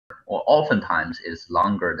or oftentimes is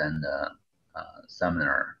longer than the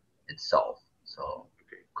seminar itself. So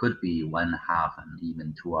could be 1.5 and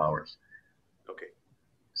even 2 hours. Okay.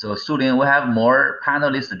 So Sulin, we have more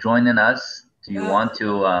panelists joining us. Do you want to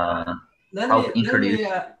help introduce?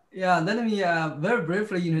 Let me very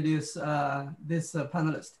briefly introduce this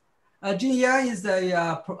panelist. Jin Yang is the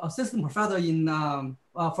assistant professor in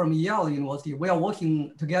from Yale University. We are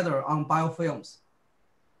working together on biofilms.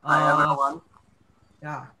 Hi, everyone.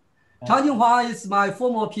 Yeah. Chang Jinghua is my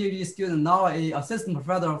former PhD student, now an assistant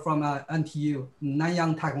professor from NTU,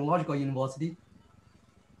 Nanyang Technological University.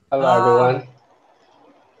 Hello, everyone.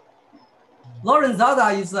 Lauren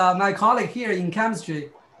Zada is my colleague here in chemistry.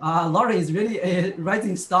 Lauren is really a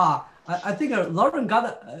rising star. I think Lauren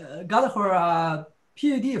got her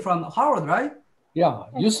PhD from Harvard, right? Yeah,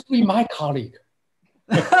 used to be my colleague.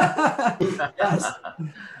 Yes.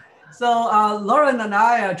 So Lauren and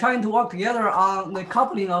I are trying to work together on the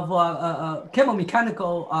coupling of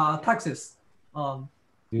chemomechanical taxes.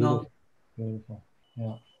 Beautiful.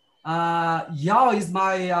 Yeah. Yao is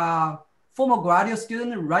my former graduate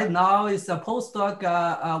student. Right now is a postdoc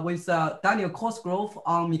with Daniel Cosgrove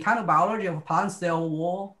on mechanobiology of plant cell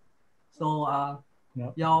wall. So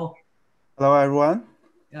Yao. Hello, everyone.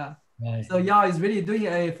 Yeah. Nice. So Yao is really doing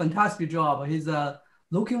a fantastic job. He's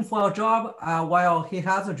looking for a job while he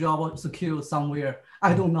has a job secured somewhere.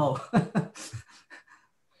 I don't know.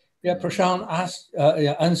 Yeah, Prashant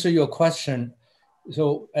answer your question.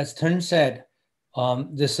 So as Teng said,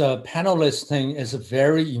 this panelist thing is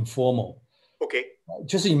very informal. Okay.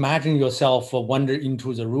 Just imagine yourself wander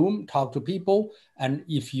into the room, talk to people, and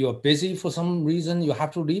if you're busy for some reason, you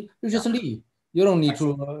have to leave, you just leave. You don't need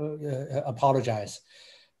to apologize.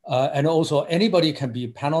 And also anybody can be a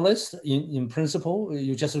panelist in principle.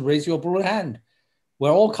 You just raise your blue hand.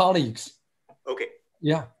 We're all colleagues. Okay.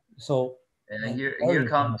 Yeah. So. And here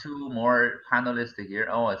come 2 more panelists here.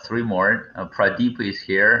 Oh, 3 more. Pradeep is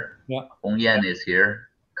here. Yeah. Hong Yan is here.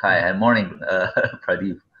 Kai. Good morning,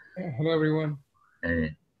 Pradeep. Hello, everyone.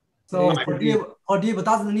 Hey. So Pradeep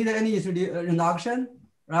doesn't need any introduction,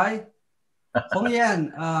 right? Hong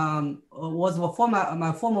Yan was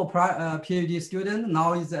my former PhD student.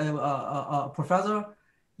 Now is a professor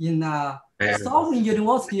in Southern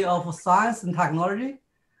University of Science and Technology.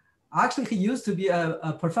 Actually, he used to be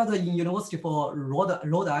a professor in University for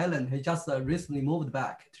Rhode Island. He just recently moved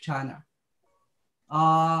back to China.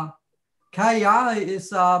 Kai Yang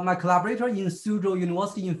is my collaborator in Suzhou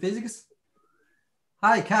University in physics.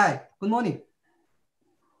 Hi, Kai. Good morning.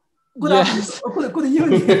 Good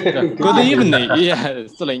evening. Good evening. Yeah,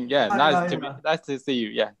 Sulin. Yeah, nice to see you.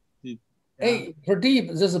 Yeah. Hey,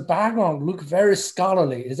 Pradeep, this background look very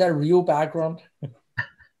scholarly. Is that a real background?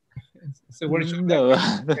 So what is your no?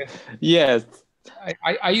 Yes.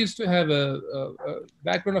 I used to have a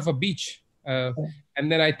background of a beach, and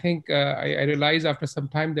then I think I realized after some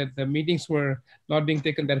time that the meetings were not being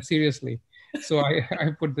taken that seriously, so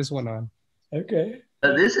I put this one on. Okay.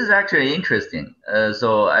 This is actually interesting.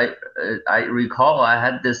 So I recall I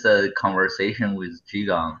had this conversation with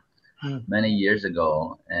Zhigang many years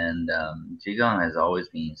ago, and Zhigang has always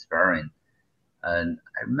been inspiring. And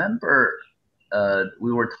I remember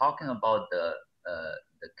we were talking about the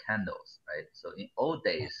candles, right? So in old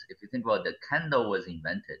days, if you think about the candle was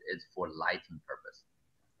invented, it's for lighting purpose.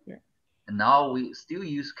 Yeah. And now we still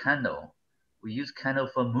use candle. We use candle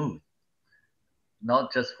for mood,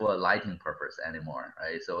 not just for lighting purpose anymore,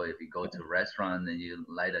 right? So if you go to a restaurant and you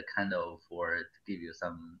light a candle to give you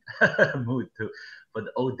some mood for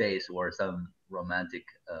the old days or some romantic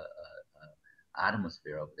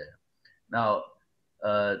atmosphere over there. Now,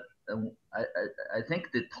 I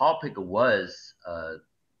think the topic was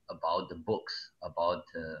about the books, about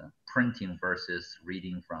printing versus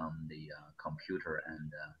reading from the computer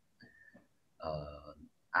and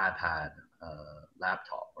iPad,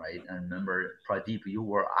 laptop, right? And remember, Pradeep, you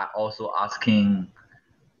were also asking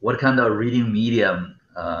what kind of reading medium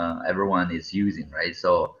everyone is using, right?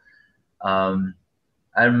 So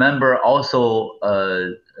I remember also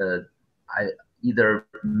either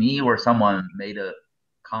me or someone made a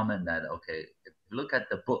comment that, okay, if you look at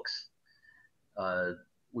the books,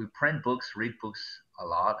 we print books, read books a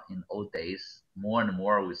lot in old days. More and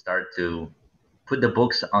more we start to put the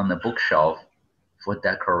books on the bookshelf for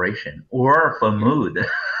decoration or for mood.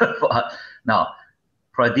 Now,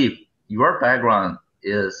 Pradeep, your background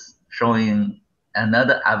is showing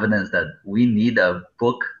another evidence that we need a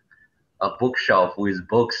bookshelf with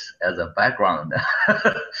books as a background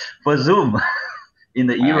for Zoom in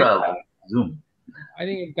the era of Zoom. I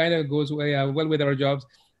think it kind of goes well with our jobs.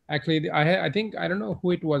 Actually, I don't know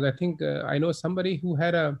who it was. I think I know somebody who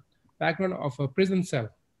had a background of a prison cell.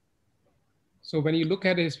 So when you look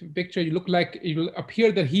at his picture, you look like it will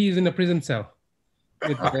appear that he is in a prison cell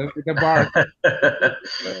with a bar.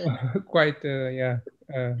 Quite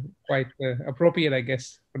appropriate, I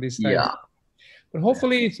guess, for this time. Yeah. But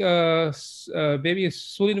hopefully, maybe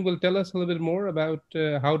Sulin will tell us a little bit more about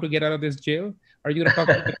how to get out of this jail. Are you going to talk?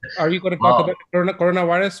 Are you going to talk about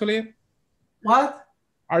coronavirus, Sulin? What?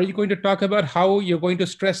 Are you going to talk about how you're going to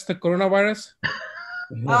stress the coronavirus?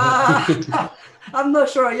 I'm not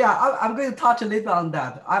sure. Yeah, I'm going to touch a little bit on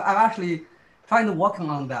that. I'm actually trying to work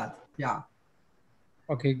on that. Yeah.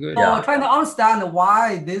 Okay, good. So trying to understand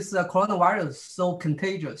why this coronavirus is so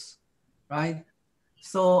contagious, right?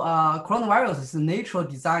 So coronavirus is a natural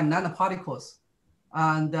design nanoparticles,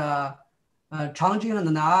 and Changjing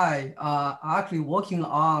and I are actually working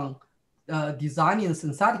on designing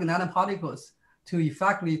synthetic nanoparticles to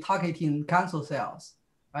effectively targeting cancer cells.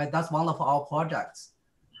 Right, that's one of our projects.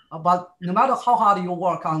 But no matter how hard you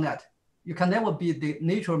work on that, you can never beat the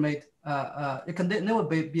nature-made. You can never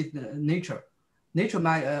beat the nature.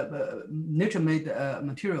 Nature-made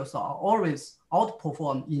materials are always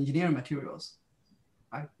outperform engineering materials,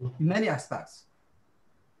 right? In many aspects.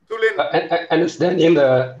 Understanding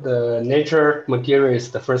the nature material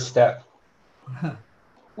is the first step.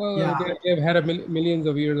 Well, yeah. they've had millions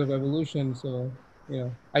of years of evolution, so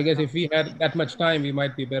I guess if we had that much time, we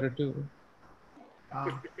might be better too.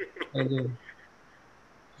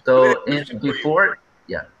 So before,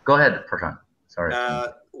 yeah, go ahead, Prashant. Sorry.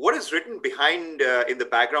 What is written behind in the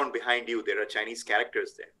background behind you? There are Chinese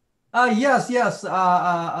characters there. Yes.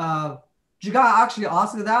 Zhigang actually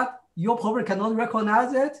asked that. You probably cannot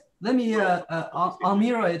recognize it. Let me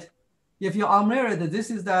unmirror it. If you unmirror it, this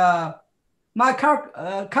is my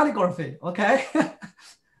calligraphy. Okay.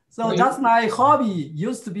 So that's my hobby.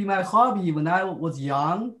 Used to be my hobby when I was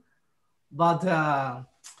young, but now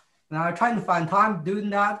I'm trying to find time doing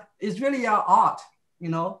that. It's really art,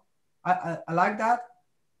 I like that.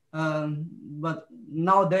 But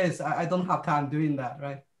nowadays I don't have time doing that,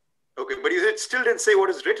 right? Okay, but you still didn't say what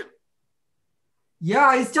is written.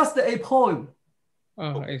 Yeah, it's just a poem.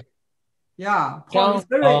 Okay. Yeah, poem is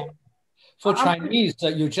very. For Chinese,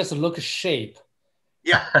 you just look at shape.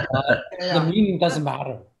 Yeah. The meaning doesn't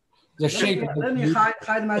matter. The shape. Let me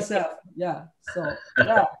hide myself. Yeah. So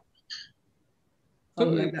yeah.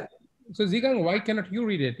 Something like that. So Zhigang, why cannot you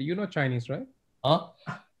read it? You know Chinese, right? Huh?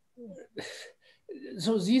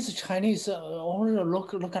 So these Chinese only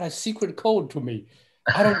look at a secret code to me.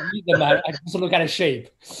 I don't read them. I just look at a shape.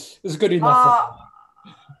 It's good enough.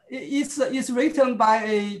 It's written by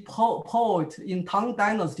a poet in Tang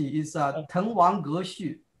Dynasty. It's Teng Wang Ge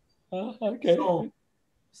Xu. Okay.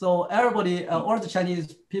 So everybody, all the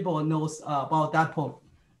Chinese people knows about that poem.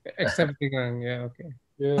 Except Zhigang, yeah, okay.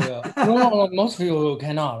 Yeah. No, most people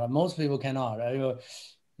cannot. Most people cannot.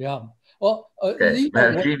 Yeah. Well, okay. We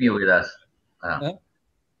have Jimmy with us.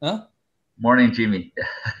 Huh? Morning, Jimmy.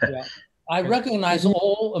 Yeah. I recognize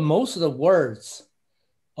most of the words,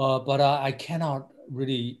 but I cannot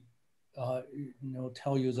really,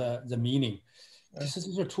 tell you the meaning.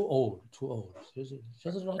 These are too old. Just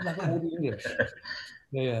like old English.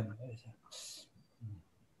 Yeah.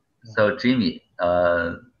 So Jimmy,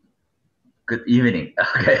 good evening.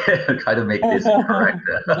 Okay, try to make this correct.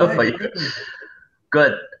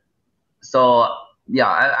 Good. So yeah,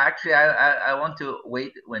 I want to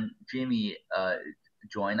wait when Jimmy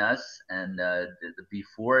join us, and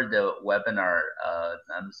before the webinar,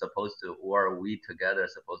 I'm supposed to, or we together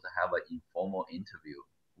supposed to have an informal interview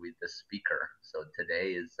with the speaker. So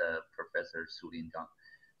today is Professor Sulin Zhang.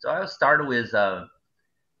 So I'll start with a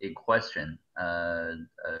question,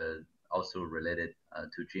 also related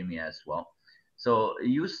to Jimmy as well. So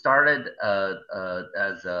you started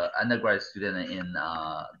as an undergraduate student in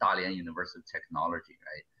Dalian University of Technology,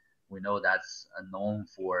 right? We know that's known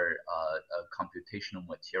for computational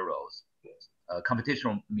materials,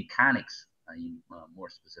 computational mechanics, more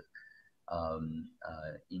specific,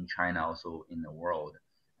 in China, also in the world.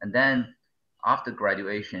 And then after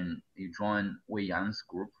graduation, you joined Wei Yan's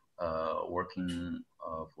group, working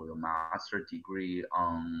for your master's degree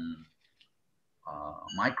on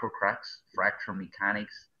microcracks, fracture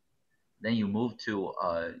mechanics. Then you moved to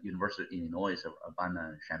University of Illinois,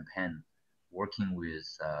 Urbana-Champaign, working with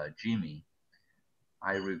Jimmy.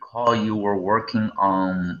 I recall you were working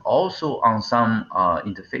also on some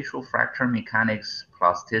interfacial fracture mechanics,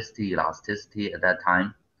 plasticity, elasticity at that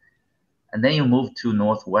time. And then you moved to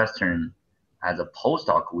Northwestern as a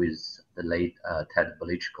postdoc with the late Ted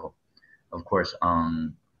Belichko, of course,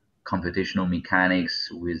 on computational mechanics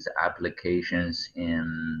with applications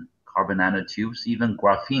in carbon nanotubes, even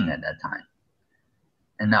graphene at that time.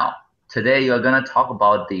 And now, today you're going to talk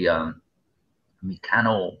about the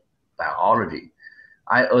mechanobiology.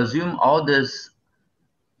 I assume all this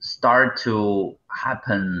start to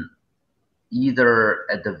happen either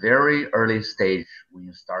at the very early stage when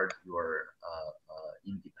you start your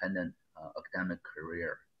independent academic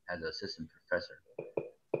career as assistant professor.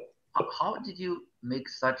 How did you make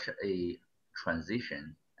such a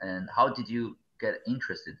transition, and how did you get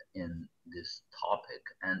interested in this topic?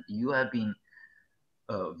 And you have been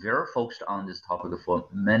very focused on this topic for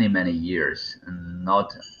many, many years, and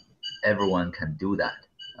not everyone can do that.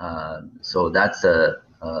 So that's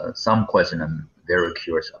some question I'm very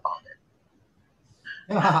curious about it.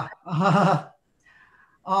 Yeah.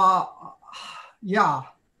 Yeah.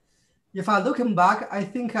 If I looking back, I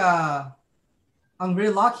think I'm very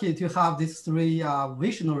lucky to have these three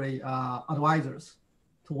visionary advisors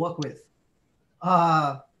to work with.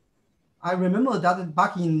 I remember that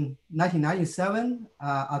back in 1997,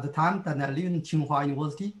 at the time that I lived in Tsinghua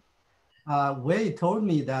University, Wei told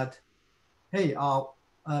me that, hey,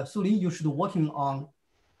 Sulin, you should working on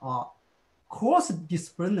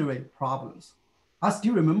cross-disciplinary problems. I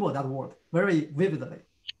still remember that word very vividly.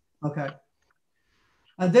 Okay.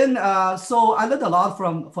 And then, so I learned a lot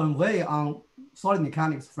from Wei on solid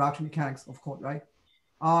mechanics, fraction mechanics, of course, right?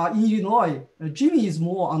 In Illinois, Jimmy is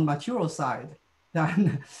more on the material side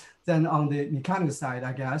than on the mechanical side,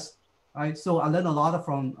 I guess, right? So I learned a lot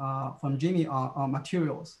from Jimmy on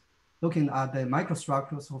materials, looking at the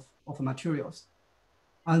microstructures of materials.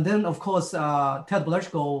 And then, of course, Ted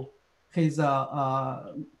Blushko, his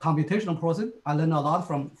computational process, I learned a lot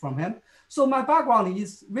from him. So my background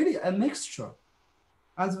is really a mixture.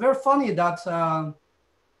 And it's very funny that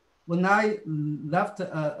when I left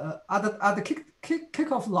at the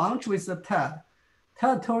kickoff lunch with Ted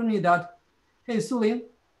told me that, hey, Sulin,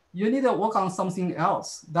 you need to work on something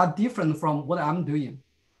else that's different from what I'm doing,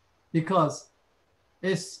 because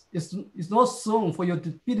it's not soon for you to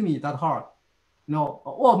beat me that hard, you know,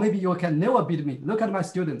 or maybe you can never beat me. Look at my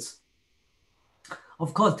students.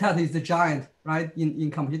 Of course, Ted is the giant, right,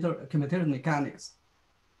 in computational mechanics.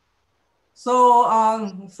 So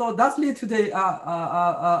so that's lead to the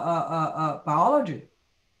biology.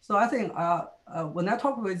 So I think when I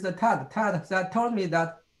talked with Ted told me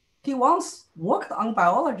that he once worked on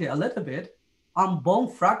biology a little bit on bone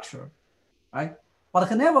fracture, right? But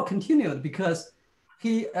he never continued because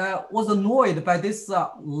he was annoyed by this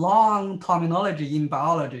long terminology in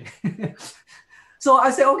biology. So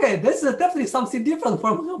I said, okay, this is definitely something different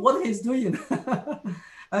from what he's doing,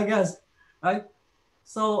 I guess, right?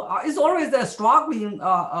 So it's always a struggling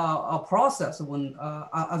process when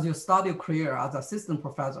as you start your career as assistant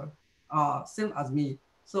professor, same as me.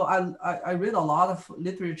 So I read a lot of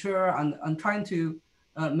literature and trying to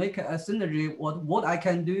make a synergy what I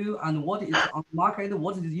can do and what is on the market,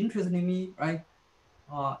 what is interesting in me, right?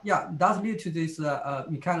 Yeah, that lead to this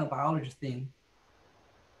mechanobiology thing.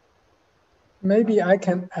 Maybe I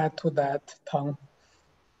can add to that, Teng.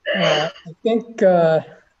 I think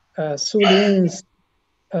Sulin's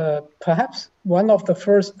perhaps one of the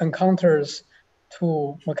first encounters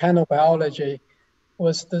to mechanobiology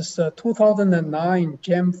was this 2009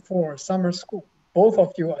 Gem 4 summer school. Both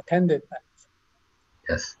of you attended that.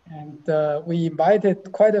 Yes. And we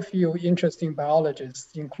invited quite a few interesting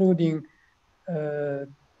biologists, including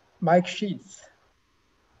Mike Sheets,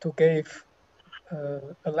 to give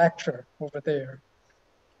a lecture over there.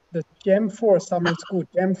 The Gem 4 summer school,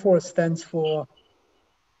 Gem 4 stands for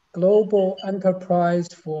Global Enterprise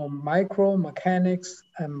for Micromechanics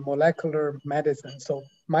and Molecular Medicine. So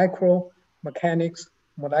micromechanics,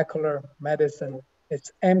 molecular medicine,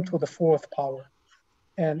 it's M to the 4th power.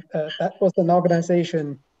 And that was an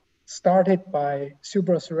organization started by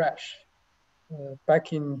Subra Suresh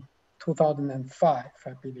back in 2005,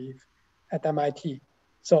 I believe, at MIT.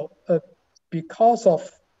 So because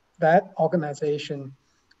of that organization,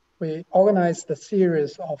 we organized a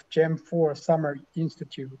series of Gem 4 Summer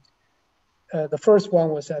Institute. The first one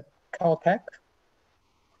was at Caltech,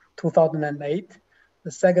 2008.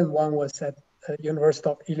 The second one was at University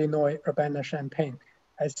of Illinois, Urbana-Champaign.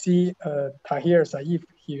 I see Tahir Saif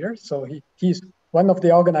here, so he's one of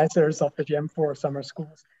the organizers of the Gem 4 Summer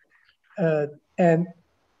Schools. And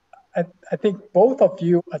I think both of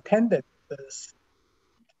you attended this.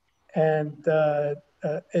 And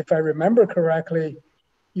if I remember correctly,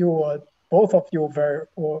 both of you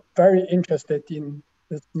were very interested in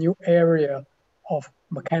this new area of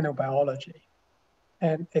mechanobiology.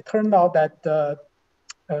 And it turned out that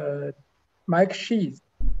Mike Sheets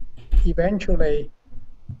eventually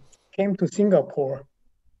came to Singapore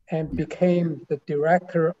and became the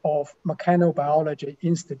director of Mechanobiology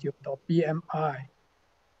Institute, or BMI,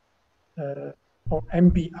 or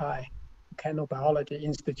MBI. Mechanobiology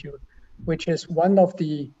Institute, which is one of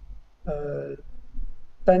the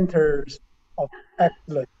centers of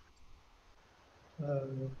excellence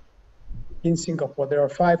in Singapore. There are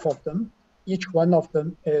 5 of them. Each one of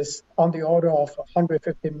them is on the order of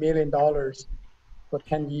 $150 million for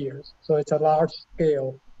 10 years. So it's a large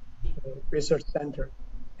scale research center.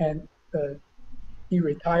 And he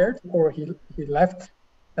retired, or he left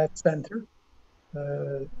that center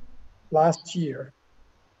last year.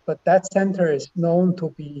 But that center is known to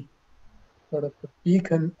be sort of the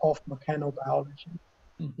beacon of mechanobiology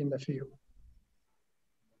in the field.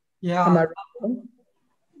 Yeah. Am I wrong?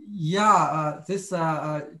 Yeah, this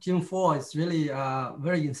June 4 is really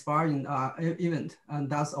very inspiring event, and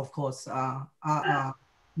that's of course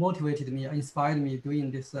motivated me, inspired me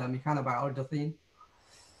doing this mechanobiology thing.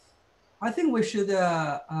 I think we should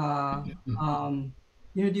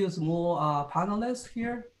introduce more panelists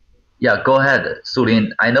here. Yeah, go ahead,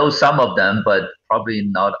 Sulin. I know some of them, but probably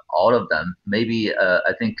not all of them. Maybe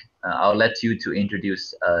I think I'll let you to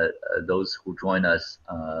introduce those who join us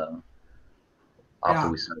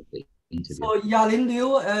after we start the interview. So Yalin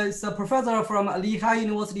Liu is a professor from Lehigh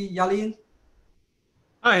University. Yalin.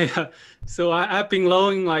 Hi. So I've been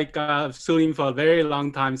knowing like Sulin for a very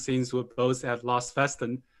long time since we both at Lost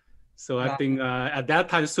Festen. So I've been at that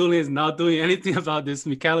time Sulin is not doing anything about this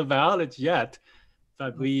mechanobiology yet,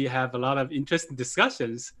 but we have a lot of interesting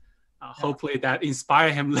discussions. Hopefully that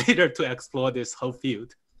inspire him later to explore this whole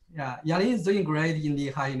field. Yeah, Yalin is doing great in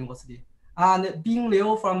Lehigh University. And Bing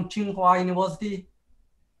Liu from Tsinghua University.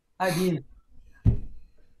 Hi, Bing.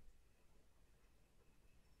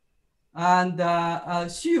 And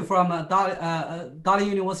Xu from Dalian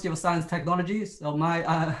University of Science Technology. So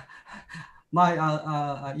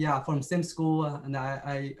from same school, and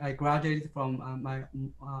I graduated from my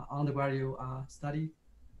undergraduate study.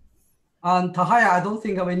 And Tahaya, I don't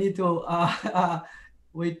think we need to.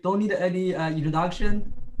 We don't need any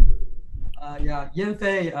introduction.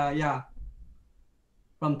 Yanfei,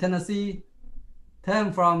 from Tennessee.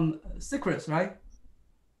 Teng from Syracuse, right?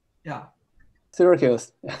 Yeah.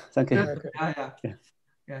 Syracuse. Thank you.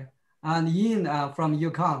 Okay. And Yin from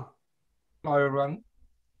UConn. Hello, everyone.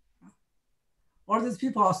 All these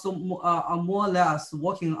people are more or less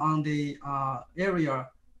working on the area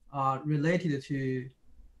related to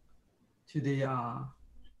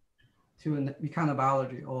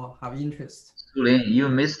mechanobiology or have interest. Sulin, you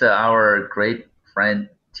missed our great friend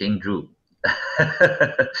Teng Zhu.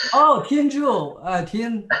 Oh, Teng Zhu,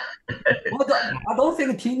 Teng. I don't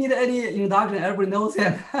think Teng need any introduction. Everybody knows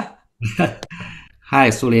him. Hi,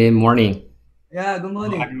 Sulin. Morning. Yeah, good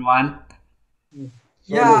morning, hello, everyone.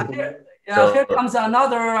 Yeah, here comes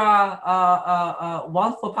another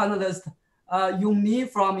wonderful panelist, Yongmi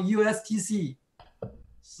from USTC.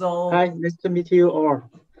 So hi, nice to meet you all.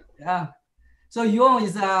 Yeah. So Yong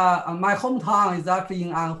is my hometown is actually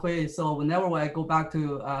in Anhui. So whenever I go back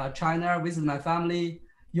to China, visit my family,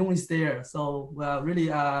 Yong is there. So we're really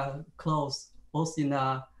close, both in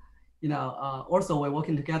also we're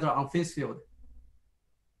working together on fish field.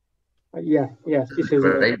 Yes, this is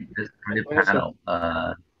great panel.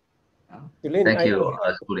 Thank you,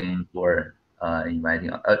 Sulin, for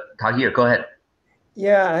inviting us. Tahir, go ahead.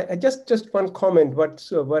 Yeah, I just one comment. What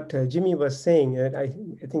Jimmy was saying, I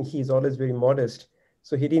think he's always very modest.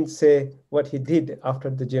 So he didn't say what he did after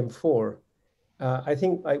the Gem 4. I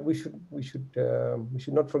think we should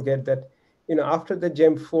not forget that after the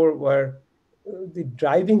Gem 4, where the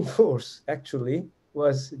driving force actually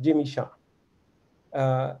was Jimmy Shah,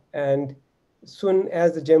 and soon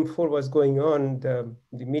as the Gem 4 was going on, the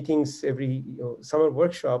meetings every summer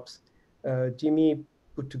workshops, Jimmy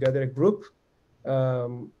put together a group.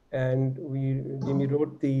 And Jimmy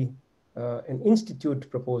wrote an institute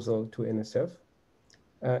proposal to NSF,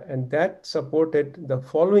 and that supported the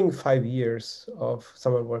following 5 years of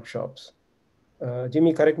summer workshops.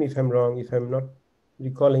 Jimmy, correct me if I'm wrong, if I'm not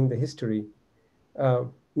recalling the history.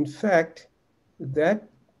 In fact, that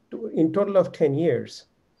in total of 10 years.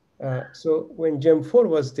 So when Gem 4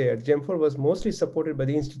 was there, Gem 4 was mostly supported by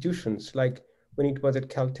the institutions. Like when it was at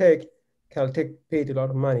Caltech paid a lot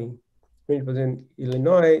of money. When it was in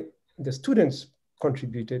Illinois, the students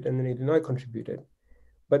contributed, and then Illinois contributed.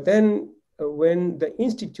 But then when the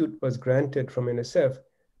institute was granted from NSF,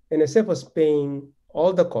 NSF was paying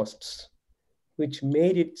all the costs, which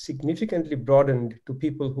made it significantly broadened to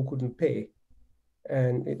people who couldn't pay,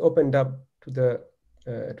 and it opened up to the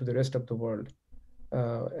rest of the world.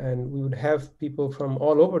 And we would have people from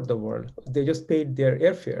all over the world. They just paid their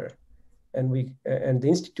airfare, and the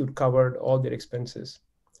institute covered all their expenses.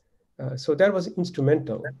 So that was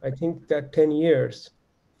instrumental. I think that 10 years,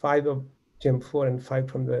 5 GEM 4 and 5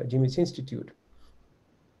 from the Jimmy's Institute.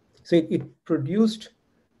 So it produced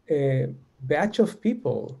a batch of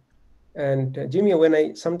people. And Jimmy,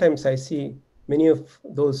 when sometimes I see many of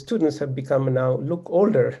those students have become now look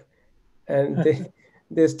older, and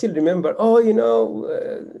they still remember, oh,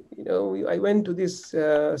 I went to this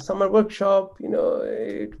summer workshop,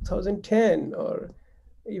 2010 or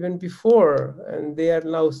even before, and they are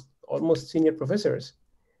now almost senior professors.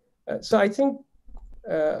 So I think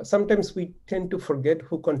sometimes we tend to forget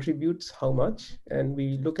who contributes how much, and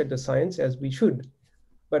we look at the science as we should.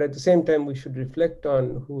 But at the same time, we should reflect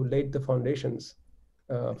on who laid the foundations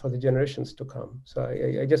for the generations to come. So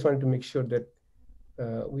I just wanted to make sure that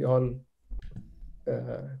we all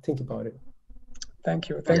think about it. Thank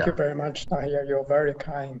you. Thank you very much, Tahir. You're very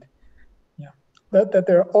kind. Yeah. That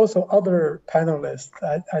there are also other panelists.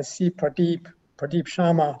 I see Pradeep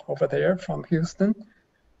Sharma over there from Houston.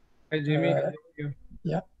 Hi, Jimmy. Thank you.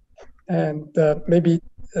 Yeah. And maybe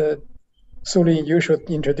Sulin, you should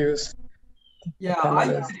introduce. Yeah,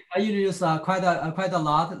 I introduce quite a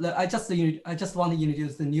lot. I just want to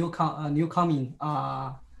introduce the newcoming.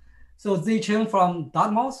 So Zicheng from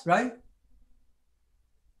Dartmouth, right?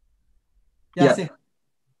 Yeah.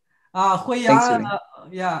 Hui Yang,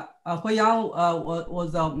 Hui Yang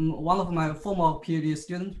was one of my former PhD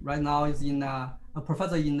students. Right now is a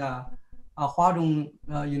professor in Huazhong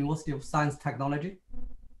University of Science Technology.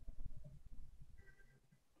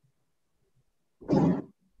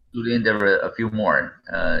 There were a few more.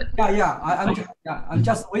 I'm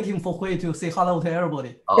just waiting for Hui to say hello to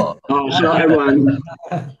everybody. Oh, hello everyone.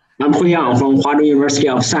 I'm Hui Yang from Huazhong University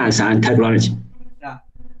of Science and Technology. Yeah,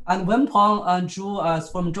 and Wenpeng and Zhu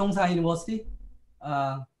from Zhongshan University.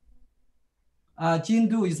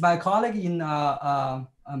 Jindu is my colleague in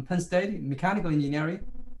Penn State, mechanical engineering.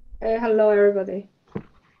 Hey, hello everybody.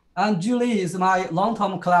 And Julie is my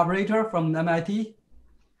long-term collaborator from MIT.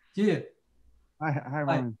 Julie. Hi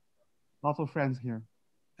everyone. Lots of friends here.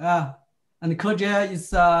 And Koje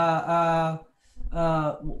is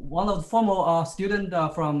one of the former student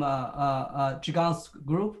from Zhigang's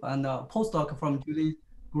group and postdoc from Julie's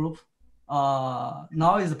group.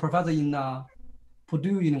 Now is a professor in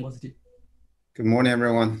Purdue University. Good morning,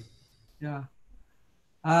 everyone. Yeah.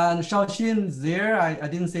 And Shaoxin is there. I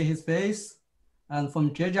didn't see his face. And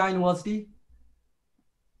from Zhejiang University.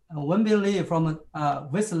 And Wenbin Li from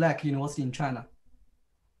Westlake University in China.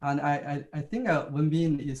 And I think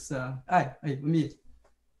Wenbin is, hey, Wenbin,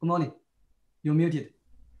 good morning. You're muted.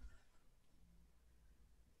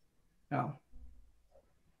 Yeah.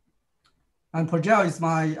 And Pajel is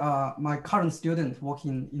my current student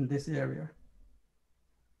working in this area.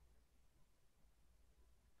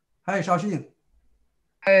 Hi, Shaoxin.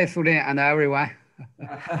 Hi, Sulin and everyone.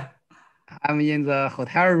 I'm in the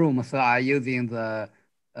hotel room, so I'm using the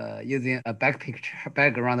using a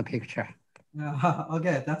background picture. Yeah,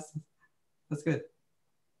 okay, that's good.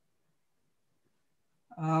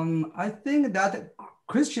 I think that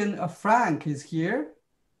Christian Frank is here.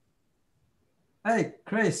 Hey,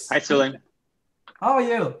 Chris. Hi, Sulin. How are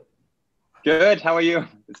you? Good. How are you?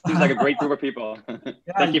 It seems like a great group of people. Yeah,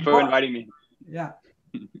 Thank you for inviting me. Yeah,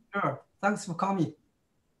 sure. Thanks for coming.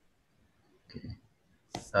 Okay.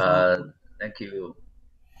 Thank you,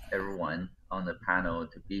 everyone on the panel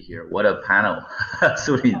to be here. What a panel.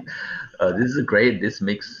 Sulin, this is great. This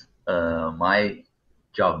makes my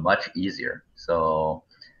job much easier. So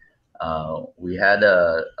we had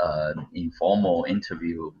an informal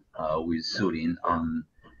interview with Sulin on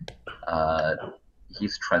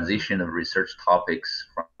his transition of research topics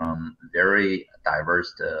from very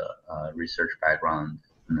diverse research background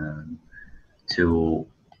to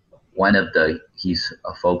one of his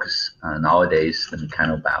focus nowadays, the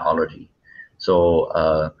mechanobiology.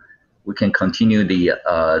 So we can continue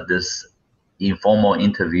this informal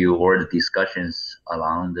interview or the discussions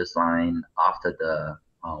along this line after the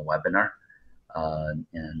webinar,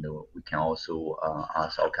 and we can also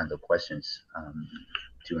ask all kinds of questions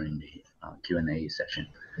during the Q&A session.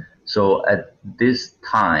 So at this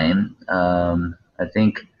time, I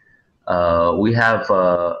think we have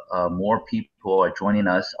more people are joining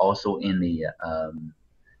us also in the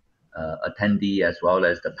attendee as well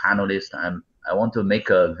as the panelists. I want to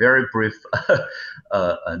make a very brief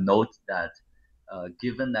note that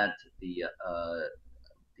given that we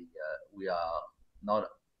are not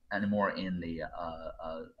anymore in the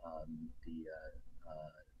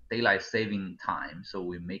daylight saving time, so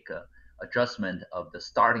we make a adjustment of the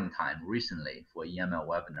starting time recently for EML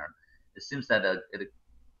webinar. It seems that it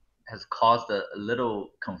has caused a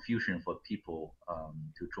little confusion for people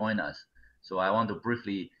to join us. So I want to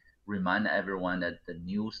briefly remind everyone that the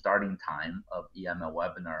new starting time of EML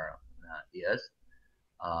webinar is.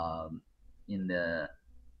 In the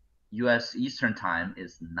U.S. Eastern Time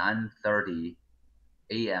is 9:30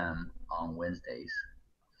 a.m. on Wednesdays.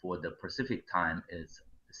 For the Pacific Time is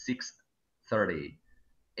 6:30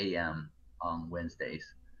 a.m. on Wednesdays.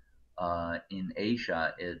 In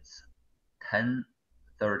Asia, it's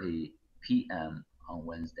 10:30 p.m. on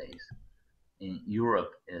Wednesdays. In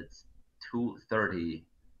Europe, it's 2:30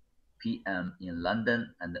 p.m. in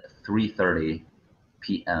London and 3:30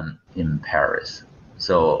 p.m. in Paris.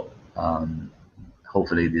 So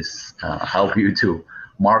hopefully this help you to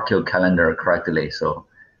mark your calendar correctly. So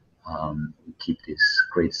keep this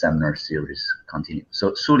great seminar series continue.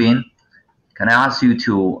 So Sulin, can I ask you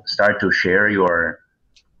to start to share your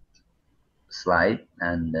slide,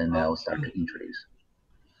 and then I'll start to introduce.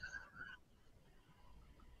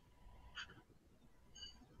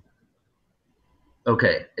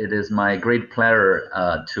 Okay, it is my great pleasure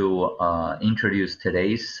to introduce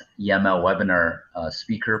today's EML webinar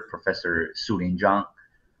speaker, Professor Sulin Zhang.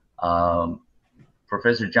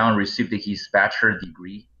 Professor Zhang received his bachelor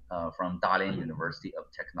degree from Dalian University of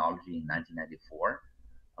Technology in 1994,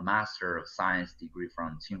 a Master of Science degree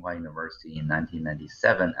from Tsinghua University in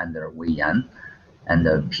 1997 under Wei Yan, and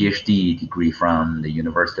a PhD degree from the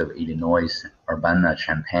University of Illinois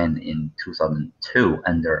Urbana-Champaign in 2002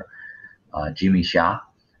 under Jimmy Xia,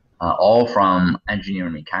 all from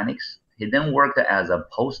engineering mechanics. He then worked as a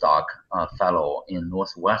postdoc fellow in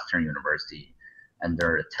Northwestern University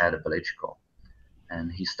under Ted Belichko.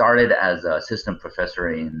 And he started as an assistant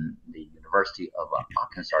professor in the University of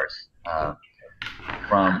Arkansas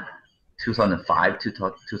from 2005 to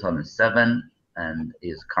 2007, and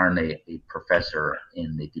is currently a professor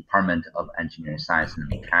in the Department of Engineering Science and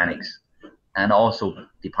Mechanics, and also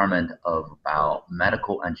Department of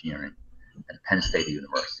Biomedical Engineering at Penn State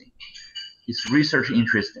University. His research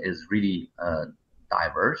interest is really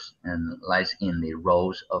diverse and lies in the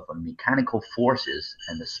roles of mechanical forces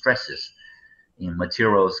and the stresses in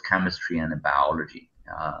materials, chemistry, and biology.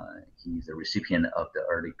 He's a recipient of the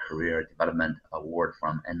Early Career Development Award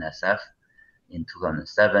from NSF in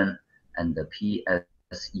 2007 and the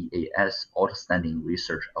PSEAS Outstanding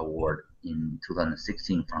Research Award in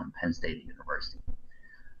 2016 from Penn State University.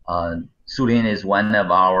 Sulin is one of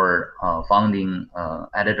our founding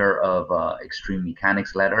editor of Extreme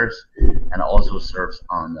Mechanics Letters, and also serves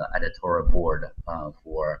on the editorial board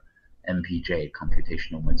for MPJ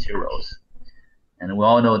Computational Materials. And we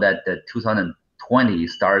all know that the 2020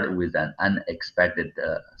 started with an unexpected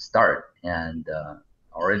start, and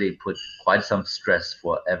already put quite some stress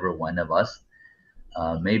for every one of us.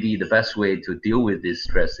 Maybe the best way to deal with this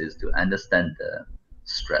stress is to understand the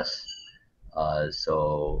stress.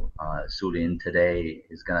 So Sulin today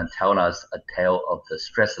is going to tell us a tale of the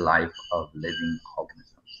stress life of living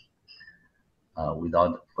organisms.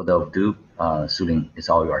 Without further ado, Sulin, it's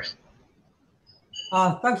all yours.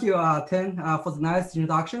 Thank you, Teng, for the nice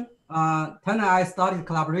introduction. Teng and I started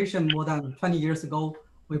collaboration more than 20 years ago.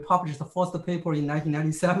 We published the first paper in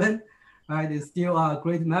 1997. Right, it's still a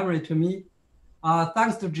great memory to me.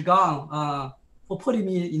 Thanks to Zhigang for putting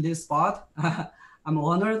me in this spot. I'm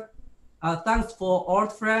honored. Thanks for all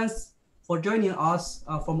friends for joining us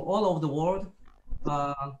from all over the world.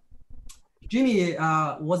 Jimmy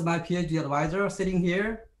was my PhD advisor sitting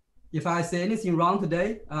here. If I say anything wrong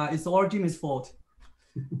today, it's all Jimmy's fault.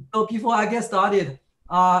 So before I get started,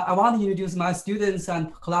 I want to introduce my students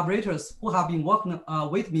and collaborators who have been working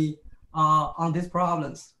with me on these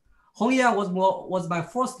problems. Hongyan was my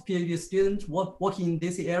first PhD student working in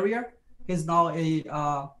this area. He's now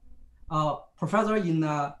a professor in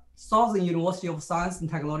Southern University of Science and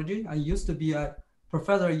Technology, and used to be a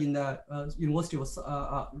professor in the University of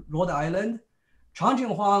Rhode Island.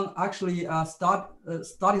 Changjing Huang actually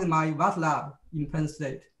started my wet lab in Penn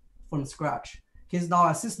State from scratch. He's now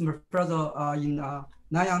assistant professor in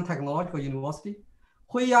Nanyang Technological University.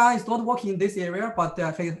 Hui Yan is not working in this area, but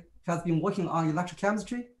he has been working on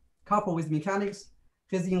electrochemistry coupled with mechanics.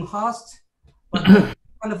 He's enhanced, but the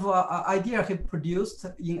kind of idea he produced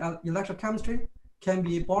in electrochemistry can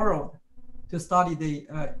be borrowed to study the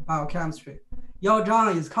biochemistry. Yao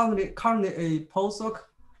Zhang is currently a postdoc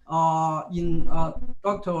in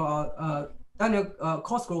Dr. Daniel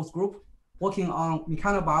Cosgrove's group, working on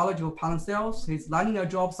mechanobiology of plant cells. He's landing a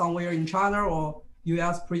job somewhere in China or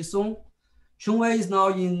US pretty soon. Shun Wei is now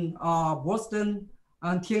in Boston,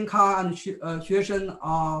 and Tian Ka and Xue Shen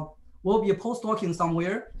will be postdocing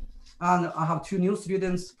somewhere. And I have two new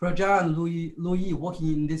students, Praja and Lu Yi, working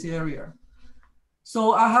in this area.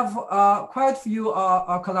 So I have quite a few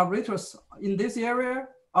collaborators in this area.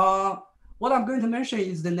 what I'm going to mention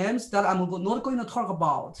is the names that I'm not going to talk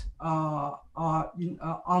about on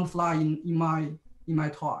the fly in my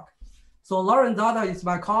talk. So Lauren Zada is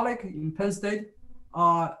my colleague in Penn State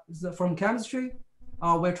from chemistry.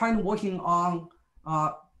 We're trying to working on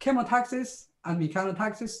chemotaxis and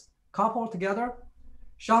mechanotaxis coupled together.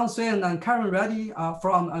 Sean Sun and Karen Reddy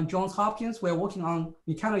from Johns Hopkins, we're working on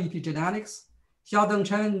mechanoepigenetics. Xiaodeng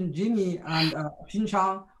Chen, Jimmy, and Ping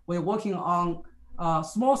Chang, we're working on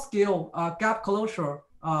small-scale gap closure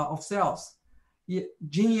of cells.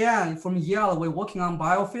 Jin Yan from Yale, we're working on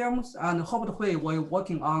biofilms, and Hubert Hui, we're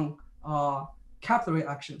working on capillary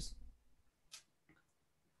actions.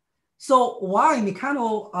 So why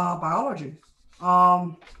mechanobiology?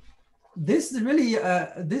 This is really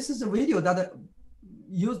this is a video that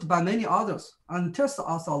used by many others and tests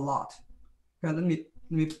us a lot. Okay, let me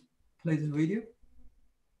play this video.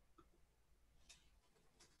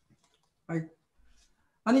 Right.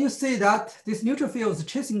 And you see that this neutrophil is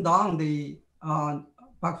chasing down the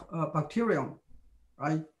bacterium,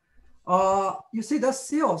 right? You see that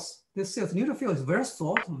cells, this cells, neutrophil is very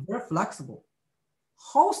soft and very flexible.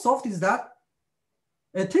 How soft is that?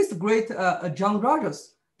 It takes the great John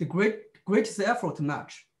Rogers, the greatest effort to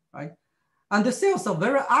match, right? And the cells are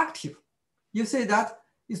very active. You see that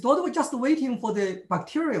it's not just waiting for the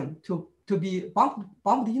bacterium to be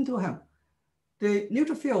bumped into him. The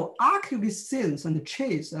neutrophil actively sense and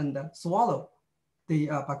chase and swallow the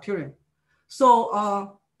bacterium.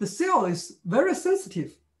 So the cell is very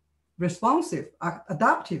sensitive, responsive,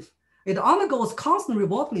 adaptive. It undergoes constant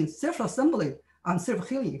remodeling, self-assembly, and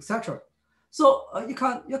self-healing, etc. So you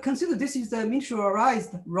consider this is a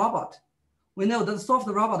miniaturized robot. We know that soft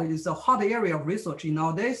robot is a hot area of research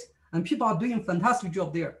nowadays, and people are doing a fantastic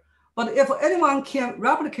job there. But if anyone can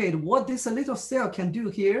replicate what this little cell can do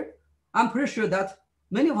here, I'm pretty sure that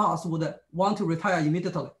many of us would want to retire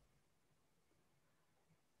immediately.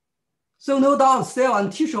 So no doubt cell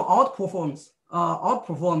and tissue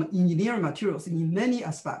outperform engineering materials in many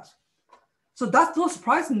aspects. So that's not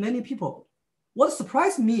surprising many people. What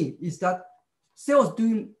surprised me is that cells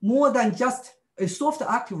doing more than just a soft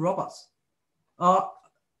active robots.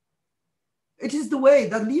 It is the way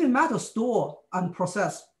that living matter store and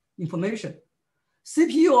process information.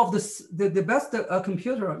 CPU of the best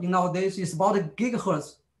computer nowadays is about a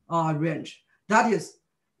gigahertz range. That is,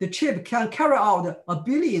 the chip can carry out 1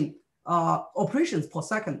 billion operations per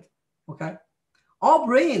second, okay? Our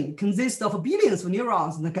brain consists of billions of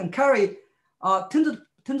neurons and can carry 10 to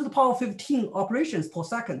the power 15 operations per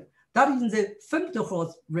second. That is in the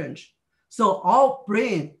femtohertz range. So our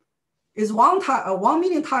brain is 1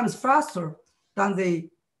 million times faster than the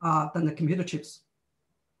computer chips.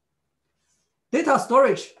 Data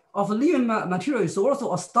storage of living material is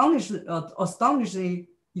also astonishingly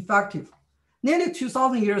effective. Nearly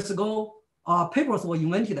 2,000 years ago, papers were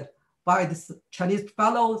invented by this Chinese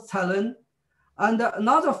fellow Sulin, and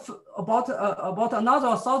about another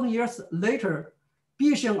 1,000 years later,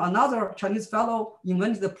 Beijing, another Chinese fellow,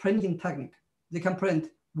 invented the printing technique. They can print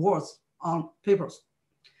words on papers.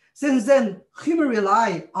 Since then, humans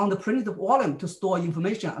rely on the printed volume to store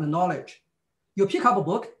information and knowledge. You pick up a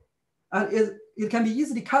book, and it can be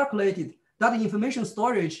easily calculated that the information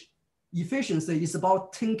storage efficiency is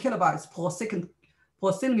about 10 kilobytes per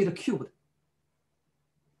centimeter cubed.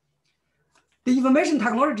 The information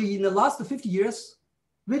technology in the last 50 years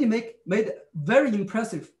really made very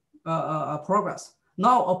impressive progress.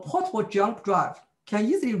 Now, a portable jump drive can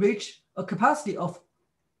easily reach a capacity of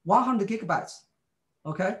 100 gigabytes,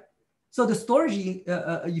 okay? So the storage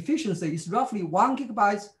efficiency is roughly 100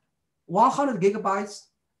 gigabytes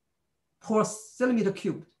per centimeter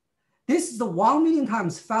cubed. This is 1 million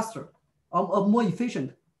times faster, more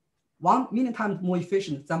efficient, 1 million times more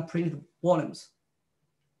efficient than printed volumes.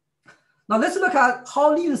 Now let's look at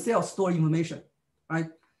how living cells store information,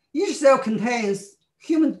 right? Each cell contains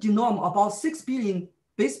human genome about 6 billion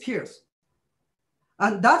base pairs.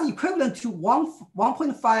 And that's equivalent to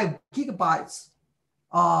 1.5 gigabytes,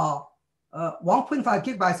 1.5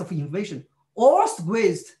 gigabytes of information, all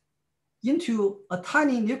squeezed into a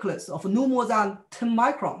tiny nucleus of no more than 10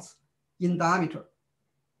 microns in diameter,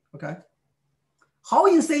 okay? How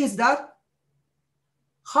insane is that?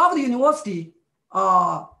 Harvard University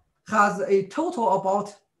has a total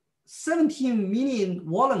about 17 million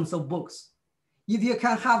volumes of books. If you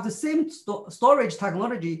can have the same storage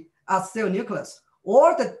technology as cell nucleus,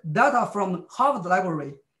 all the data from Harvard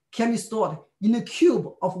Library can be stored in a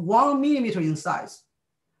cube of 1 millimeter in size.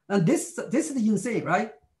 And this is insane,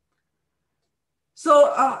 right?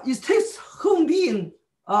 So it takes human being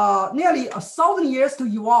nearly 1,000 years to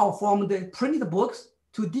evolve from the printed books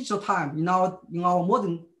to digital time in our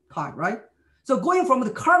modern time, right? So going from the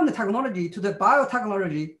current technology to the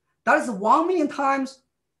biotechnology, that is 1 million times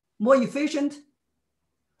more efficient.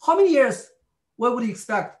 How many years what would you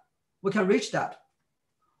expect we can reach that?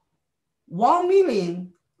 1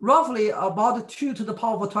 million, roughly about 2 to the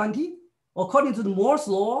power of 20, according to the Moore's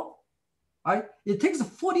law, right? It takes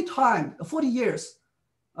 40 years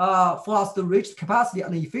for us to reach the capacity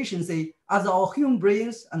and efficiency as our human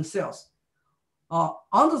brains and cells.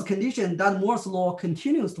 Under the condition that Moore's law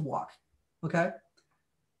continues to work, okay?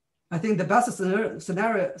 I think the best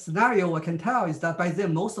scenario I can tell is that by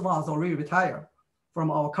then most of us already retire from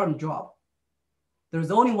our current job. There's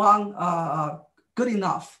only one good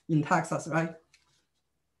enough in Texas, right?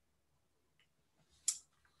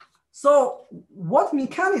 So what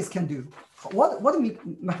mechanics can do, what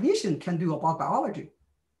mechanician can do about biology?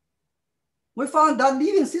 We found that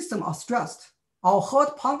living systems are stressed. Our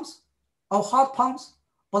heart pumps,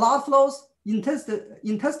 blood flows,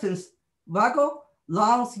 intestines waggle,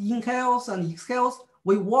 lungs inhales and exhales.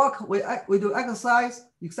 We walk, we do exercise,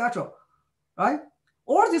 etc. Right?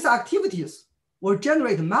 All these activities will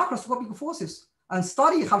generate macroscopic forces, and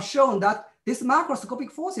studies have shown that these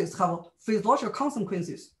macroscopic forces have physiological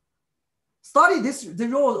consequences. Study the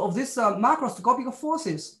role of these macroscopic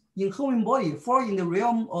forces in human body fall in the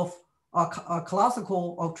realm of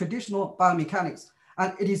classical or traditional biomechanics,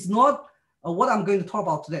 and it is not what I'm going to talk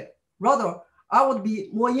about today. Rather, I would be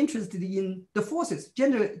more interested in the forces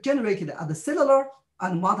generated at the cellular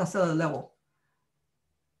and multicellular level.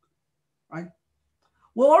 Right?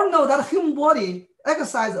 We all know that the human body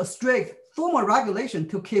exercises a strict thermal regulation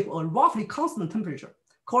to keep a roughly constant temperature,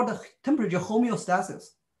 called the temperature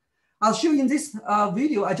homeostasis. I'll show you in this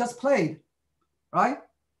video I just played, right?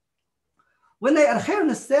 When an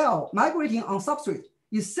adherent cell migrating on substrate,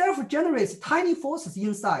 it self-generates tiny forces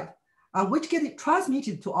inside, and which get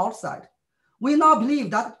transmitted to outside. We now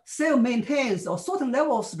believe that cell maintains a certain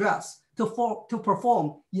level of stress to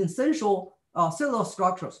perform essential cellular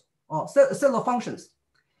structures or cellular functions.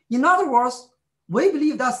 In other words, we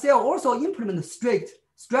believe that cell also implements strict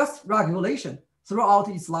stress regulation throughout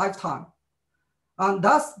its lifetime. And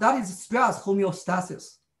that is stress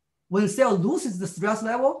homeostasis. When cell loses the stress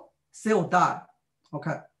level, cell die,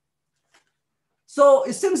 okay? So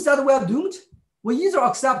it seems that we are doomed. We either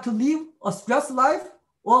accept to live a stress life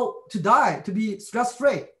or to die, to be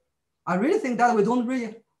stress-free. I really think that we don't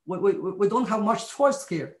have much choice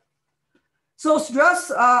here. So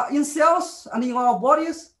stress in cells and in our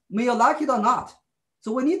bodies, may you like it or not.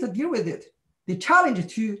 So we need to deal with it. The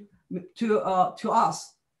challenge to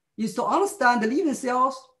us is to understand the living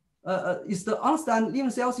cells. Is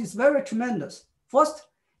very tremendous. First,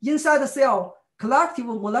 inside the cell, collective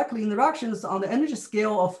molecular interactions on the energy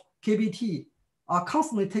scale of KBT are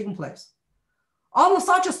constantly taking place. On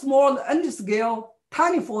such a small energy scale,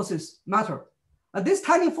 tiny forces matter. And these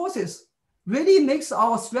tiny forces really makes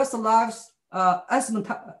our stress lives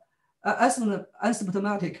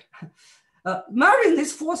asymptomatic. Measuring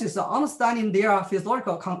these forces, understanding their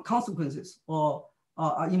physiological consequences or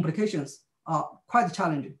implications are quite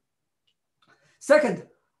challenging. Second,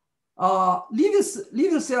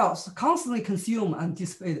 living cells constantly consume and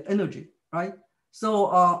dissipate energy, right?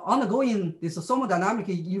 So undergoing this thermodynamic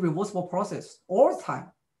irreversible process all the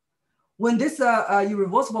time. When this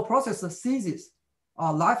irreversible process ceases,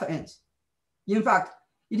 life ends. In fact,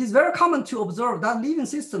 it is very common to observe that living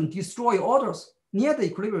systems destroy orders near the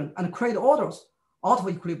equilibrium and create orders out of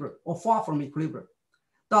equilibrium or far from equilibrium.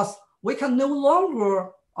 Thus, we can no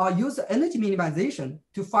longer use energy minimization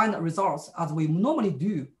to find results as we normally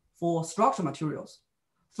do for structural materials.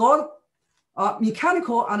 So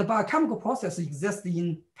mechanical and biochemical processes exist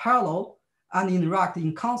in parallel and interact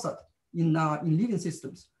in concert in living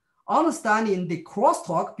systems. Understanding the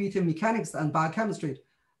crosstalk between mechanics and biochemistry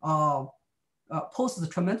poses a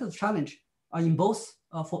tremendous challenge in both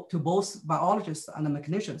to both biologists and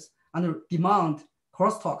mechanicians, and demand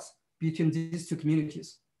crosstalks between these two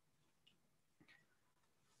communities.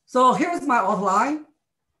 So here's my outline.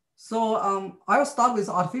 So I'll start with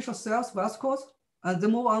artificial cells, vesicles, and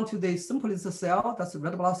then move on to the simplest cell, that's the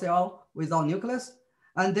red blood cell without nucleus,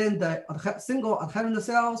 and then the single adherent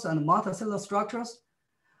cells and multicellular structures.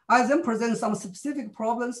 I then present some specific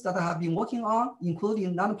problems that I have been working on,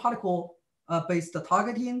 including nanoparticle-based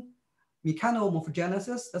targeting,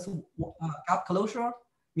 mechanomorphogenesis, that's gap closure,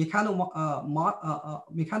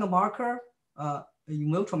 mechanomarker,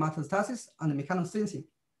 in vitro metastasis, and mechanosensing.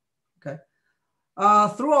 Okay.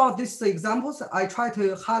 Throughout these examples, I try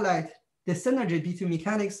to highlight the synergy between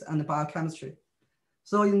mechanics and biochemistry.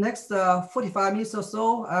 So in the next 45 minutes or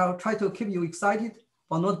so, I'll try to keep you excited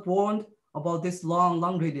but not bored about this long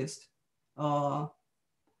laundry list.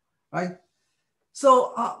 Right?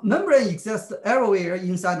 So membrane exists everywhere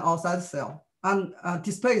inside and outside the cell and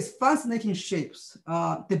displays fascinating shapes.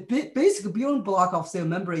 The basic building block of cell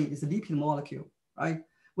membrane is a lipid molecule, right?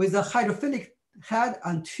 With a hydrophilic head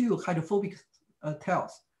and two hydrophobic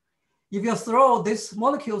tails. If you throw these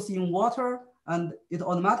molecules in water, and it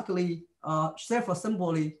automatically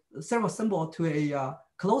self-assemble to a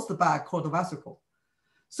closed bag called a vesicle.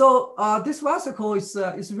 So this vesicle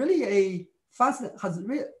is really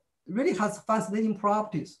has fascinating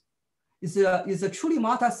properties. It's a truly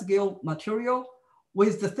multi-scale material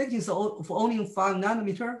with the thickness of only 5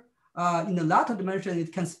 nanometer. In the latter dimension,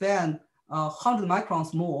 it can span 100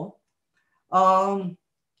 microns more.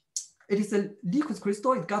 It is a liquid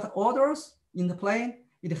crystal. It got odors in the plane.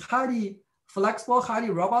 It is highly flexible, highly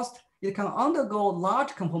robust. It can undergo large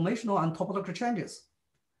conformational and topological changes.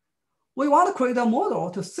 We want to create a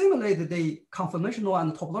model to simulate the conformational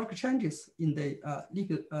and topological changes in the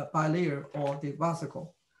lipid bilayer or the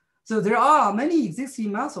vesicle. So there are many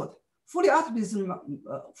existing methods. Fully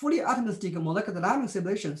atomistic molecular dynamic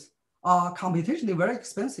simulations are computationally very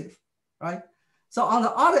expensive, right? So on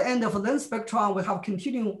the other end of the length spectrum, we have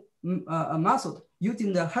continuum method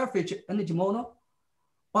using the Helfrich energy model.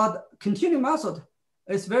 But continuum method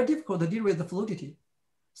is very difficult to deal with the fluidity.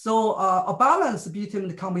 So a balance between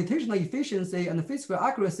the computational efficiency and the physical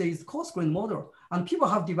accuracy is coarse-grained model. And people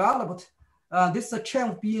have developed this chain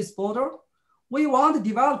of beings model. We want to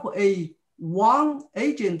develop a one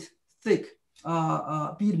agent thick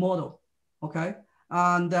bead model, okay?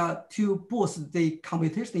 And to boost the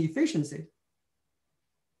computational efficiency.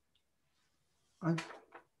 Right.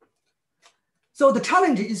 So the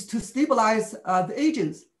challenge is to stabilize the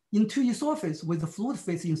agents in 2D surface with the fluid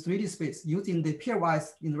phase in 3D space using the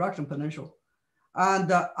pairwise interaction potential.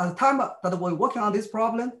 And at the time that we're working on this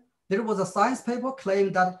problem, there was a science paper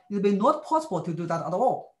claiming that it would be not possible to do that at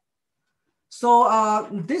all. So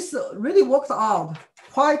this really works out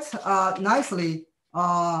quite nicely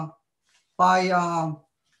by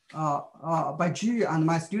Ju and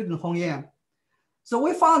my student Hong Yan. So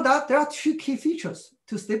we found that there are 2 key features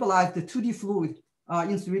to stabilize the 2D fluid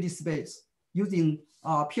in 3D space using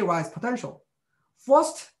pairwise potential.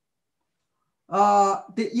 First,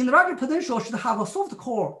 the interaction potential should have a soft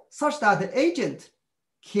core such that the agent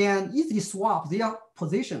can easily swap their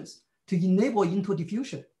positions to enable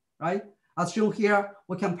interdiffusion, right? As shown here,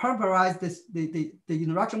 we can parameterize the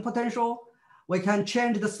interaction potential. We can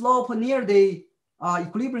change the slope near the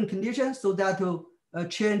equilibrium condition so that to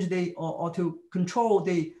change the or to control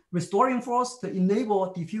the restoring force to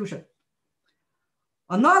enable diffusion.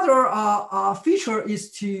 Another feature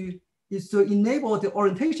is to enable the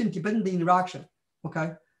orientation dependent interaction.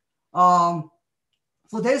 Okay,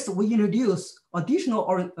 for this we introduce additional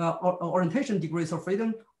orientation degrees of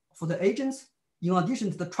freedom for the agents in addition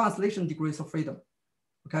to the translation degrees of freedom.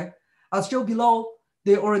 Okay, as shown below,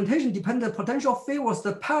 the orientation dependent potential favors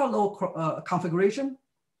the parallel configuration,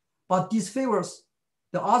 but disfavors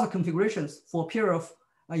the other configurations for pair of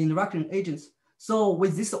interacting agents. So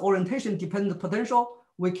with this orientation dependent potential,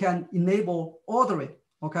 we can enable ordering,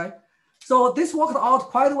 okay? So this worked out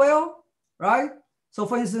quite well, right? So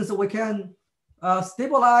for instance, we can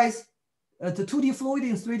stabilize the 2D fluid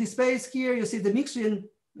in 3D space. Here you see the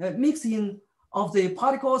mixing of the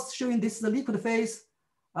particles showing this is the liquid phase.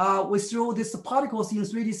 We throw these particles in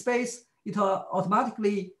 3D space, it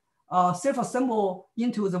automatically self-assemble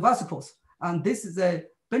into the vesicles. And this is a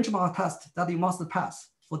benchmark test that you must pass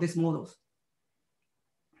for these models.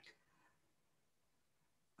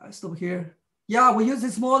 I stop here. Yeah, we use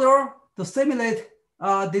this model to simulate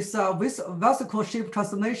this vesicle shape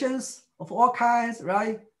transformations of all kinds,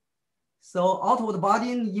 right? So outward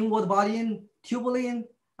bodying, inward bodying, tubuline,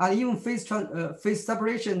 and even phase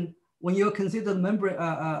separation when you consider membrane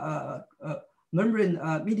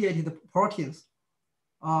mediated proteins.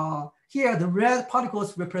 Here, the red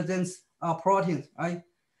particles represents proteins, right?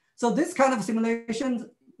 So this kind of simulation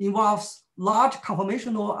involves large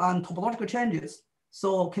conformational and topological changes.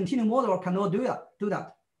 So continuum model cannot do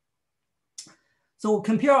that. So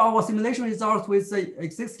compare our simulation results with the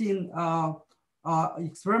existing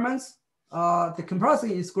experiments. The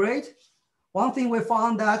comparison is great. One thing we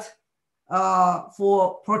found that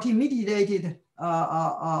for protein-mediated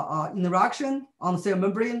interaction on the cell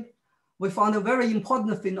membrane, we found a very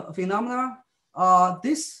important phenomena.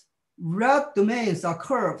 These red domains are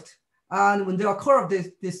curved, and when they are curved,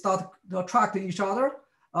 they start to attract each other,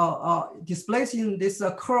 displacing this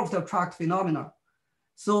curved attract phenomena.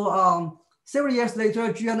 So several years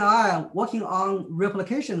later, Ju and I are working on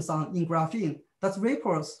replications in graphene. That's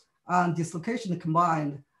ripples and dislocation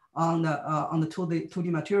combined on the 2D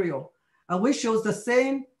material. And we show the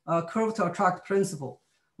same curve to attract principle.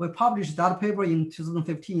 We published that paper in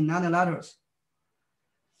 2015, 9 letters.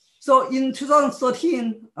 So in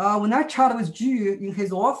 2013, when I chatted with Ju in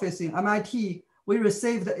his office in MIT, we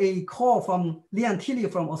received a call from Lian Tilly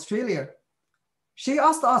from Australia. She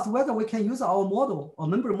asked us whether we can use our model or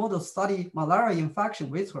membrane model to study malaria infection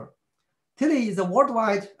with her. Tilly is a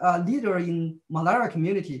worldwide leader in malaria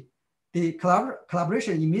community. The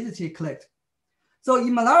collaboration immediately clicked. So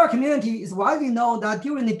in malaria community, it's widely known that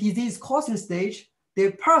during the disease causing stage,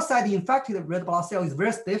 the parasite infected red blood cell is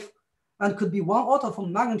very stiff and could be 1 order of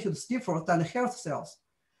magnitude stiffer than the healthy cells.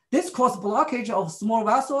 This causes blockage of small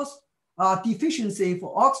vessels, deficiency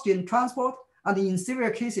for oxygen transport, and in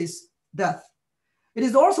severe cases, death. It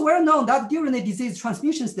is also well known that during the disease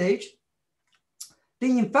transmission stage,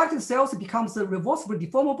 the infected cells becomes reversibly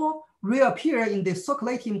deformable, reappear in the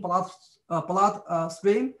circulating blood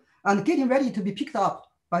stream, and getting ready to be picked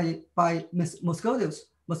up by mosquitoes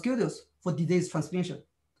for disease transmission.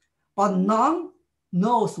 But none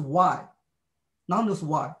knows why. None knows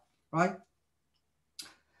why, right?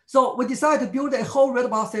 So we decided to build a whole red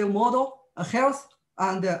blood cell model, a health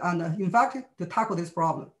and infected, to tackle this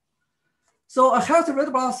problem. So a healthy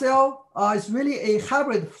red blood cell is really a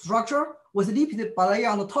hybrid structure with a lipid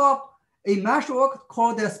bilayer on the top, a meshwork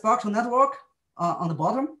called the spectral network on the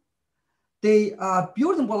bottom. The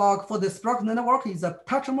building block for the spectral network is a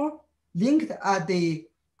tetramer linked at the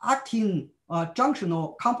actin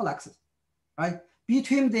junctional complexes, right?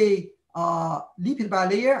 Between the lipid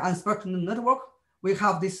bilayer and spectral network, we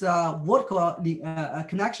have this vertical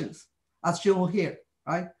connections as shown here,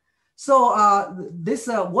 right? So this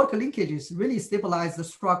vertical linkages really stabilize the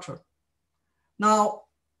structure. Now,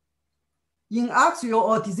 in axial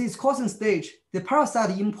or disease-causing stage, the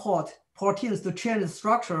parasite import proteins to change the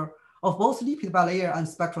structure of both lipid bilayer and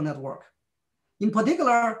spectral network. In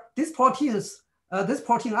particular, these proteins, this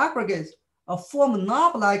protein aggregates form a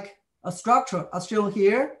knob-like structure as shown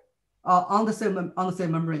here on the cell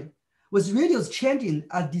membrane, with radius changing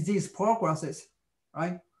as disease progresses,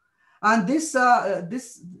 right? And this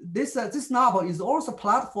knob is also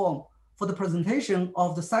platform for the presentation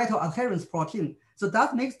of the cytoadherence protein. So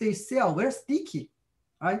that makes the cell very sticky,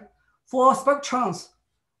 right? For spectrons,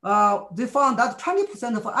 they found that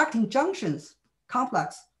 20% of actin junctions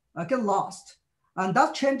complex get lost. And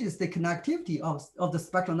that changes the connectivity of the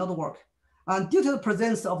spectral network. And due to the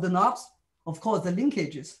presence of the knobs, of course, the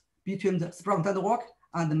linkages between the spectral network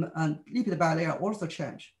and lipid bilayer also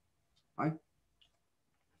change, right?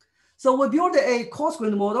 So we built a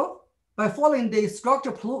coarse-grained model by following the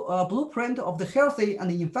structure blueprint of the healthy and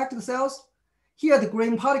the infected cells. Here, the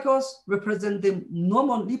green particles represent the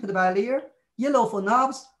normal lipid bilayer, yellow for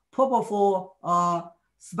knobs, purple for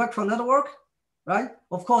spectral network, right?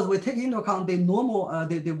 Of course, we take into account the normal,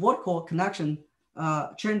 the vertical connection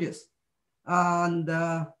changes. And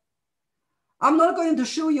I'm not going to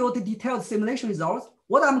show you the detailed simulation results.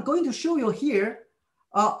 What I'm going to show you here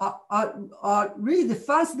are really the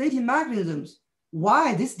fascinating mechanisms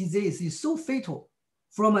why this disease is so fatal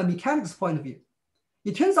from a mechanics point of view.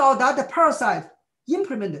 It turns out that the parasite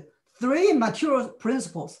implemented 3 material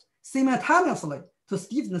principles simultaneously to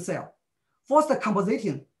stiffen the cell. First, the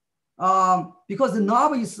compositing, because the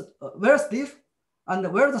knob is very stiff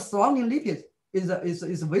and where the surrounding lipid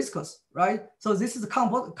is viscous, right? So this is a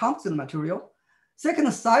composite material.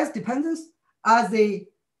 Second, size dependence. As the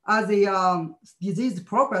disease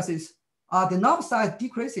progresses, the knob size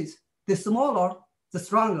decreases. The smaller, the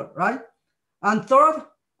stronger, right? And third,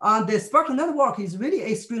 the spectral network is really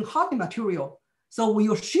a string hardening material. So when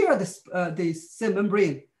you shear the cell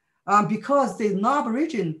membrane, because the knob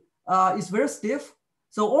region is very stiff,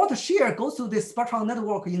 so all the shear goes to the spectral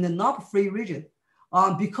network in the knob-free region.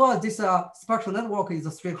 Because this spectral network is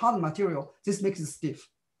a string hardened material, this makes it stiff,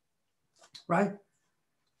 right?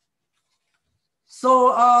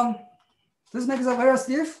 So this makes it very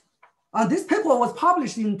stiff. This paper was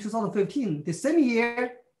published in 2015. The same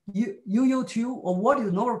year, UU2 awarded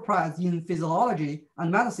the Nobel Prize in Physiology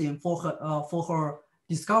and Medicine for her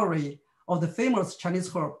discovery of the famous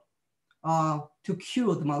Chinese herb to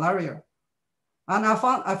cure the malaria. And I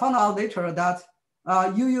found out later that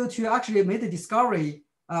UU2 actually made the discovery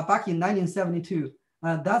back in 1972.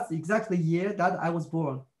 That's exactly the year that I was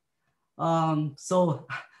born. So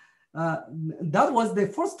that was the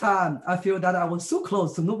first time I feel that I was so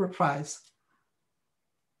close to Nobel Prize.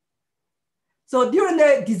 So during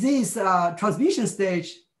the disease transmission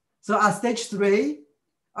stage, so at stage 3,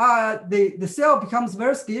 the cell becomes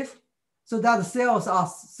very stiff, so that the cells are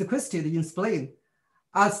sequestered in spleen.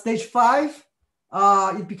 At stage 5,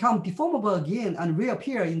 it becomes deformable again and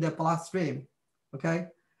reappear in the bloodstream. Okay,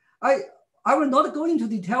 I will not go into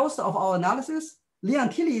details of our analysis. Li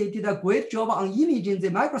and Tilly did a great job on imaging the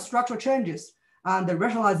microstructural changes and the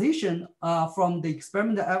rationalization from the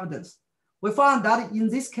experimental evidence. We found that in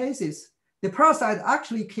these cases, the parasite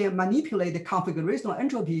actually can manipulate the configurational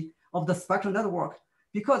entropy of the spectral network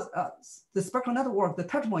because the spectral network, the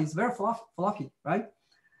tetramer is very fluffy, right?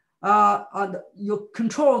 And you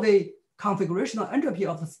control the configurational entropy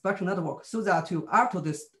of the spectral network so that to alter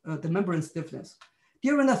this, the membrane stiffness.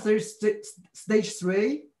 During the stage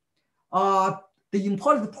 3, the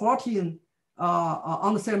imported protein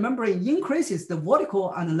on the cell membrane increases the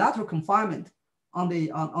vertical and lateral confinement on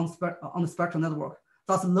the spectral network,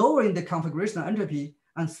 thus lowering the configurational entropy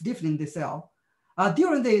and stiffening the cell.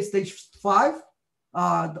 During the stage 5,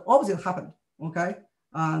 the opposite happened, okay?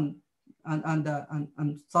 And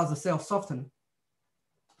thus the cell softened.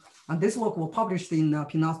 And this work was published in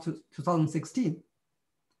PNAS 2016.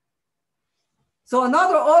 So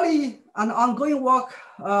another early and ongoing work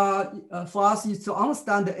for us is to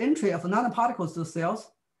understand the entry of nanoparticles to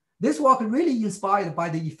cells. This work really inspired by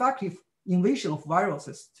the effective invasion of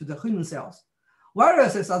viruses to the human cells.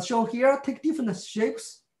 Viruses, as shown here, take different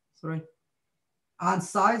shapes, and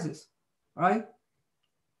sizes, right?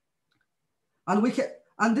 And we can,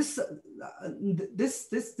 and this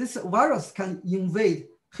virus can invade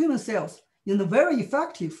human cells in a very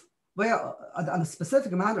effective way and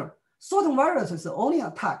specific manner. Certain viruses only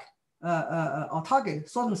attack or target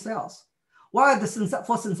certain cells, while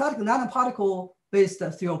for synthetic nanoparticle-based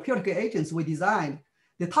therapeutic agents we designed,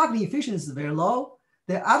 the targeting efficiency is very low.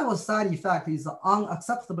 The adverse side effect is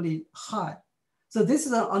unacceptably high. So this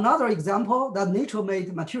is another example that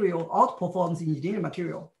nature-made material outperforms engineering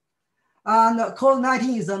material. And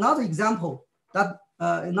COVID-19 is another example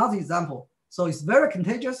So it's very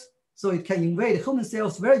contagious, so it can invade human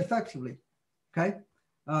cells very effectively, okay?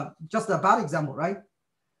 Just a bad example, right?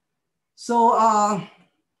 So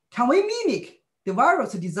can we mimic the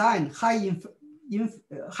virus to design highly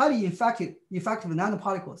effective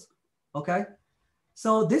nanoparticles, okay?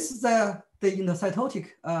 So this is the cytotic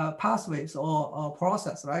pathways or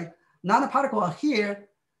process, right? Nanoparticles are here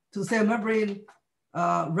to the cell membrane,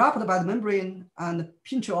 wrapped by the membrane and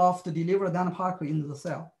pinch off to deliver the nanoparticle into the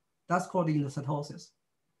cell. That's called endocytosis.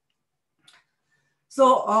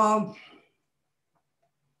 So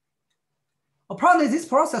apparently this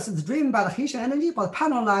process is driven by the Hessian energy, but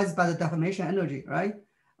penalized by the deformation energy, right?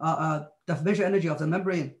 Deformation energy of the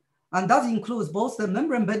membrane. And that includes both the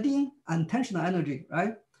membrane bending and tensional energy,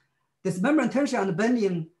 right? This membrane tension and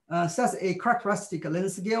bending sets a characteristic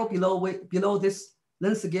length scale below this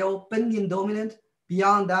length scale, bending dominant,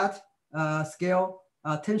 beyond that scale,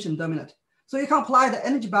 tension dominant. So you can apply the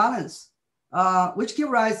energy balance, which gives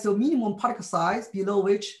rise to minimum particle size below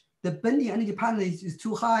which the bending energy penalty is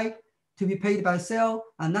too high to be paid by the cell,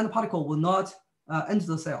 and nanoparticle will not enter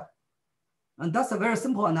the cell. And that's a very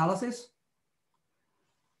simple analysis.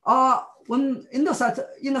 When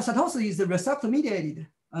endocytosis is receptor mediated,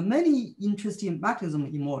 many interesting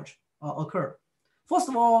mechanisms emerge or occur. First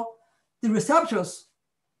of all, the receptors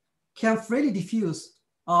can freely diffuse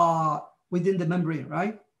within the membrane,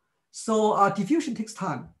 right? So diffusion takes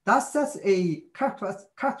time. That sets a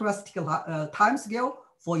characteristic time scale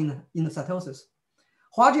for endocytosis.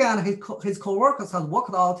 Huajie and his co-workers have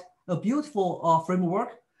worked out a beautiful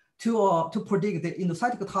framework to predict the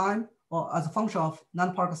endocytic time as a function of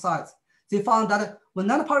nanoparticle size. They found that when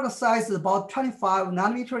nanoparticle size is about 25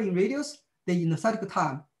 nanometer in radius, the endocytic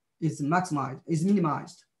time is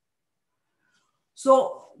minimized.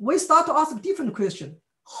 So we start to ask a different question.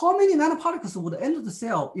 How many nanoparticles would enter the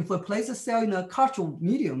cell if we place the cell in a cultural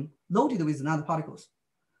medium loaded with nanoparticles?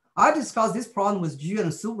 I discussed this problem with Ju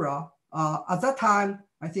and Subra. At that time,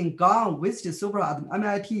 I think Gang visited Subra at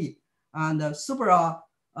MIT, and Subra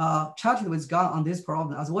chatted with Gang on this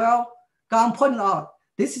problem as well. Gang pointed out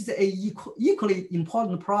this is an equally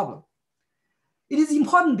important problem. It is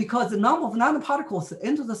important because the number of nanoparticles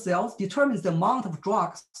enter the cells determines the amount of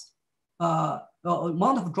drugs,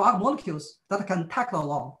 amount of drug molecules that can tackle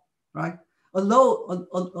along, right? A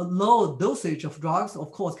low dosage of drugs,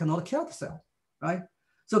 of course, cannot kill the cell, right?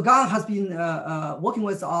 So Gang has been working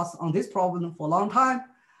with us on this problem for a long time,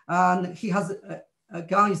 and he has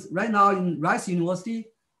Gang is right now in Rice University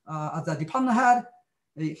as a department head.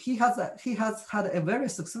 He has had a very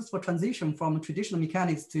successful transition from traditional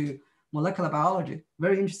mechanics to molecular biology.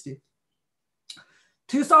 Very interesting.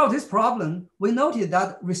 To solve this problem, we noted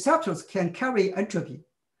that receptors can carry entropy.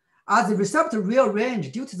 As the receptor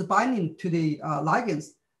rearrange due to the binding to the ligands,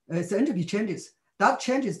 its entropy changes. That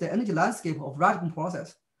changes the energy landscape of radical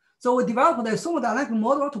process. So we developed a thermodynamic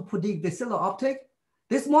model to predict the cellular uptake.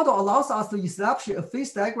 This model allows us to establish a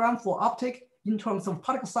phase diagram for uptake in terms of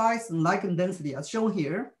particle size and ligand density, as shown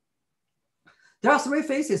here. There are three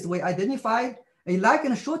phases we identified: a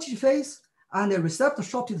ligand shortage phase and a receptor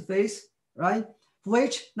shortage phase, right? For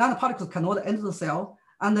which nanoparticles cannot enter the cell,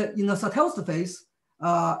 and in the satellites phase,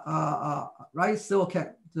 right,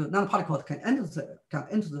 the nanoparticle can enter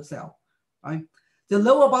the cell, right? The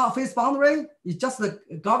lower phase boundary is just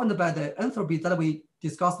governed by the enthalpy that we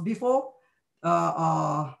discussed before,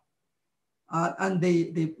 and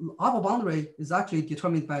the upper boundary is actually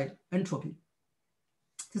determined by entropy.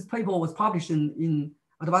 This paper was published in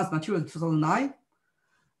Advanced Materials 2009.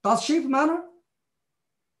 Does shape matter?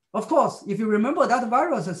 Of course, if you remember that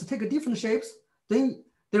viruses take different shapes, then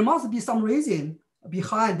there must be some reason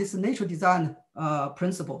behind this nature design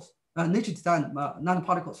principles, nature design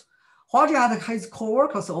nanoparticles. Huajian and his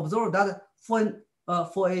co-workers observed that for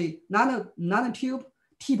a nanotube,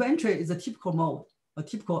 tip entry is a typical mode, a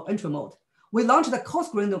typical entry mode. We launched a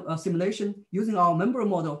coarse-grained simulation using our membrane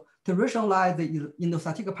model to rationalize the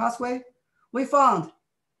endocytic pathway. We found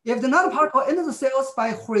if the nanoparticle enters the cells by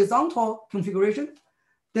horizontal configuration,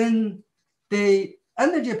 then the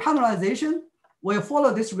energy panelization will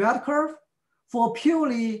follow this red curve. For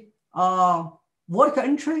purely vertical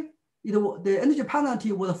entry, the energy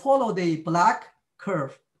penalty will follow the black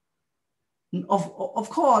curve. Of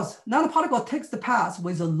course, nanoparticle takes the path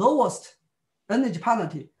with the lowest energy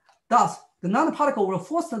penalty. Thus, the nanoparticle will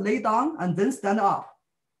first lay down and then stand up.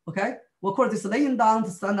 Okay, we call this laying down to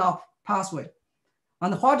stand up pathway.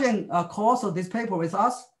 And Huajian co-authored this paper with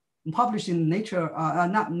us and published in Nature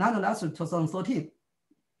Nanolabs 2013.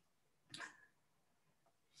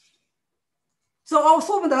 So our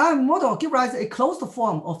thermodynamic model gives rise to a closed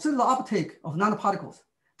form of cellular uptake of nanoparticles.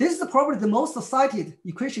 This is probably the most cited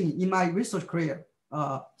equation in my research career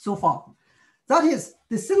so far. That is,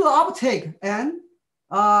 the cellular uptake N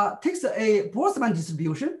takes a Boltzmann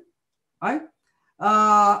distribution, right?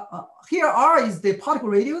 Here R is the particle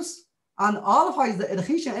radius, and alpha is the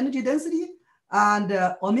adhesion energy density, and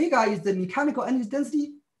omega is the mechanical energy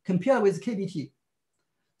density compared with KBT.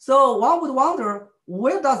 So one would wonder,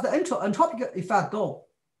 where does the entropic effect go,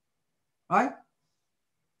 right?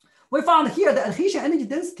 We found here the adhesion energy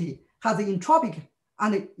density has an entropic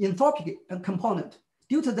and an enthalpic component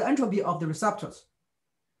due to the entropy of the receptors.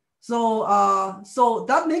 So, so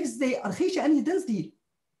that makes the adhesion energy density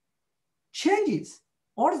changes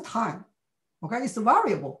all the time, okay? It's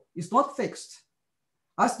variable, it's not fixed.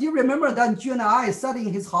 I still remember that Ju and I sat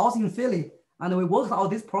in his house in Philly, and we worked out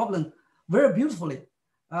this problem very beautifully.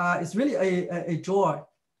 It's really a joy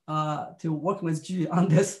to work with Ju on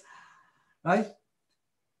this, right?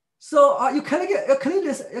 So you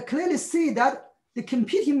clearly see that the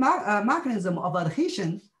competing mechanism of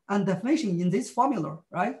adhesion and definition in this formula,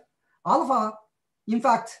 right? Alpha, in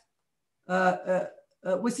fact,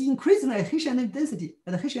 with increasing adhesion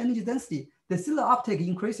energy density, the cellular uptake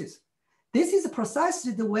increases. This is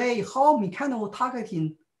precisely the way how mechanical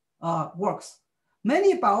targeting works.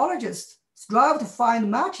 Many biologists strive to find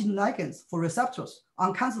matching ligands for receptors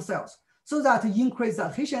on cancer cells so that to increase the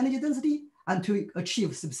adhesion energy density and to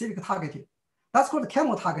achieve specific targeting. That's called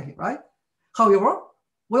chemo targeting, right? However,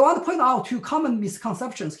 we want to point out two common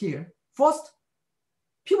misconceptions here. First,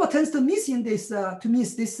 people tend to miss this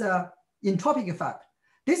entropic effect.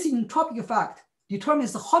 This entropic effect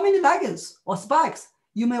determines how many ligands or spikes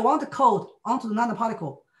you may want to code onto the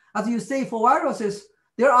nanoparticle. As you say, for viruses,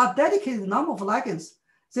 there are dedicated number of ligands,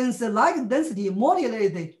 since the ligand density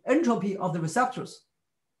modulates the entropy of the receptors,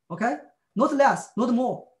 okay? Not less, not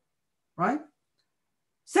more, right?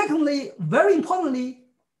 Secondly, very importantly,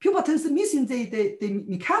 people tend to miss the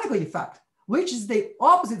mechanical effect, which is the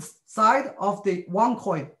opposite side of the one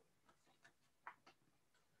coin.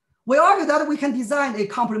 We argue that we can design a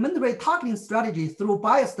complementary targeting strategy through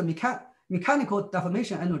biased mechanical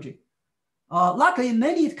deformation energy. Luckily,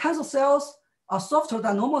 many cancer cells are softer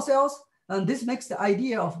than normal cells, and this makes the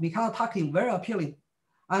idea of mechanical targeting very appealing.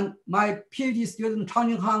 And my PhD student,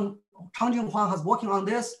 Changjun Huang has working on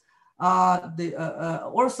this.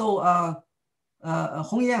 Also,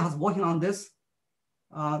 Hong Yan has working on this.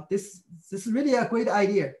 This is really a great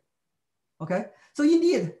idea, okay? So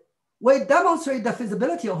indeed, we demonstrate the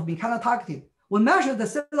feasibility of mechanical targeting. We measure the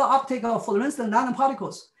cellular uptake of, for instance,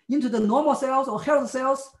 nanoparticles into the normal cells or healthy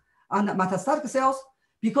cells and metastatic cells,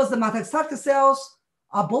 because the metastatic cells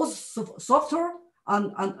are both softer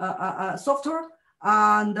and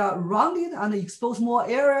rounded and expose more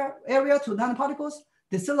area to nanoparticles.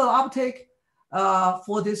 The cellular uptake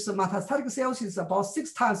for these metastatic cells is about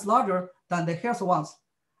 6 times larger than the healthy ones.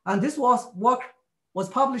 And this work was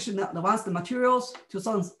published in Advanced Materials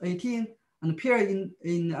 2018 and appeared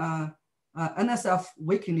in NSF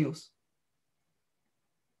Weekly News.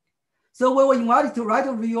 So we were invited to write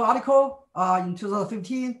a review article in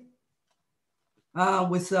 2015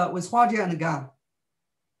 with Huajie and Gan.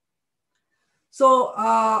 So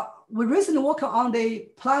we recently worked on the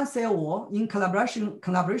plant cell wall in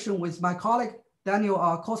collaboration with my colleague,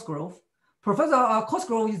 Daniel Cosgrove. Professor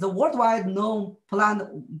Cosgrove is a worldwide known plant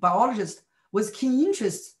biologist with keen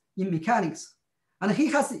interest in mechanics. And he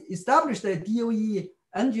has established the DOE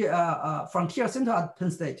Frontier Center at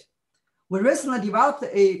Penn State. We recently developed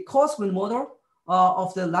a coarse grain model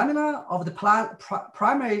of the lamina of the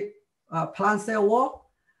primary plant cell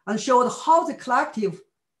wall and showed how the collective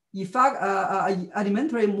effect,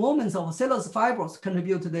 elementary moments of cellulose fibers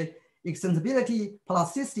contribute to the extensibility,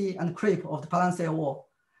 plasticity, and creep of the plant cell wall.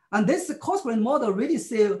 And this coarse grain model really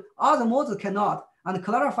saved other models cannot and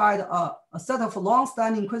clarified a set of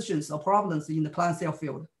long-standing questions or problems in the plant cell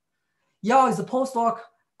field. Yao is a postdoc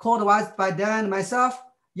co-advised by Dan and myself.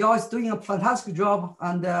 Yao is doing a fantastic job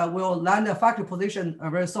and will land a faculty position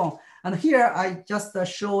very soon. And here I just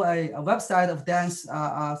show a website of Dan's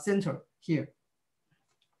center here.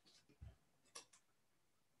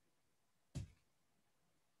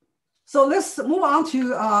 So let's move on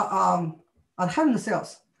to adherent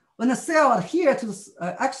cells. When a cell adheres to the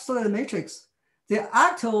extracellular matrix, the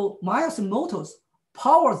active myosin motors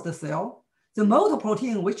powers the cell. The motor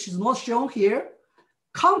protein, which is not shown here,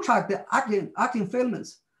 contract the actin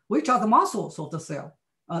filaments, which are the muscles of the cell,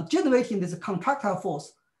 generating this contractile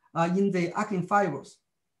force in the actin fibers.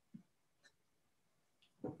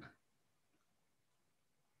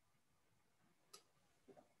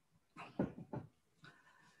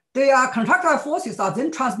 The contractile forces are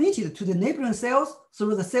then transmitted to the neighboring cells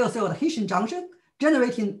through the cell-cell adhesion junction,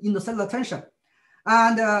 generating intracellular tension,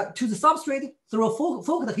 and to the substrate through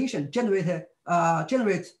focal adhesion, generate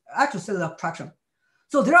extracellular traction.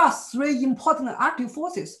 So there are three important active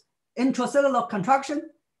forces: intracellular contraction,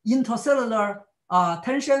 intracellular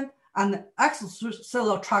tension, and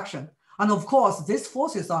extracellular traction. And of course, these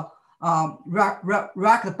forces are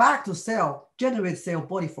racked back to cell, generate cell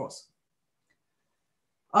body force.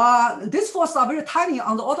 These forces are very tiny,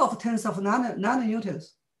 on the order of tens of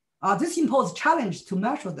nanonewtons. This imposes challenge to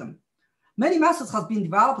measure them. Many methods have been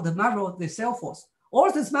developed to measure the cell force. All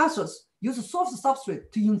these methods use a soft substrate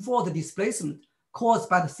to infer the displacement caused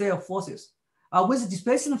by the cell forces. With the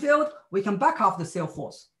displacement field, we can back off the cell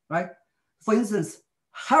force, right? For instance,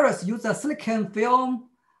 Harris used a silicon film,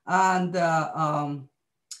 and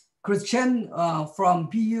Chris Chen from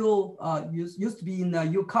BU used to be in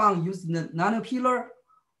UConn, used in the nanopillar,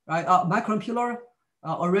 right? Micron pillar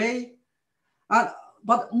array.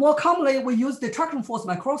 But more commonly, we use the traction force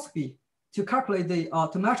microscopy to calculate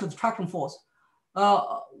to measure the traction force.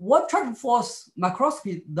 What traction force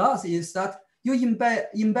microscopy does is that you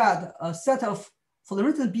embed a set of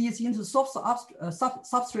fluorescent beads into soft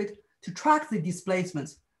substrate to track the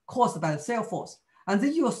displacements caused by the cell force. And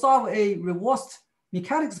then you will solve a reversed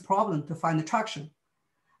mechanics problem to find the traction.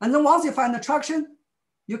 And then once you find the traction,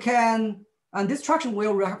 you can, and this traction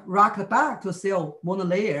will rack back to a cell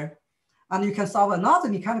monolayer, and you can solve another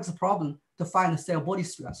mechanics problem to find the cell body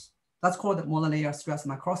stress. That's called the monolayer stress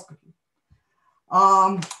microscopy.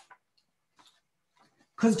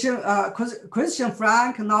 Christian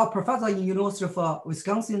Frank, now professor in University of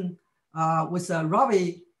Wisconsin, with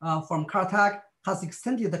Ravi from Caltech, has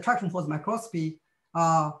extended the traction force microscopy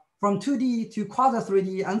from 2D to quasi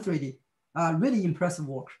 3D and 3D. Really impressive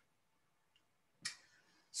work.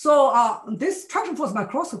 So this traction force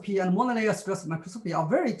microscopy and monolayer stress microscopy are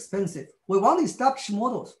very expensive. We want to establish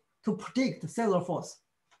models to predict the cellular force.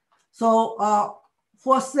 So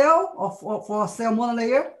for a cell or for a cell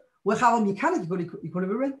monolayer, we have a mechanical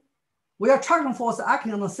equilibrium where traction force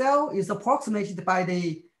acting on the cell is approximated by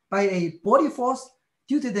a body force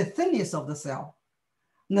due to the thinness of the cell.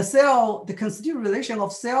 In the cell, the constitutive relation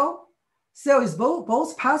of cell is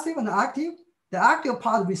both passive and active. The active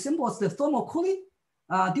part resembles the thermal cooling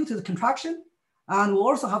due to the contraction, and we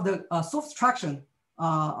also have the soft traction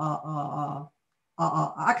acting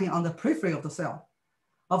on the periphery of the cell.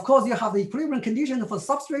 Of course, you have the equilibrium condition for the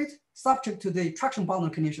substrate subject to the traction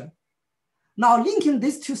boundary condition. Now, linking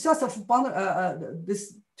these two sets of the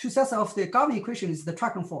Gaussian equation is the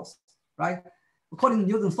traction force, right? According to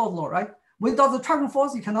Newton's third law, right? Without the traction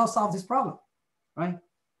force, you cannot solve this problem, right?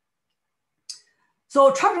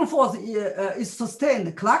 So traction force is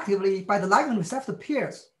sustained collectively by the ligand receptor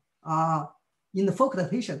pairs in the focal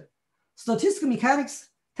adhesion. Statistical mechanics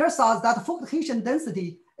tells us that the focal adhesion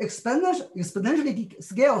density exponentially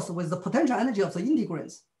scales with the potential energy of the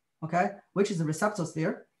integrins, okay, which is the receptors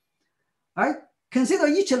there, right? Consider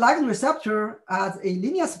each ligand receptor as a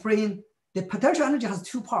linear spring. The potential energy has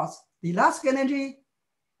two parts, the elastic energy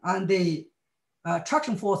and the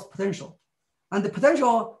traction force potential. And the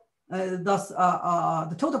potential,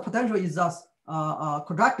 the total potential is thus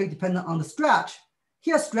quadratically dependent on the stretch.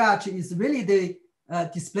 Here, stretch is really the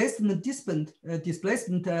displacement difference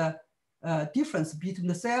between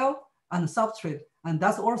the cell and the substrate. And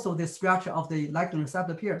that's also the structure of the ligand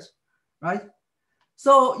receptor pairs, right?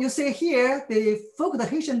 So you see here, the focal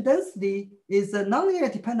adhesion density is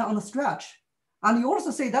nonlinearly dependent on the stretch. And you also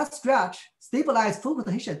see that stretch stabilized focal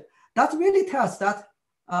adhesion. That really tells that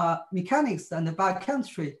mechanics and the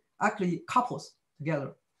biochemistry actually couples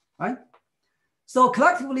together, right? So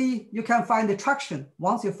collectively, you can find the traction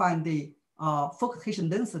once you find the focal adhesion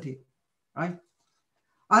density, right?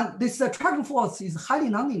 And this traction force is highly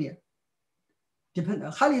nonlinear,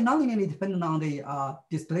 highly nonlinearly dependent on the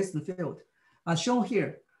displacement field. As shown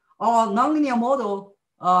here, our nonlinear model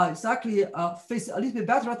is actually fits a little bit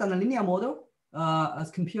better than a linear model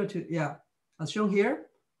as compared to, as shown here.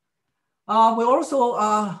 We also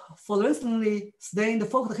fluorescently stain the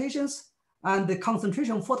focal adhesions, and the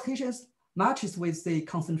concentration of focal adhesions matches with the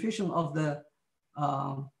concentration of the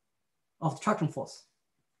traction force.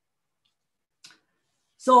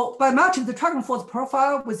 So by matching the traction force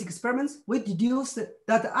profile with experiments, we deduce that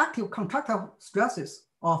the active contractile stresses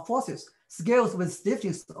or forces scales with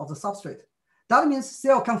stiffness of the substrate. That means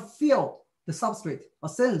cell can feel the substrate or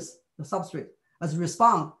sense the substrate as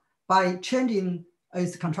respond by changing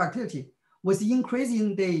its contractility. With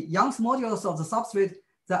increasing the Young's modulus of the substrate,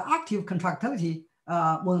 the active contractility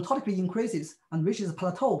monotonically increases and reaches a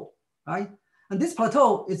plateau, right? And this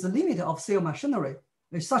plateau is the limit of cell machinery,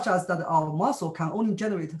 such as that our muscle can only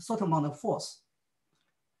generate a certain amount of force.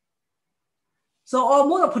 So our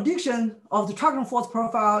model prediction of the traction force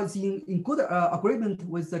profile is in good agreement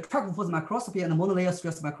with the traction force microscopy and the monolayer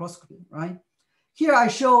stress microscopy, right? Here I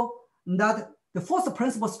show that the first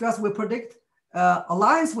principal stress we predict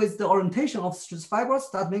aligns with the orientation of stress fibers.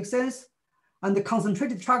 That makes sense. And the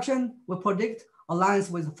concentrated traction we predict aligns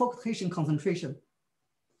with focal adhesion concentration,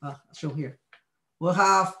 shown here. We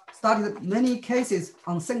have studied many cases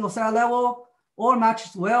on single cell level, all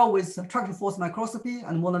matches well with traction force microscopy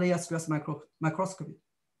and monolayer stress microscopy.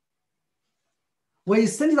 We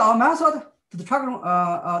extended our method to the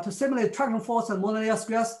to simulate traction force and monolayer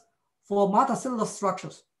stress for multicellular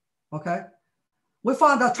structures. Okay, we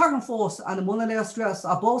found that traction force and monolayer stress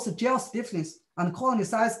are both gel stiffness and colony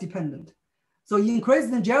size dependent. So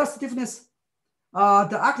increasing the gel stiffness,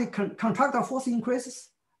 the active contractile force increases,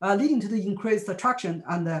 leading to the increased traction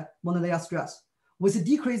and the monolayer stress. With a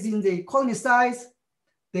decrease in the colony size,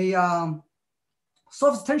 the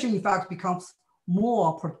surface tension effect becomes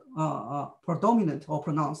more predominant or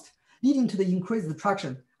pronounced, leading to the increased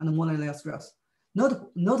traction and the monolayer stress.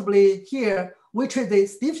 Notably here, we treat the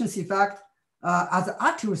stiffness effect as the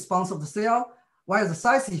active response of the cell, while the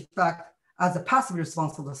size effect as the passive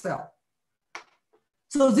response of the cell.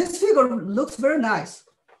 So this figure looks very nice.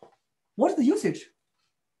 What is the usage?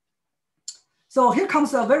 So here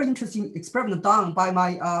comes a very interesting experiment done by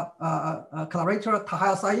my collaborator,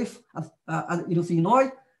 Tahir Saif at University of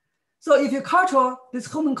Illinois. So if you culture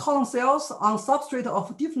these human colon cells on substrate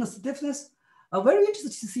of different stiffness, a very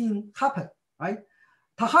interesting thing happen, right?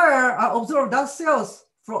 Tahir observed that cells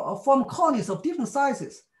form colonies of different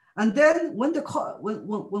sizes. And then when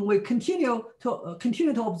we continue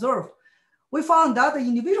to observe, we found that the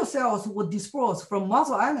individual cells would disperse from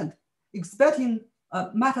muscle island, exhibiting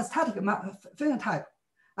metastatic phenotype.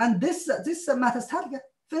 And this metastatic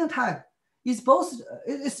phenotype is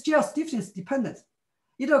it's gel stiffness dependent.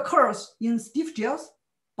 It occurs in stiff gels,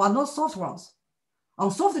 but not soft ones.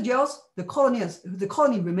 On soft gels, the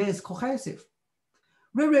colony remains cohesive.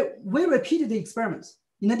 We repeated the experiments.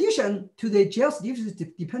 In addition to the gel stiffness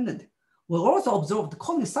dependent, we also observed the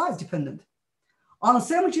colony size dependent. On the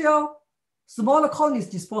same gel, smaller colonies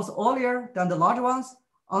disperse earlier than the larger ones.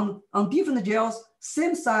 On different gels,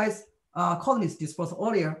 same size colonies disperse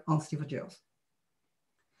earlier on stiffer gels.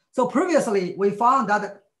 So previously, we found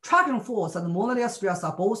that traction force and monolayer stress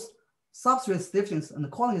are both substrate stiffness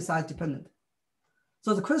and colony size dependent.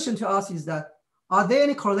 So the question to us is that, are there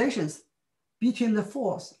any correlations between the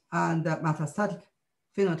force and the metastatic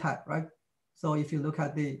phenotype, right? So if you look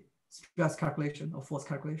at the stress calculation or force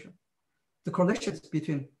calculation, the correlations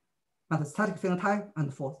between metastatic phenotype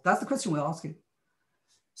and force, that's the question we're asking.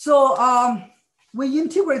 So we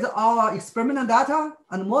integrate our experimental data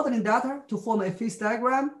and modeling data to form a phase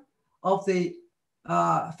diagram of the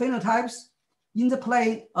phenotypes in the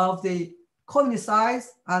plane of the colony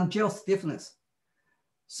size and gel stiffness.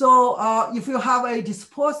 So if you have a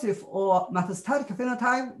dispersive or metastatic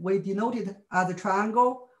phenotype, we denote it as a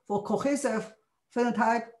triangle. For cohesive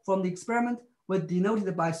phenotype from the experiment, we denote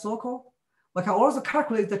it by circle. We can also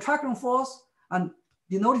calculate the traction force and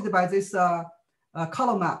denote it by this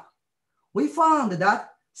color map. We found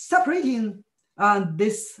that separating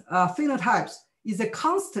these phenotypes is a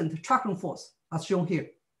constant traction force, as shown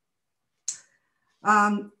here.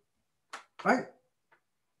 Right?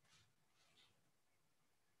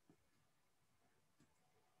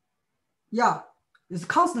 Yeah, it's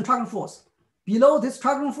constant traction force. Below this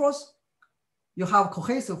traction force, you have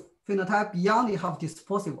cohesive phenotype. Beyond, you have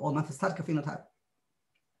dispersive or metastatic phenotype.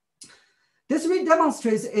 This really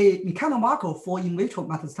demonstrates a mechanomarker for in vitro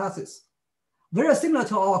metastasis. Very similar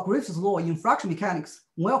to our Griffith's law in fraction mechanics.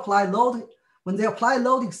 When they apply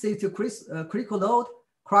load exceeds to critical load,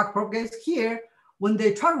 crack propagates. Here, when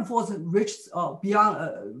the traction force reaches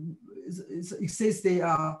beyond exceeds the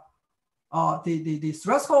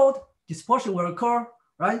threshold, dispersion will occur,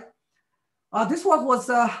 right? This work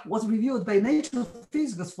was reviewed by Nature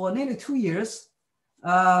Physics for nearly 2 years,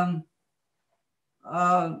 but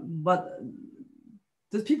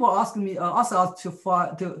these people asked us to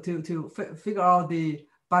figure out the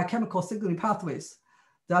biochemical signaling pathways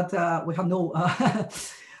that we have no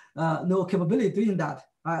no capability doing that.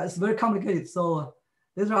 It's very complicated. So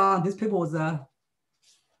this paper was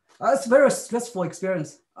it's a very stressful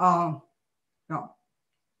experience. Yeah.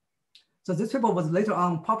 So this paper was later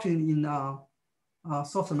on published in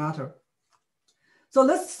Soft Matter. So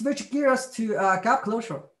let's switch gears to gap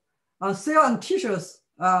closure. Cell and tissues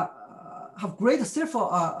have great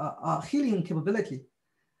self-healing capability.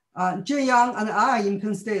 Jin Yang and I in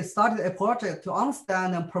Penn State started a project to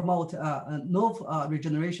understand and promote nerve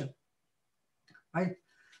regeneration. Right?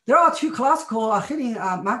 There are two classical healing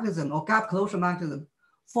mechanisms or gap closure mechanisms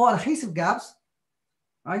for adhesive gaps.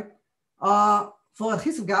 Right? For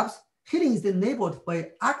adhesive gaps, healing is enabled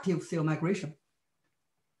by active cell migration.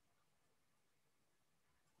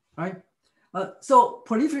 Right? So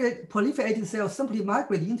proliferated cells simply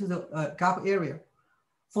migrate into the gap area.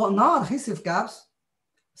 For non-adhesive gaps,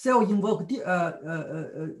 cells invoke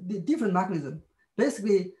different mechanism.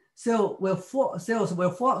 Basically, cells will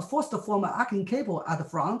first form an actin cable at the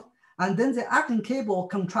front, and then the actin cable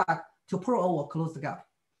contract to pull over, close the gap.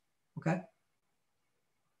 Okay.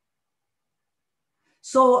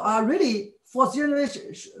 So really, fourth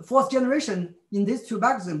generation in these two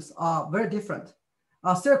mechanisms are very different.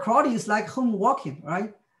 Cell crowding is like home walking,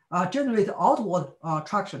 right? Generate outward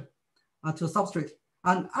traction to substrate.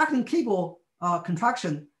 And actin cable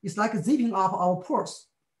contraction is like zipping up our pores.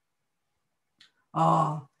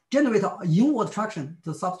 Generate inward traction to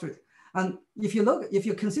substrate. And if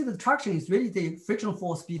you consider the traction is really the friction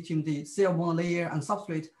force between the cell monolayer and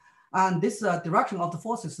substrate, and this direction of the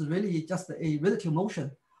forces is really just a relative motion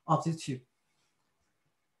of these two.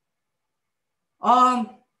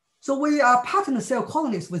 So we patterned cell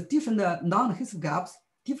colonies with different non-adhesive gaps,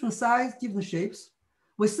 different size, different shapes.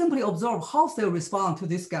 We simply observe how cells respond to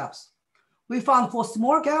these gaps. We found for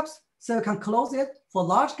small gaps, cell can close it. For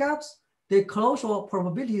large gaps, the closure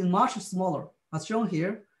probability is much smaller, as shown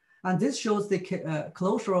here. And this shows the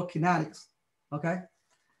closure kinetics, okay?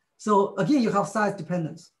 So again, you have size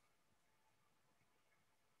dependence.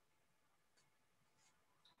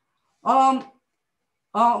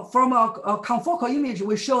 From a confocal image,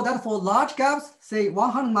 we show that for large gaps, say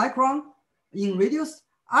 100 micron in radius,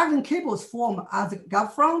 actin cables form at the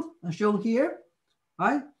gap front, shown here,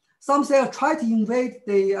 right? Some cells try to invade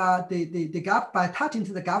the gap by touching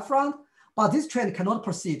to the gap front, but this trend cannot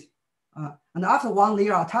proceed. And after one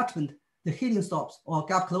layer attachment, the healing stops or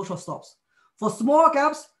gap closure stops. For small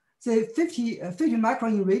gaps, say 50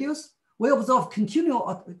 micron in radius, we observe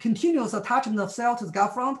continuous attachment of cell to the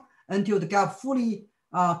gap front until the gap fully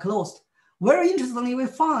closed. Very interestingly, we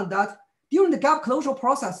found that during the gap closure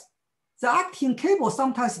process, the actin cable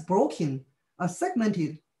sometimes broken,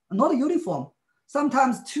 segmented, not uniform.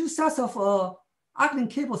 Sometimes two sets of actin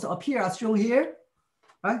cables appear as shown here,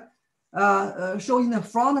 right? Showing the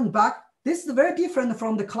front and back. This is very different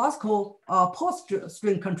from the classical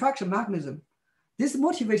post-string contraction mechanism. This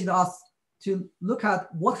motivated us to look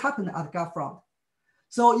at what happened at the gap front.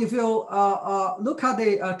 So if you look at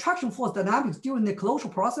the traction force dynamics during the closure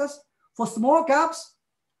process, for small gaps,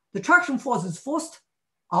 the traction force is forced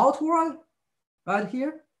outward, right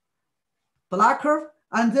here, black curve,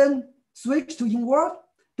 and then switch to inward.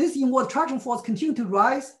 This inward traction force continues to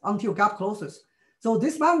rise until gap closes. So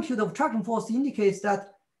this magnitude of traction force indicates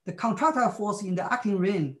that the contractile force in the actin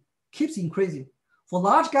ring keeps increasing. For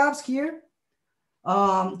large gaps here,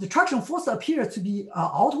 the traction force appears to be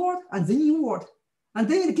outward and then inward. And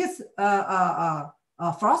then it gets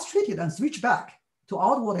frustrated and switch back to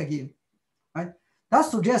outward again, right? That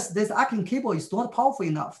suggests this actin cable is not powerful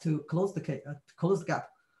enough to close the gap.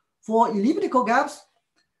 For elliptical gaps,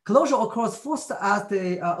 closure occurs first at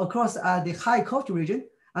the high culture region,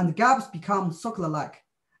 and the gaps become circular-like.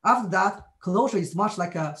 After that, closure is much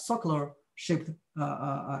like a circular-shaped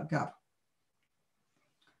gap.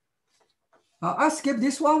 I'll skip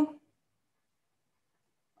this one.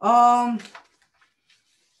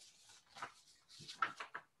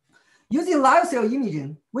 Using live cell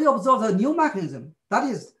imaging, we observe a new mechanism. That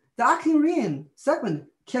is, the actin ring segment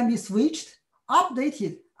can be switched,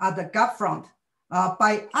 updated at the gap front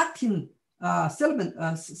by actin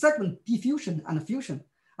segment diffusion and fusion,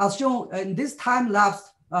 as shown in this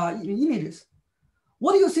time-lapse images.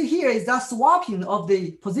 What you see here is that swapping of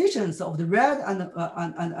the positions of the red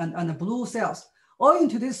and the blue cells. Owing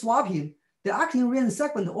to this swapping, the actin ring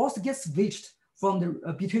segment also gets switched from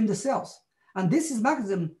the between the cells, and this is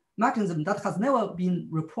mechanism that has never been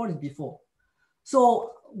reported before.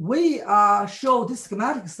 So we show the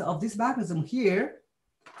schematics of this mechanism here,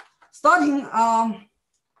 starting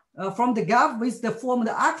from the gap with the formed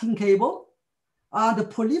actin cable. The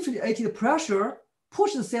proliferated pressure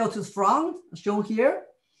push the cell to the front, shown here,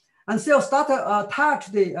 and cells start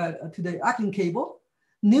attached to the actin cable.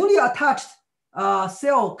 Newly attached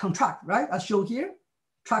cell contract, right, as shown here.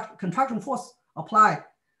 Contraction force apply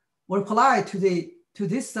to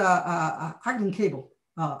this actin cable.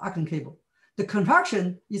 The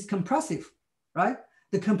contraction is compressive, right?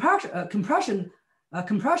 The compression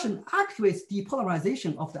activates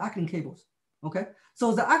depolarization of the actin cables. Okay,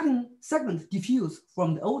 so the actin segment diffuse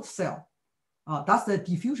from the old cell. That's the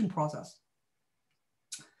diffusion process.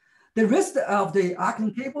 The wrist of the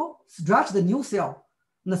actin cable stretch the new cell.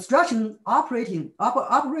 And the stretching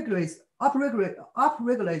upregulates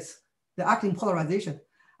the actin polarization,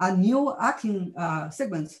 and new actin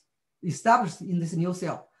segments established in this new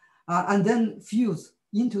cell, and then fuse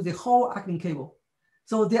into the whole actin cable.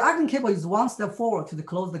 So the actin cable is one step forward to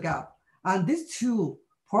close the gap. And these two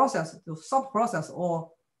processes, the sub-process,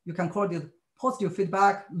 or you can call it positive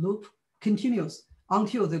feedback loop, continues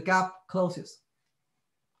until the gap closes.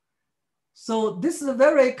 So this is a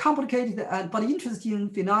very complicated but interesting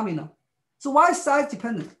phenomenon. So why is size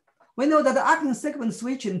dependent? We know that the actin segment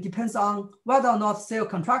switching depends on whether or not cell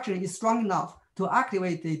contraction is strong enough to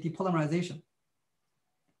activate the depolymerization,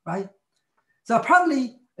 right? So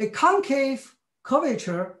apparently a concave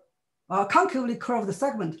curvature, concavely curved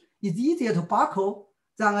segment is easier to buckle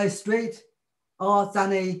than a straight or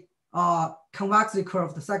than a convexly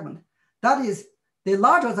curved segment. That is, the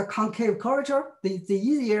larger the concave curvature, the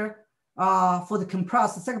easier for the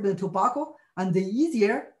compressed segment to buckle, and the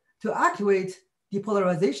easier to activate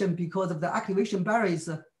depolarization because of the activation barrier is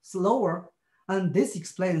slower, and this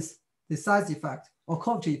explains the size effect or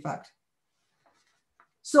curvature effect.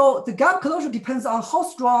 So the gap closure depends on how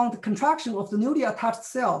strong the contraction of the newly attached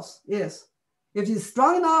cells is. If it is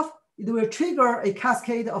strong enough, it will trigger a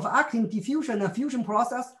cascade of actin diffusion and fusion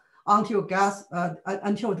process until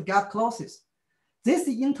the gap closes. This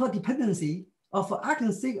interdependency of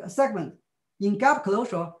actin segment in gap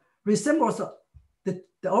closure resembles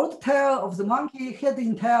the old tail of the monkey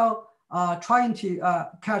hidden tail trying to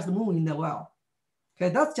catch the moon in the well. Okay,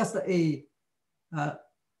 that's just a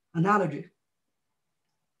analogy.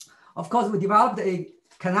 Of course, we developed a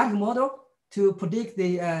kinetic model to predict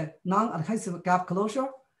the non-adhesive gap closure.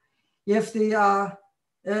 If the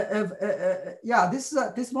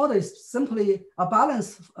this model is simply a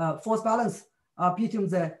balance, force balance between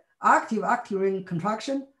the active actin ring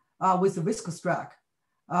contraction with the viscous drag.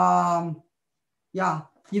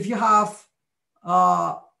 If you have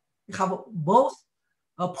both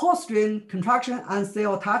a post-strain contraction and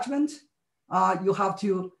cell attachment, you have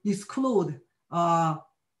to exclude the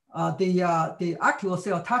actual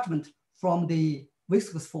cell attachment from the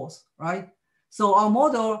viscous force, right? So our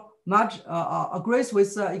model agrees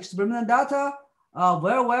with experimental data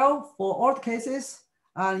very well for all cases,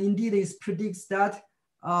 and indeed it predicts that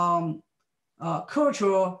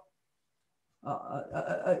curvature.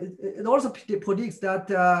 It also predicts that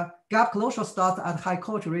gap closure starts at high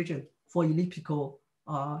culture region for elliptical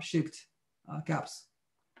shaped gaps.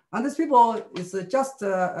 And this people is just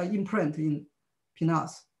imprint in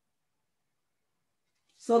PNAS.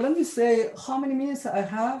 So let me say how many minutes I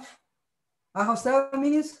have. I have 7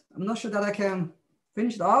 minutes. I'm not sure that I can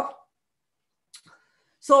finish it up.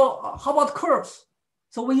 So how about curves?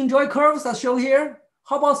 So we enjoy curves as shown here.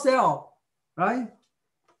 How about cell, right?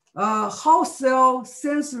 How cell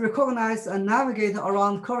sense, recognize, and navigate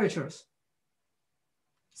around curvatures.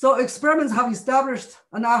 So experiments have established,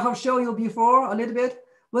 and I have shown you before a little bit,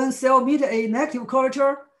 when cell meet a negative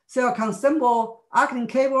curvature, cell can assemble actin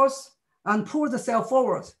cables and pull the cell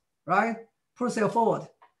forward, right? Pull the cell forward.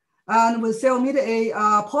 And when cell meet a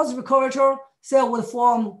positive curvature, cell would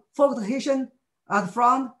form focal adhesion at the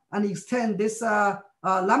front and extend this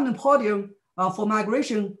laminin podium for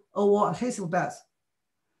migration over adhesive beds.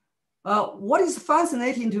 What is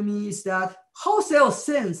fascinating to me is that how cells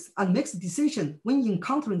sense and makes a decision when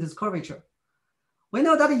encountering this curvature. We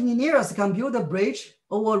know that engineers can build a bridge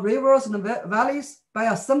over rivers and valleys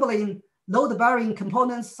by assembling load-bearing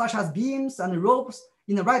components such as beams and ropes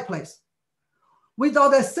in the right place.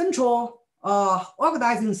 Without a central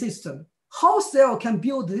organizing system, how cell can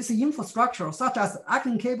build this infrastructure such as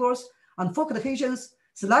actin cables and focal adhesions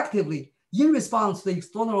selectively in response to the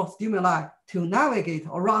external stimuli to navigate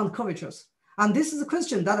around curvatures? And this is a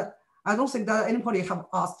question that I don't think that anybody have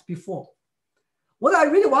asked before. What I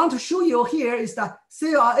really want to show you here is that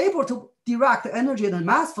cells are able to direct energy and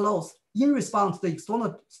mass flows in response to the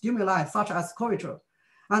external stimuli such as curvature.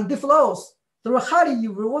 And the flows through a highly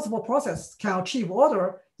irreversible process can achieve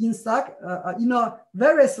order in a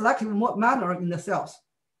very selective manner in the cells,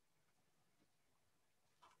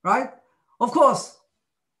 right? Of course,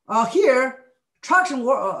 here, traction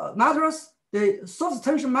matters, the surface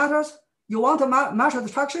tension matters. You want to measure the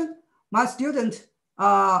traction. My student,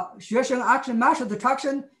 Xuexing, actually measured the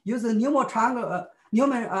traction using Newman triangle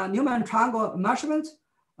measurement.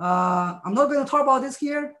 I'm not going to talk about this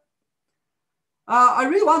here. I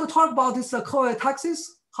really want to talk about this coataxis,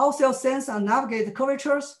 how cells sense and navigate the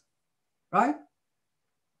curvatures, right?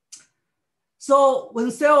 So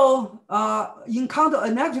when cell encounter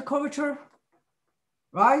a negative curvature,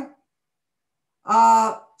 right?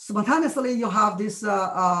 Spontaneously, you have this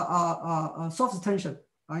surface tension,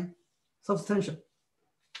 right? Surface tension.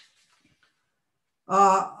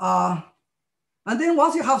 And then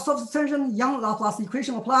once you have surface tension, Young-Laplace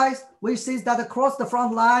equation applies, which says that across the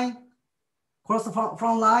front line,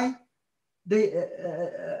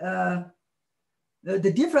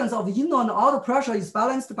 the difference of inner and outer pressure is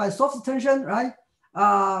balanced by surface tension, right?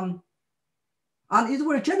 And it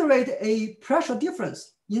will generate a pressure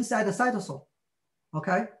difference inside the cytosol,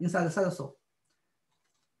 okay? Inside the cytosol.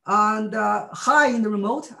 And high in the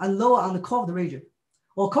remote and low on the curved region.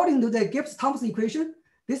 According to the Gibbs-Thompson equation,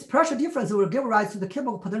 this pressure difference will give rise to the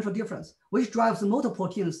chemical potential difference, which drives the motor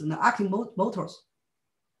proteins and the actin motors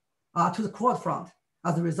to the cord front.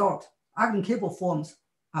 As a result, actin cable forms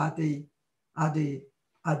at the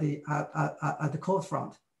cord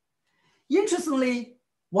front. Interestingly,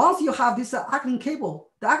 once you have this actin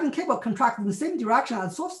cable, the actin cable contracts in the same direction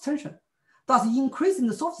as surface tension, thus increasing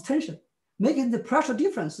the surface tension, making the pressure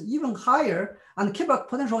difference even higher and the chemical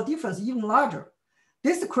potential difference even larger.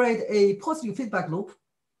 This creates a positive feedback loop,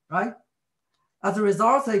 right? As a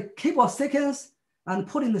result, the cable thickens and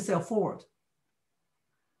pulling the cell forward.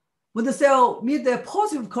 When the cell meets the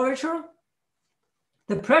positive curvature,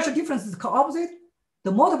 the pressure difference is opposite.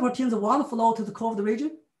 The motor proteins want to flow to the curved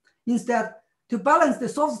region. Instead, to balance the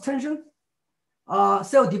surface tension,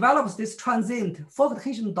 cell develops this transient focal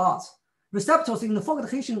adhesion dots. Receptors in the focal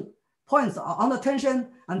adhesion points are under tension,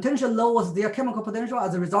 and tension lowers their chemical potential.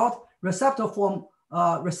 As a result, receptor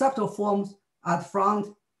forms at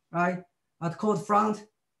front, right, at cord front,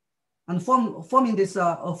 and forming this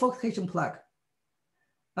focal adhesion plaque.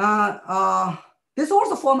 This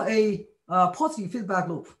also forms a positive feedback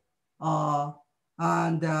loop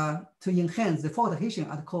and to enhance the focal adhesion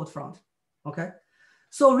at the cord front. Okay,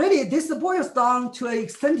 so really this boils down to an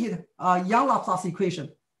extended Young-Laplace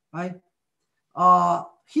equation, right?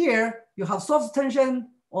 Here you have surface tension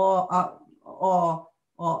or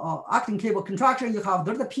actin cable contraction. You have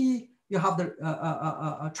delta P. You have the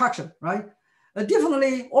traction, right?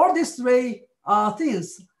 Differently, all these three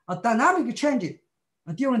things are dynamically changing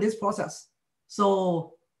during this process.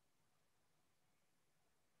 So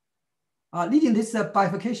leading this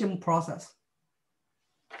bifurcation process.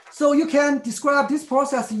 So you can describe this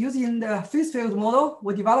process using the phase field model.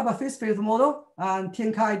 We developed a phase field model, and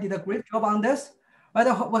Teng did a great job on this. Right,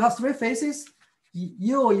 we have three phases.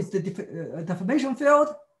 U is the deformation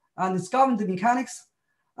field, and it's governed the mechanics.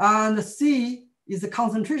 And C is the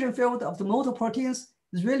concentration field of the motor proteins.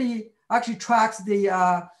 It really actually tracks the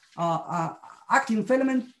actin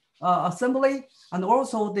filament assembly, and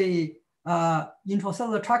also the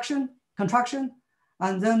intracellular contraction,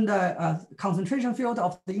 and then the concentration field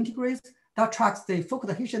of the integrase that tracks the focal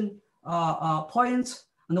adhesion points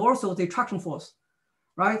and also the traction force,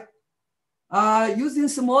 right? Using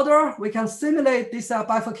this model, we can simulate this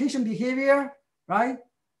bifurcation behavior, right?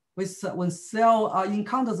 with when cell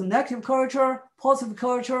encounters negative curvature, positive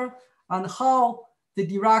curvature, and how the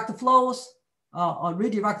direct flows, or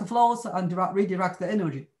redirect flows and redirect the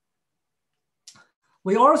energy.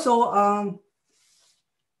 We also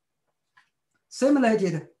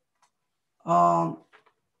simulated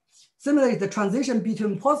the transition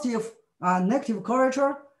between positive and negative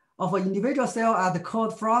curvature of an individual cell at the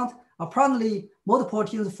curved front. Apparently, motor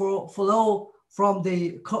proteins flow from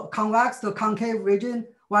the convex to concave region,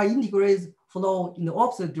 while integrase flow in the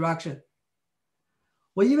opposite direction.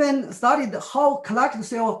 We even studied how collective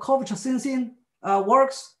cell curvature sensing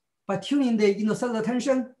works by tuning the intercellular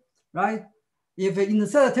tension, right? If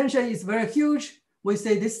intercellular tension is very huge, we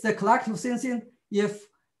say this is the collective sensing. If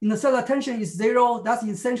intercellular tension is 0, that's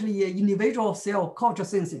essentially an individual cell curvature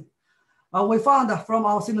sensing. We found from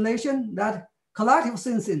our simulation that collective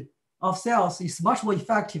sensing of cells is much more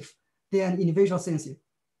effective than individual sensing.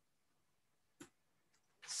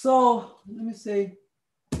 So let me see.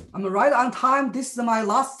 I'm right on time. This is my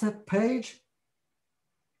last page.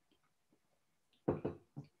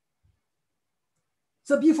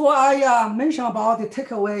 So before I mention about the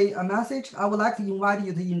takeaway message, I would like to invite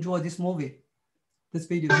you to enjoy this movie, this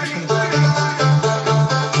video.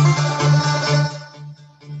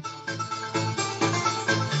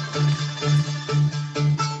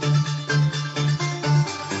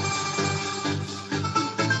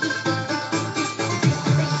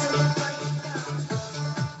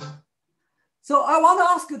 So I want to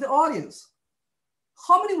ask the audience,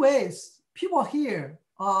 how many ways people here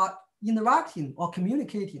are interacting or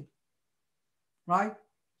communicating, right?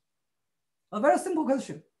 A very simple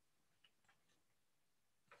question.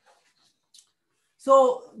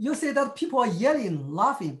 So you say that people are yelling,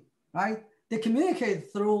 laughing, right? They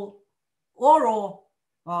communicate through oral,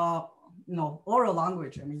 oral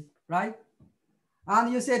language, I mean, right?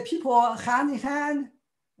 And you say people hand in hand,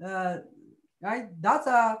 right? That's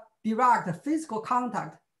a direct physical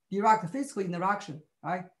contact, direct physical interaction,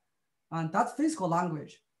 right? And that's physical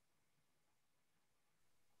language,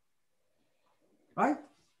 right?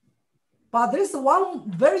 But there's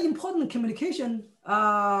one very important communication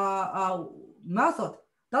method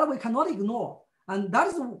that we cannot ignore. And that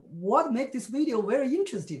is what makes this video very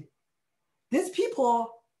interesting. These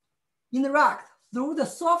people interact through the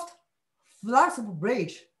soft, flexible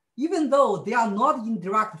bridge, even though they are not in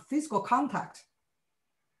direct physical contact,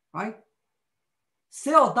 right?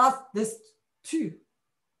 Cell does this too.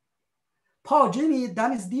 Paul Jimmy,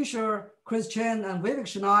 Dennis Disher, Chris Chen, and Vivek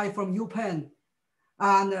Shanai from UPenn,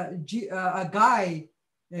 and a guy,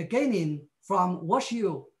 Gainin from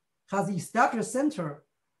WashU, has established a center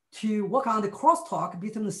to work on the crosstalk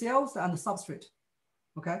between the cells and the substrate,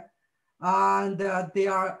 okay? And they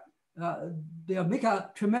are making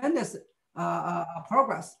a tremendous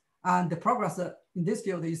progress, and the progress in this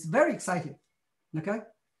field is very exciting, okay?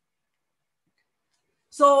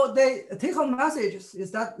 So the take-home message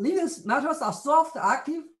is that living matters are soft,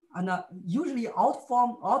 active, and usually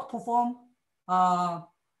outperform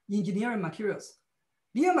engineering materials.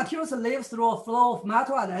 Living materials live through a flow of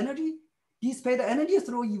matter and energy, dissipate energy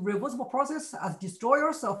through irreversible process as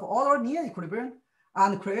destroyers of order near equilibrium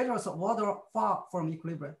and creators of order far from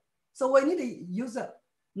equilibrium. So we need to use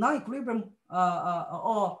non-equilibrium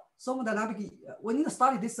or thermodynamic. We need to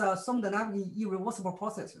study this thermodynamic irreversible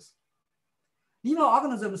processes. Living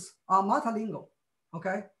organisms are multilingual,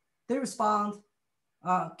 okay? They respond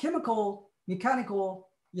chemical, mechanical,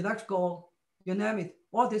 electrical, you name it,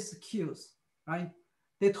 all these cues, right?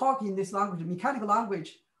 They talk in this language, mechanical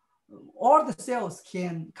language, all the cells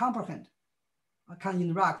can comprehend, can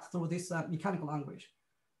interact through this mechanical language.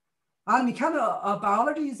 And mechanical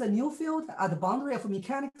biology is a new field at the boundary of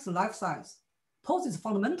mechanics and life science, poses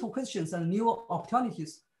fundamental questions and new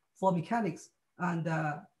opportunities for mechanics and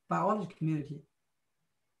biology community.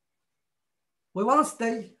 We want to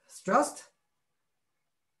stay stressed.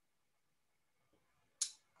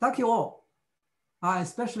 Thank you all.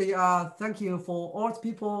 Especially thank you for all the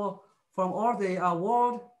people from all the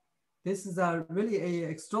world. This is really an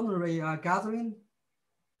extraordinary gathering.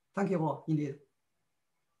 Thank you all, indeed.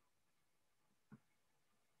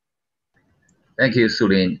 Thank you,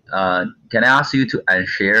 Sulin. Can I ask you to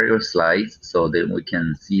unshare your slides so that we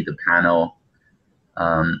can see the panel?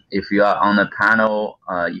 If you are on the panel,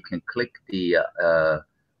 you can click the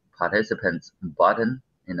participants button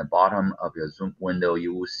in the bottom of your Zoom window.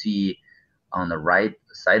 You will see on the right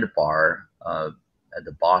sidebar at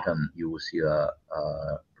the bottom, you will see a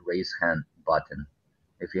raise hand button.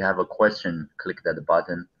 If you have a question, click that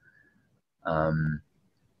button.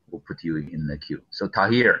 We'll put you in the queue. So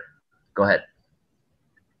Tahir, go ahead.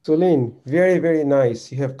 Sulin, very, very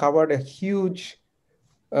nice. You have covered a huge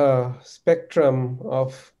spectrum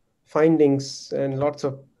of findings and lots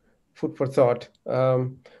of food for thought.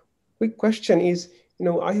 Quick question is,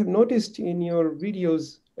 I have noticed in your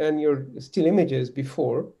videos and your still images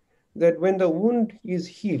before that when the wound is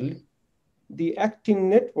healed, the actin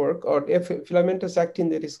network or filamentous actin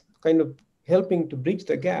that is kind of helping to bridge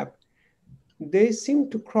the gap, they seem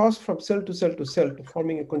to cross from cell to cell to cell to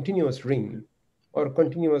forming a continuous ring or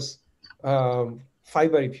continuous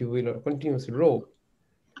fiber, if you will, or continuous rope.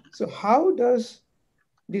 So how does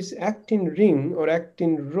this actin ring or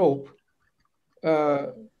actin rope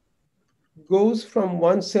goes from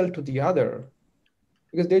one cell to the other?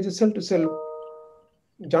 Because there's a cell-to-cell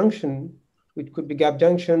junction, which could be gap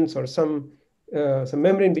junctions or some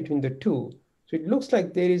membrane between the two. So it looks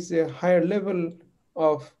like there is a higher level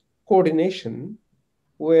of coordination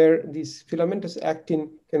where this filamentous actin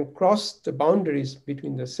can cross the boundaries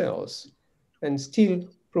between the cells and still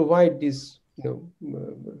provide this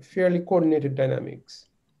fairly coordinated dynamics.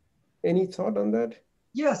 Any thought on that?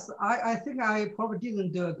 Yes, I think I probably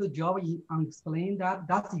didn't do a good job in explaining that.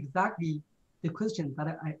 That's exactly the question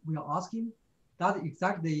that we are asking. That's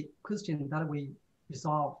exactly the question that we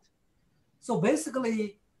resolved. So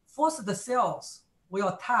basically, first the cells will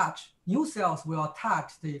attach, new cells will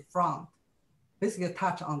attach the front, basically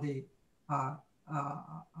attach on the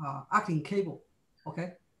actin cable,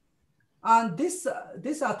 okay? And this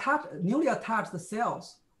newly attached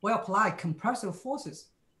cells will apply compressive forces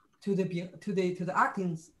to the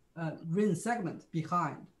actin ring segment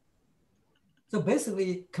behind. So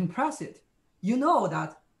basically compress it. You know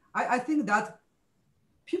that, I think that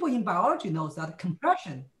people in biology knows that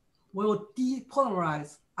compression will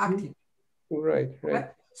depolarize actin. Right. Okay?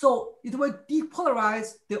 So it will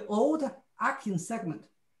depolarize the old actin segment.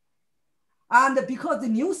 And because the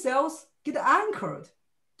new cells get anchored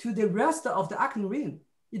to the rest of the actin ring,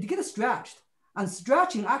 it gets stretched. And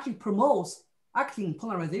stretching actually promotes actin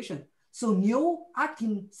polarization. So new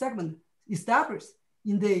actin segment established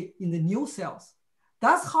in the new cells.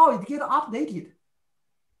 That's how it gets updated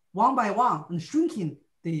one by one and shrinking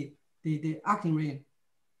the actin ring.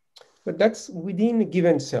 But that's within a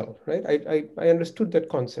given cell, right? I understood that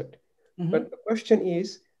concept. Mm-hmm. But the question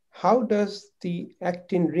is, how does the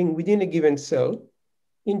actin ring within a given cell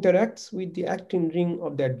interacts with the actin ring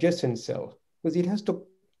of the adjacent cell? Because it has to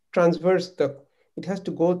traverse it has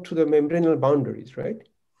to go to the membranal boundaries, right?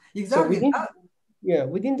 Exactly. So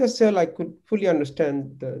within the cell, I could fully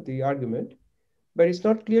understand the argument, but it's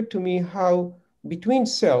not clear to me how between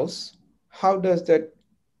cells, how does that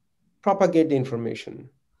propagate the information?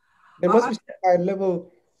 There must be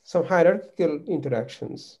some hierarchical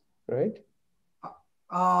interactions, right?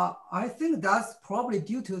 I think that's probably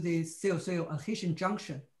due to the cell-cell adhesion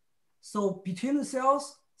junction. So between the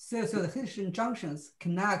cells, cell-cell adhesion junctions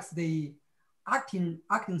connects the actin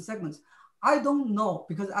segments. I don't know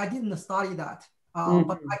because I didn't study that,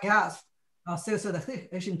 but I guess cell-cell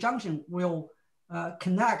adhesion junction will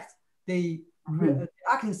connect the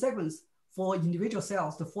actin segments for individual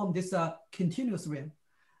cells to form this continuous ring.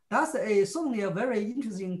 That's certainly a very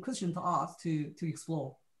interesting question to ask to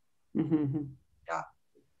explore. Mm-hmm. Yeah.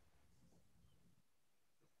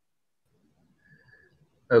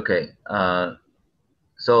 Okay.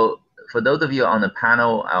 So for those of you on the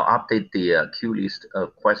panel, I'll update the queue list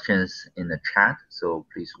of questions in the chat. So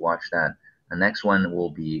please watch that. The next one will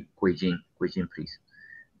be Beijing. Beijing, please.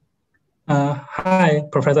 Hi,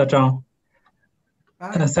 Professor Zhang.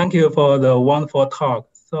 Thank you for the wonderful talk.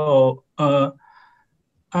 So I'm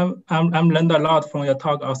learned a lot from your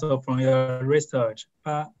talk, also from your research.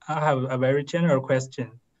 I have a very general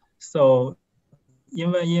question. So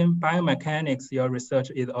even in biomechanics, your research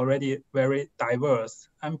is already very diverse.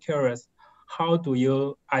 I'm curious, how do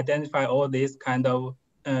you identify all these kind of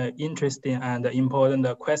interesting and important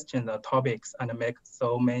questions or topics and make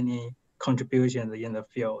so many contributions in the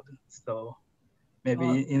field? So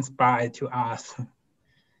maybe inspired to ask.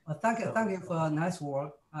 Thank you for nice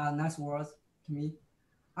words to me.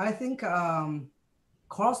 I think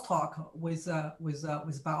crosstalk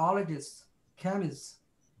with biologists, chemists,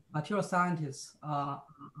 material scientists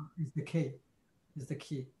is the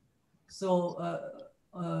key. So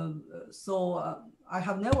I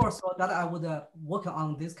have never thought that I would work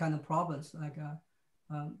on this kind of problems like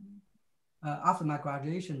after my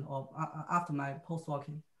graduation or after my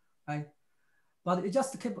postdocing, right? But it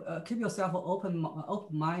just keep yourself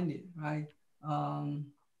open-minded, right?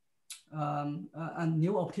 And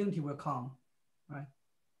new opportunity will come, right?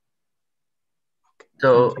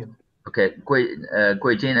 So, okay,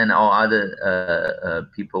 Guijin and all other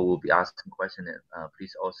people will be asking questions.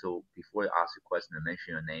 Please also, before you ask a question,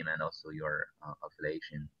 mention your name and also your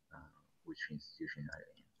affiliation, which institution are you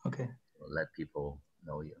in. Okay. Let people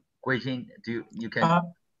know you. Guijing, you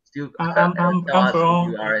can still I'm tell us from,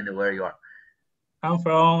 who you are and where you are. I'm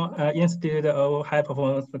from Institute of High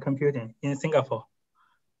Performance Computing in Singapore.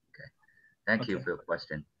 Okay. Thank you for your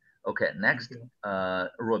question. Okay, next,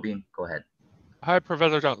 Robin, go ahead. Hi,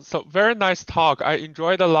 Professor Zhang. So very nice talk. I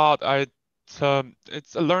enjoyed a lot. I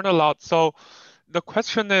learned a lot. So the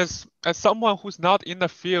question is, as someone who's not in the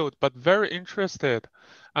field but very interested,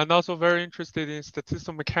 and also very interested in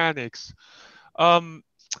statistical mechanics,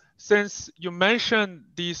 since you mentioned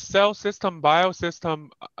the cell system biosystem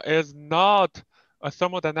is not a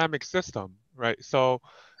thermodynamic system, right? So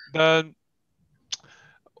then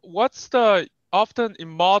what's the, often in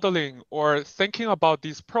modeling or thinking about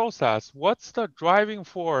this process, what's the driving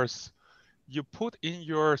force you put in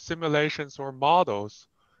your simulations or models?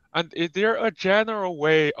 And is there a general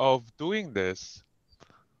way of doing this?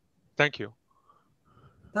 Thank you.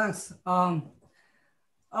 Thanks.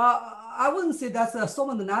 I wouldn't say that's a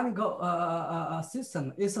thermodynamic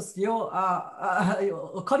system. It's still,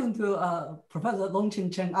 according to Professor Longqing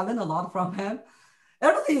Chen, I learned a lot from him.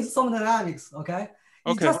 Everything is thermodynamics, okay?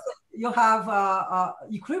 It's just you have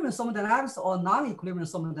equilibrium thermodynamics or non-equilibrium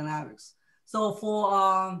thermodynamics. So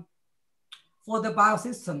for the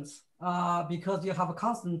biosystems, because you have a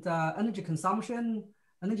constant energy consumption,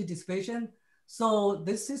 energy dissipation, so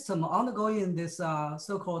this system undergoing this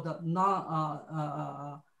so-called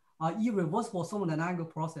irreversible thermodynamic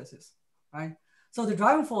processes, right? So the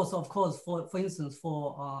driving force, of course, for instance,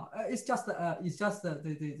 it's just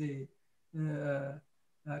the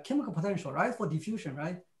chemical potential, right? For diffusion,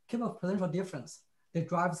 right? Chemical potential difference that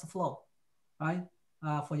drives the flow, right?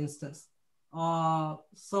 For instance,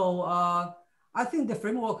 I think the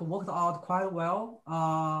framework worked out quite well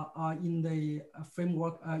in the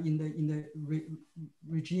framework in the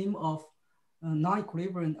regime of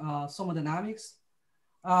non-equilibrium thermodynamics.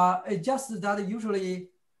 It's just that usually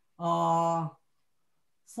for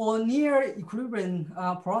near equilibrium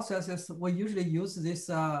processes, we usually use this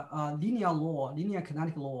linear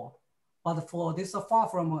kinetic law. But for this far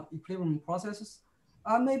from equilibrium processes,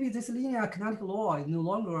 maybe this linear kinetic law is no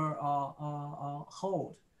longer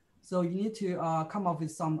hold. So you need to come up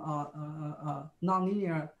with some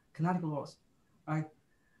nonlinear kinetic laws, right?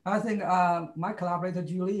 I think my collaborator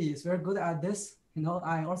Julie is very good at this. You know,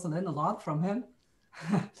 I also learned a lot from him,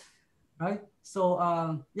 right? So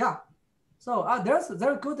yeah, so there's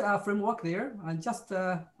a good framework there. I just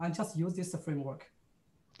use this framework.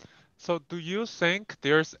 So do you think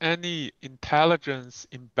there's any intelligence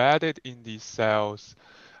embedded in these cells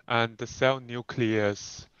and the cell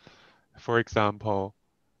nucleus, for example,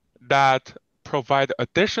 that provide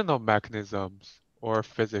additional mechanisms or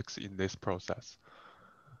physics in this process?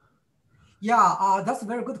 Yeah, that's a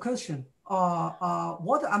very good question.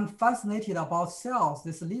 What I'm fascinated about cells,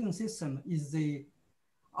 this living system, is the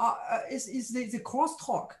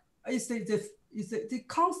crosstalk. They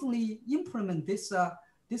constantly implement this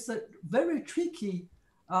very tricky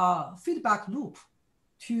feedback loop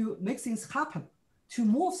to make things happen, to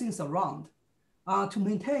move things around, to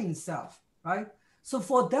maintain itself, right? So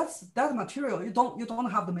for that material, you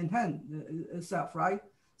don't have to maintain itself, right?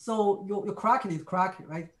 So you crack it,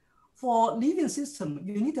 right? For living system,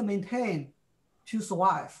 you need to maintain to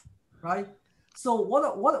survive, right? So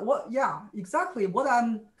yeah, exactly what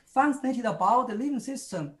I'm fascinated about the living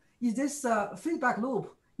system is this feedback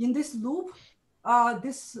loop. In this loop,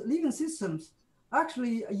 these living systems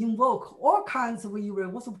actually invoke all kinds of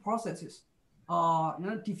irreversible processes,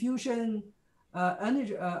 diffusion,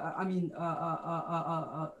 energy,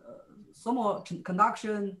 thermal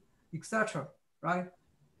conduction, etc. Right?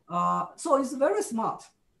 So it's very smart.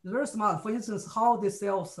 It's very smart. For instance, how the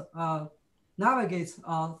cells navigate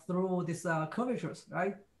through these curvatures,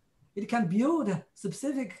 right? It can build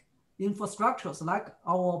specific infrastructures like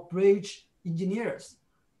our bridge engineers,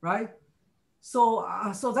 right? So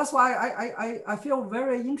that's why I feel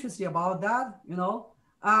very interested about that, you know,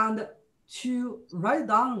 and to write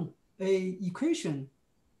down a equation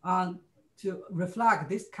to reflect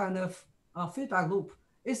this kind of feedback loop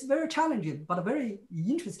is very challenging, but very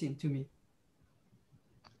interesting to me.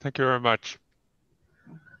 Thank you very much.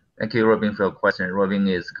 Thank you, Robin, for your question. Robin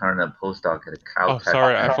is currently a postdoc at Caltech. Oh,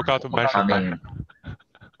 sorry, I forgot to mention that.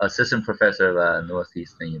 Assistant professor of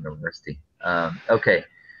Northeastern University. Okay,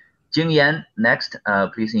 Jing Yan, next,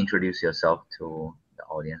 please introduce yourself to the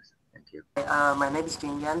audience. Thank you. My name is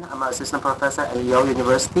Jing Yan. I'm an assistant professor at Yale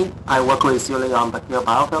University. I work with Sulin on bacterial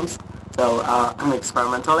biofilms. So I'm an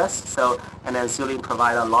experimentalist. And then Sulin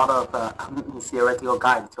provide a lot of theoretical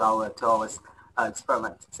guide to our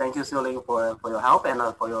experiment. Thank you, Sulin, for your help and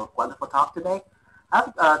for your wonderful talk today.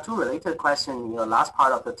 I have two related questions in your last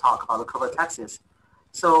part of the talk about the covert-texas.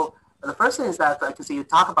 So the first thing is that because you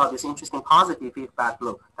talk about this interesting positive feedback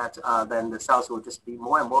loop that then the cells will just be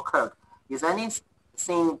more and more curved. Is there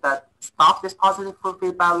anything that stops this positive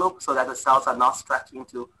feedback loop so that the cells are not stretched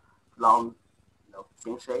into long,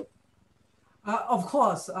 thin shape? Of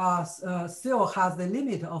course, cell has the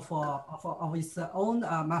limit of its own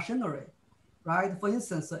machinery, right? For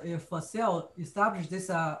instance, if a cell establishes this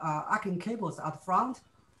arcing cables at front,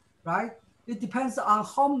 right? It depends on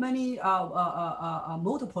how many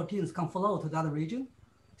motor proteins can flow to that region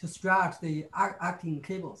to stretch the acting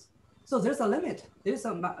cables. So there's a limit. That's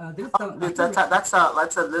a limit.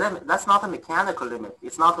 That's not a mechanical limit.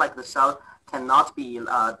 It's not like the cell cannot be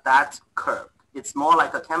that curved. It's more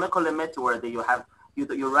like a chemical limit where you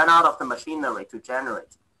run out of the machinery to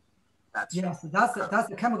generate. That's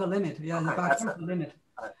the chemical limit. Yeah, okay, the biochemical limit.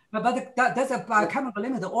 But that's a biochemical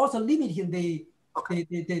limit also limiting the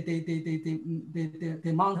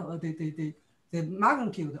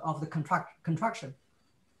magnitude of the contraction.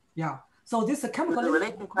 Yeah. So this chemical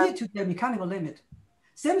limit lead to the mechanical limit.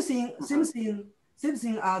 Same thing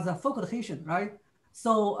as a focal adhesion, right?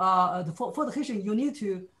 So the focal adhesion, you need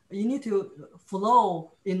to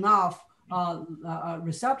flow enough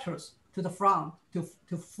receptors to the front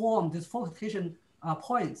to form these focal adhesion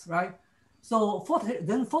points, right? So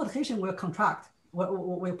then focal adhesion will contract,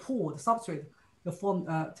 will pull the substrate to form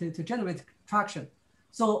to generate traction.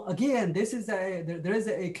 So again, there is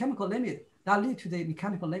a chemical limit that leads to the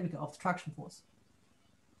mechanical limit of the traction force.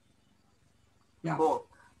 Yeah. Cool.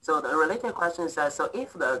 So the related question is that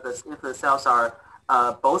if the cells are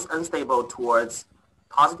both unstable towards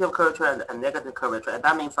positive curvature and negative curvature, and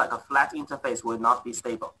that means like a flat interface will not be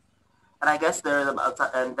stable. And I guess then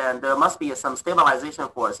there must be some stabilization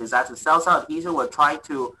force. Is that the cell adhesion will try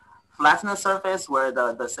to flatten the surface where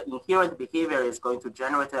the inherent behavior is going to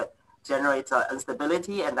generate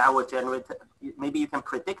instability, and that will generate, maybe you can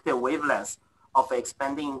predict the wavelength of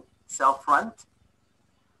expanding cell front?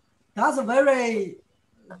 That's a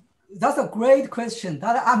great question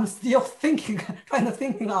that I'm still trying to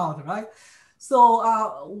think out, right? So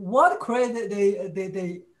what created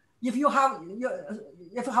if you have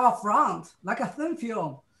a front, like a thin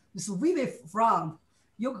film, this really front,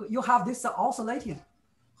 you have this oscillating.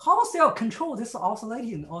 How cell control this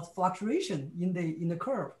oscillating or fluctuation in the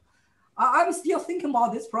curve? I'm still thinking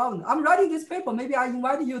about this problem. I'm writing this paper. Maybe I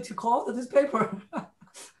invite you to co-author this paper.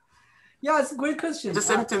 Yeah, it's a great question. It just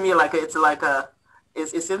seems to me like it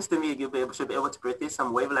seems to me you should be able to predict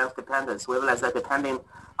some wavelength dependence. Wavelengths that depending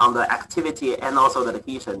on the activity and also the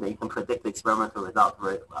adhesion, that you can predict the experimental result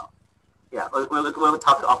very well. Yeah, we'll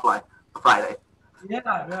talk offline Friday.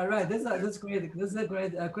 Yeah, right. That's great. This is a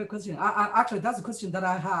great question. Actually, that's a question that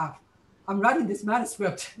I have. I'm writing this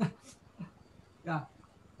manuscript. Yeah,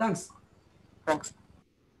 thanks. Thanks.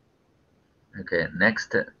 Okay,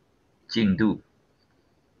 next, Jingdu.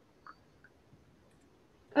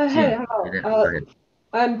 Hey, hello.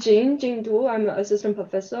 I'm Jing Du. I'm an assistant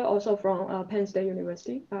professor, also from Penn State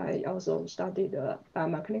University. I also studied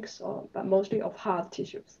biomechanics, but mostly of hard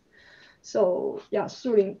tissues. So yeah,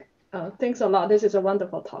 Sulin, thanks a lot. This is a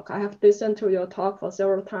wonderful talk. I have listened to your talk for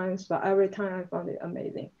several times, but every time I found it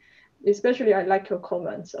amazing. Especially I like your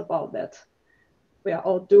comments about that we are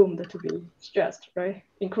all doomed to be stressed, right?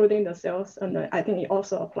 Including the cells, and I think it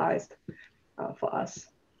also applies for us.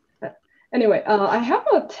 Anyway, I have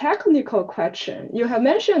a technical question. You have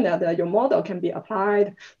mentioned that your model can be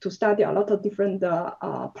applied to study a lot of different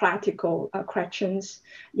practical questions.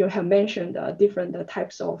 You have mentioned different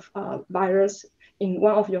types of virus. In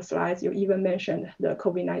one of your slides, you even mentioned the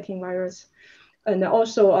COVID-19 virus. And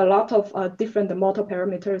also a lot of different motor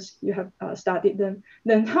parameters, you have studied them.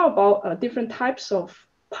 Then how about different types of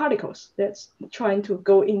particles that's trying to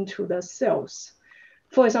go into the cells?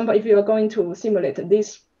 For example, if you are going to simulate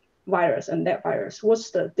this virus and that virus,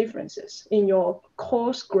 what's the differences in your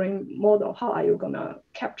coarse grain model? How are you gonna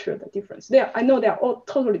capture the difference? I know they're all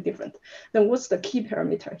totally different. Then what's the key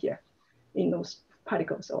parameter here in those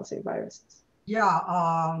particles or say viruses?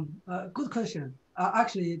 Yeah, good question.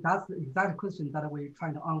 Actually, that's the exact question that we're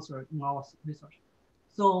trying to answer in our research.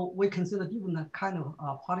 So we consider different kind of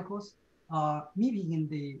particles mimicking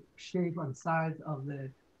the shape and size of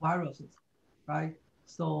the viruses, right?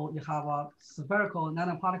 So you have spherical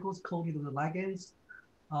nanoparticles coated with ligands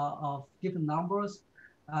of different numbers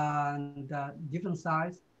and different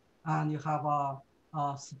size, and you have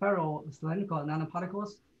spherical cylindrical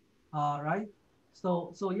nanoparticles, right?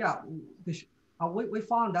 So yeah, we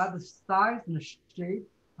found that the size and the shape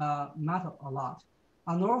matter a lot,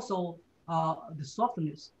 and also the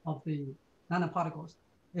softness of the nanoparticles.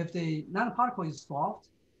 if the nanoparticle is soft,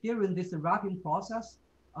 during this wrapping process,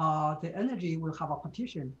 the energy will have a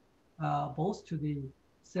partition both to the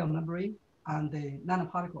cell membrane and the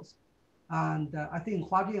nanoparticles. And I think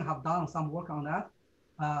Huajin have done some work on that.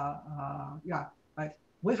 Yeah, right.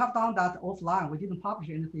 We have done that offline. We didn't publish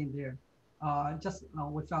anything there. Just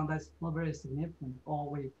we found that's not very significant, or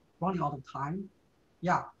we running out of time.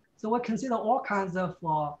 Yeah. So we consider all kinds of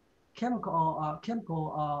chemical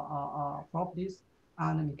properties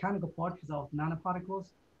and mechanical properties of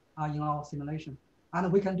nanoparticles in our simulation.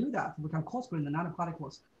 And we can do that. We can coarse grain the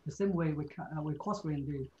nanoparticles the same way we coarse grain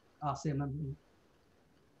the cell membrane.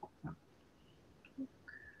 Yeah.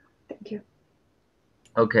 Thank you.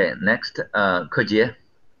 Okay, next, Kojie.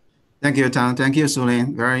 Thank you, Teng. Thank you,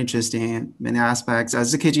 Sulin. Very interesting in many aspects.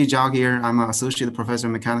 Zikiji Zhao here. I'm an associate professor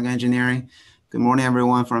of mechanical engineering. Good morning,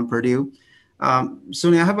 everyone from Purdue.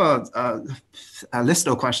 Sulin, I have a list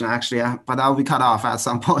of questions, actually, but I'll be cut off at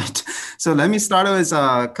some point. So let me start with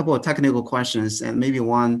a couple of technical questions and maybe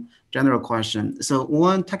one general question. So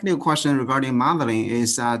one technical question regarding modeling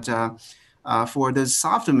is that for the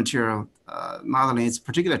soft material modeling, it's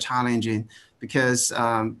particularly challenging because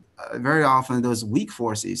very often those weak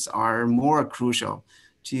forces are more crucial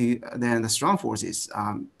than the strong forces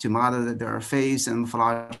to model their phase and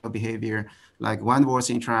morphological behavior, like van der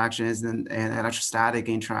Waals interactions and electrostatic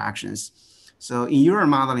interactions. So in your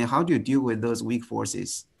modeling, how do you deal with those weak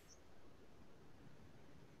forces?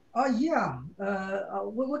 Yeah,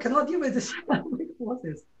 we cannot deal with this weak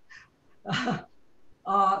forces.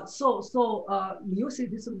 You see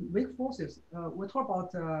these weak forces, we talk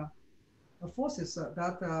about forces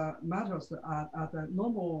that matters at the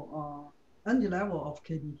normal energy level of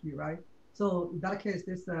KBT, right? So in that case,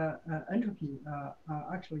 this entropy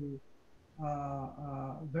actually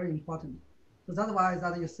very important. So that's why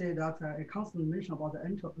that you say that a constant mention about the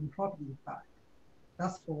entropy effect.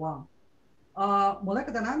 That's for one.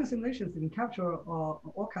 Molecular dynamic simulations can capture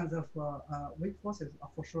all kinds of weak forces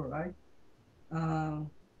for sure, right?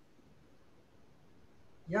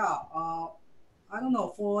 Yeah, I don't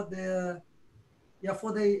know for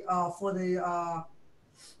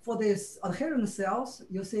this adherent cells,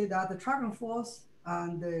 you see that the traction force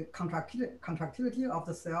and the contractility of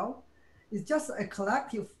the cell is just a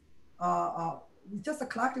collective,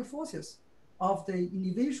 forces of the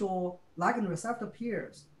individual ligand receptor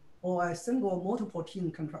pairs or a single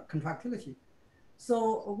multi-protein contractility.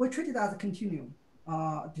 So we treat it as a continuum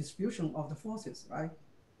distribution of the forces, right?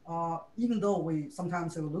 Even though we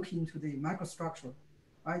sometimes look into the microstructure,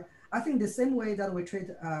 right? I think the same way that we treat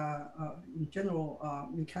in general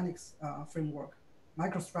mechanics framework,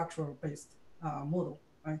 microstructure-based model,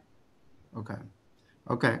 right? Okay.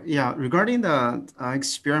 Okay. Yeah. Regarding the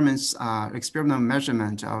experimental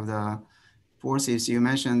measurement of the forces, you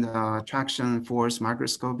mentioned traction force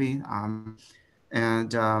microscopy,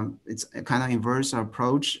 and it's a kind of inverse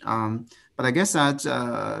approach. But I guess that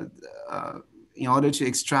in order to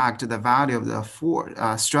extract the value of the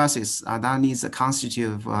stresses, that needs a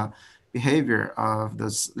constitutive behavior of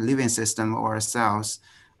those living system or cells.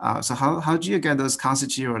 So how do you get those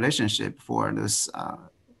constitutive relationship for those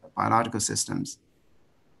biological systems?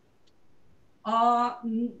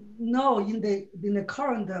 No, in the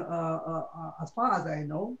current, as far as I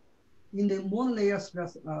know, in the monolayer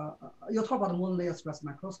stress, you talk about monolayer stress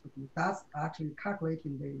microscopy. That's actually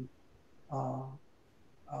calculating the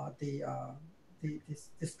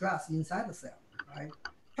stress inside the cell, right?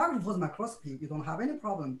 Traction force microscopy, you don't have any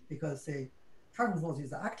problem because the traction force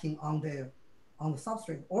is acting on the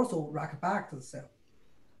substrate, also rack back to the cell,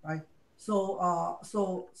 right? So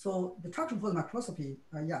the traction force microscopy,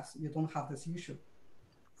 yes, you don't have this issue.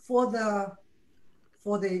 For the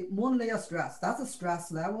monolayer stress, that's a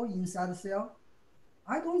stress level inside the cell.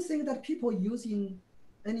 I don't think that people using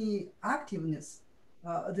any activeness,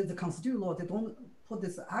 the constitutive law, they don't put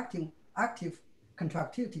this active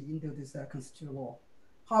contractility into this constitutive law.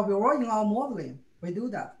 However, in our modeling, we do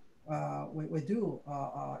that. We do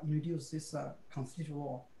introduce this constitutive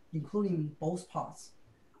law, including both parts,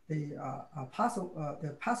 the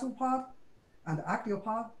passive part and the active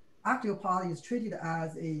part. Active part is treated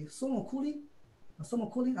as a thermal cooling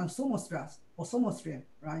and thermal stress or thermal strain,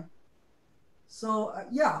 right? So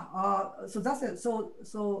yeah, so that's it. So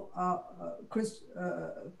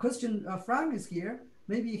Christian Frank is here.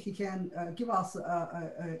 Maybe he can give us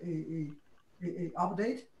a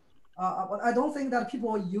update. But I don't think that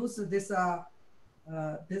people use this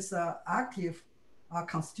active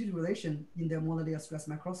constitutive relation in their monolayer stress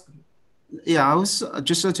microscopy. Yeah, I was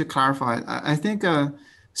just to clarify. I think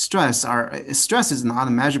stress is not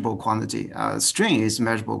a measurable quantity. Strain is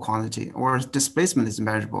measurable quantity, or displacement is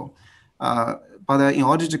measurable. But in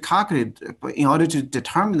order to calculate, in order to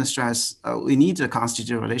determine the stress, we need a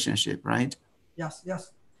constitutive relationship, right? Yes,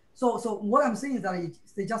 yes. So what I'm saying is that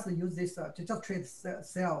they just use this to just treat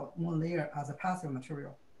cell one layer as a passive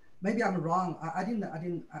material. Maybe I'm wrong. I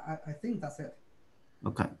think that's it.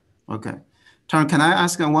 Okay. Okay. Teng, can I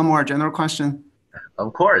ask one more general question?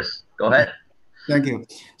 Of course. Go ahead. Thank you.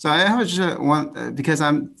 So I have just one, because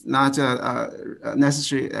I'm not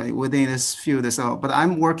necessarily within this field, but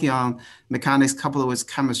I'm working on mechanics coupled with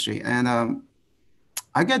chemistry. And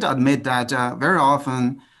I get to admit that very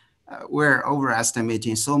often we're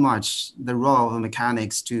overestimating so much the role of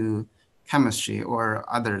mechanics to chemistry or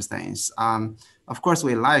other things. Of course,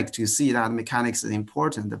 we like to see that mechanics is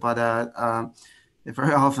important, but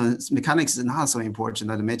very often mechanics is not so important,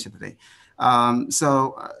 admittedly.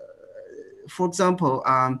 For example,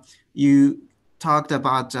 you talked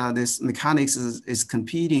about this mechanics is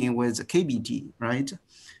competing with KBT, right?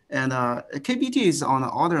 And KBT is on the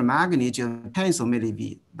order of magnitude of tens of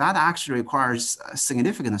milliV. That actually requires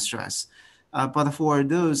significant stress. But for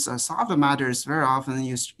those softer matters, very often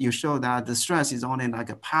you show that the stress is only like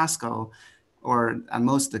a Pascal or at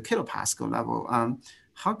most the kilopascal level.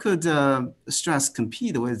 How could stress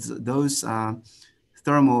compete with those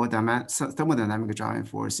thermodynamic driving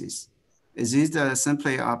forces? Is it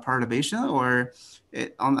simply a perturbation, or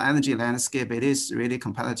on the energy landscape, it is really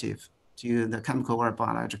competitive to the chemical or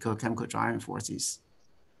biological chemical driving forces?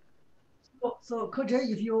 So Coach,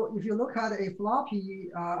 if you look at a floppy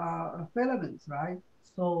filament, right?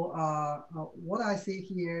 So what I see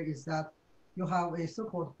here is that you have a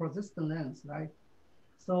so-called persistent length, right?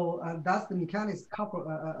 So that's the mechanics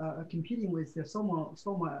competing with the thermal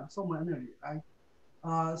energy, right?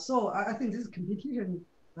 So I think this competition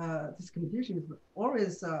is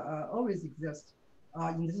always exists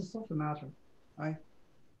in this soft matter, right?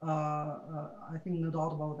 I think no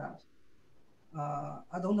doubt about that.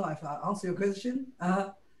 I don't know if I answer your question.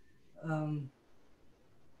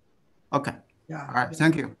 Okay. Yeah. All right.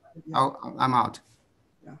 Thank you. Yeah. I'm out.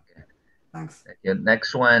 Yeah. Thanks. The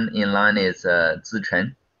next one in line is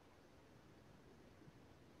Zichen.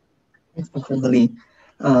 Thanks for Sulin.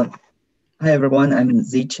 Hi everyone, I'm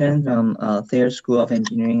Zichen from Thayer School of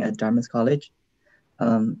Engineering at Dartmouth College.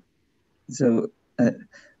 So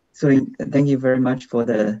thank you very much for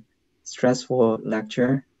the stressful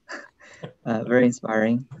lecture. Very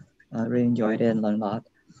inspiring. Really enjoyed it and learned a lot.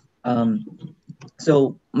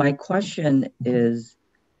 So my question is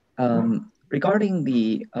regarding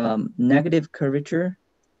the negative curvature.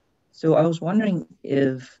 So I was wondering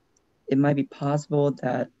if it might be possible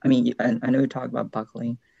that, I mean, I know you talked about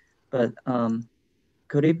buckling, but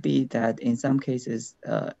could it be that in some cases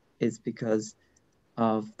it's because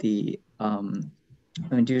of the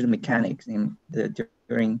due to the mechanics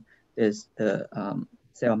during the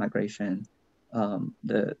cell migration,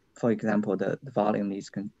 for example, the volume is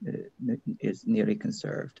nearly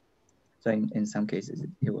conserved. So in some cases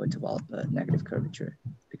it will develop a negative curvature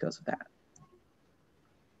because of that.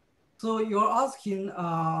 So you're asking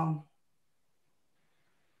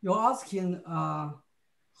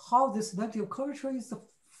how this negative curvature is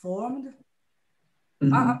formed.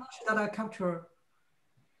 Mm-hmm. I'm not sure that I capture.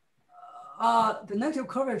 The negative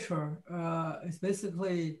curvature is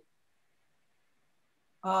basically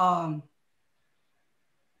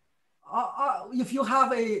if you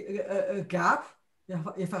have a gap,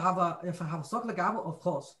 if I have a circular gap, of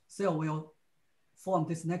course, cell will form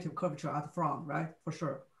this negative curvature at the front, right? For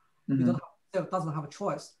sure. Mm-hmm. Cell doesn't have a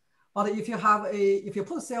choice. But if you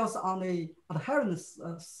put cells on a adherent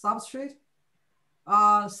substrate,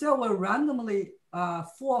 cell will randomly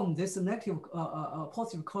form this negative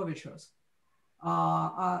positive curvatures.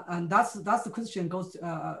 And that's the question goes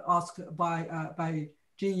asked by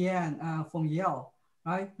Jin Yan from Yale,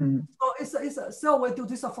 right? Mm-hmm. So it's a cell will do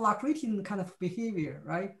this fluctuating kind of behavior,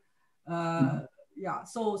 right? Mm-hmm. Yeah.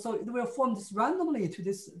 So it will form this randomly to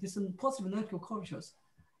this positive negative curvatures.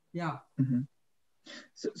 Yeah. Mm-hmm.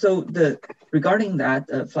 So regarding that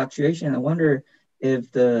fluctuation, I wonder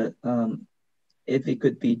if if it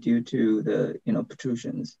could be due to the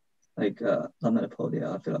protrusions like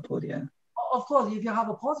laminipodia, filopodia. Of course, if you have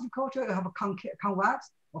a positive curvature, you have a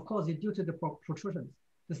convex. Of course, it's due to the protrusions,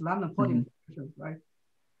 this laminipodia protrusions, right?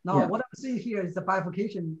 Now, what I'm seeing here is the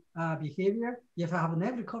bifurcation behavior. If I have a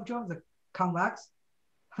negative curvature, the convex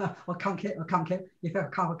or concave. If I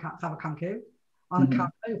have a concave, on the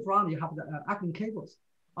concave front, you have the actin cables.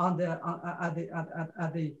 On the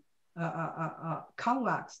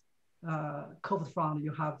convex curved front,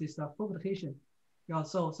 you have this fovetation.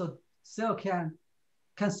 So cell can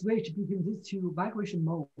switch between these two migration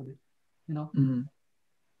mode. Mm-hmm.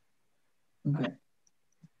 Okay.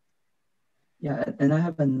 Yeah, and I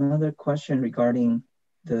have another question regarding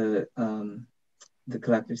the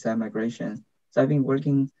collective cell migration. So I've been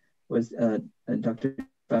working with Dr.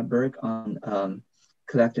 Berg on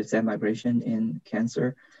collective cell migration in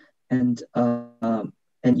cancer, and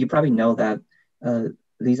you probably know that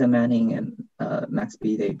Lisa Manning and Max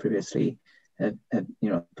B, they previously have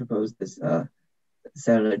proposed this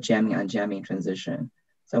cellular jamming and unjamming transition.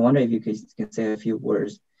 So I wonder if you can say a few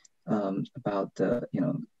words about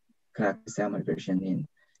collective cell migration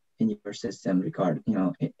in your system in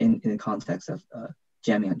the context of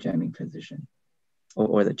jamming and unjamming transition,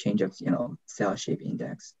 or the change of cell shape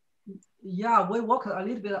index. Yeah, we work a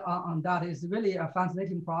little bit on that. It's really a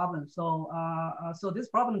fascinating problem. So so this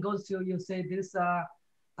problem goes to, you say this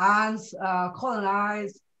ants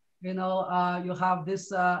colonize, you have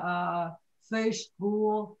this fish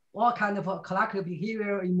pool, all kind of collective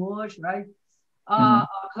behavior emerge, right?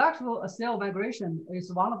 Collective cell migration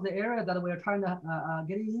is one of the areas that we're trying to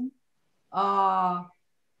get in.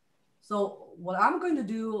 So what I'm going to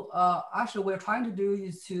do, actually we're trying to do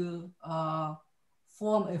is to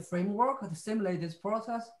form a framework to simulate this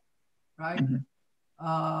process, right?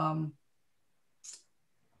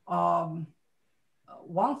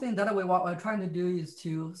 One thing that we're trying to do is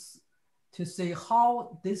to see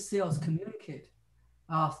how these cells communicate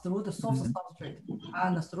through the source substrate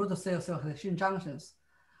and through the cell-cell adhesion junctions.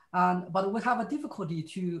 But we have a difficulty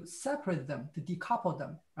to separate them, to decouple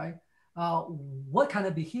them, right? What kind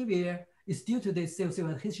of behavior is due to this cell-cell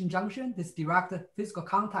adhesion junction, this direct physical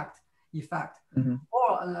contact effect,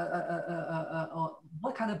 or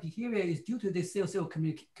what kind of behavior is due to this cell-cell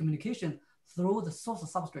communication through the source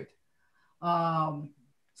substrate.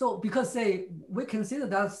 So because we consider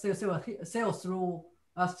that cell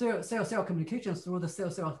communication through the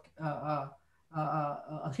cell-cell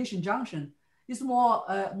adhesion junction is more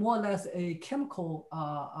or less a chemical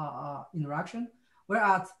interaction,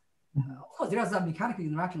 whereas of course there's a mechanical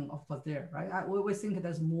interaction of course there, right? We think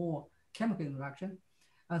there's more chemical interaction.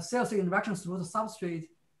 Cell-cell interaction through the substrate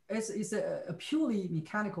is a purely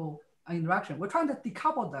mechanical interaction. We're trying to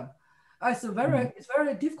decouple them. It's a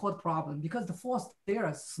very difficult problem because the force there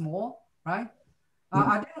is small, right?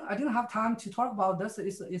 I didn't have time to talk about this.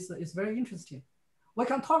 It's very interesting. We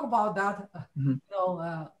can talk about that.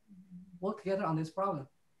 Work together on this problem.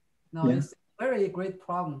 It's a very great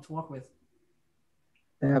problem to work with.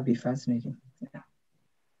 That would be fascinating. Yeah.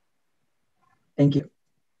 Thank you.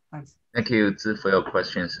 Thanks. Thank you, Zi, for your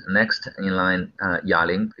questions. Next in line,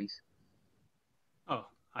 Yaling, please. Oh,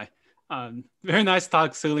 hi. Very nice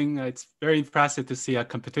talk, Sulin. It's very impressive to see a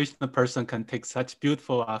computational person can take such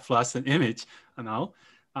beautiful fluorescent image now.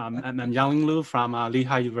 And I'm Yaling Lu from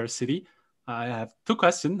Lehigh University. I have two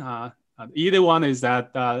questions. Either one is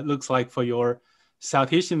that looks like for your cell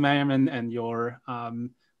tissue measurement and your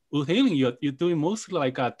wound healing, you're doing mostly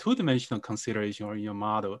like a two-dimensional consideration or in your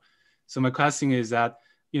model. So my question is that,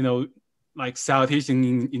 like cell tissue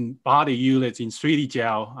in body usually in 3D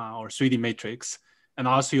gel or 3D matrix, and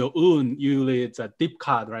also your wound usually it's a deep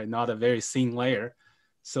cut, right? Not a very thin layer.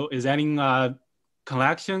 So is any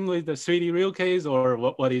connection with the 3D real case, or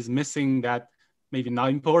what is missing that maybe not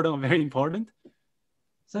important or very important?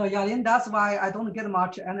 So Yalin, that's why I don't get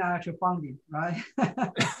much NIH funding, right?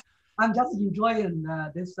 I'm just enjoying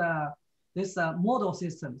this model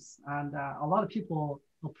systems, and a lot of people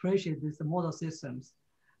appreciate these model systems.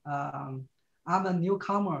 I'm a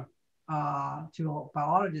newcomer to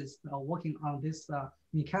biologists working on this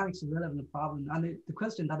mechanics relevant problem, and the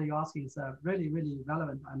question that you're asking is really, really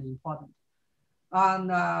relevant and important. And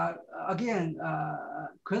again,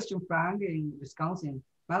 Christian Frank in Wisconsin,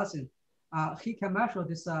 Madison, he can measure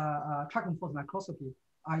this tracking force microscopy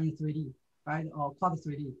in 3D, right, or quad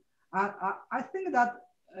 3D. I think that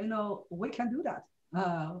we can do that. We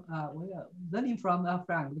are learning from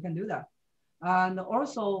Frank, we can do that. And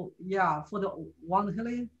also, yeah, for the wound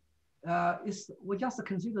healing, we just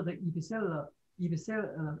consider the epithelial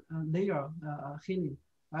layer healing,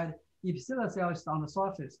 right? Epithelial cell is on the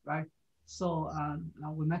surface, right? So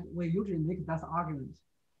we usually make that argument.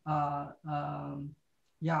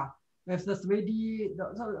 Yeah, if the 3D,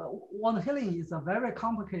 the wound healing is a very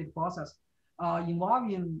complicated process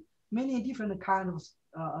involving many different kinds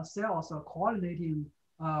of cells coordinating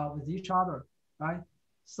with each other, right?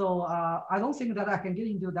 So I don't think that I can get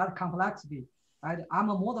into that complexity. Right? I'm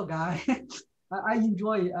a model guy. I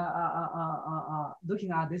enjoy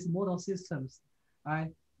looking at these model systems. Right?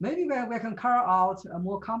 Maybe we can carry out a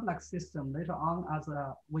more complex system later on as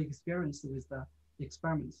we experience with the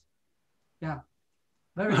experiments. Yeah,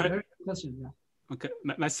 very good question. Yeah. Okay,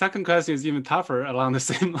 my second question is even tougher along the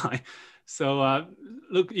same line. So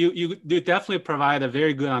look, you definitely provide a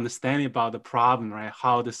very good understanding about the problem, right?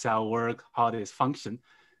 How the cell work, how it is function.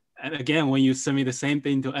 And again, when you submit the same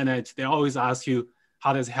thing to NIH, they always ask you,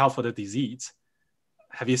 how does it help for the disease?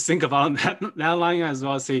 Have you think about that line as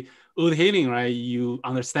well? Say, wound healing, right? You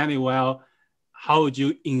understand it well. How would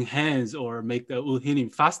you enhance or make the wound healing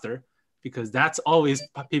faster? Because that's always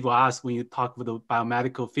people ask when you talk with the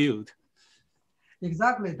biomedical field.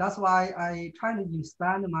 Exactly. That's why I try to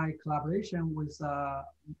expand my collaboration with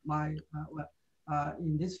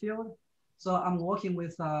in this field. So I'm working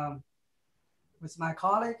with my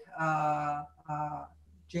colleague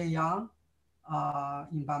Jane Yang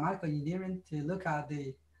in biomedical engineering to look at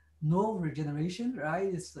the nerve regeneration.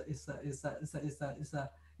 Right? It's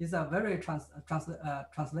a very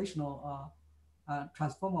translational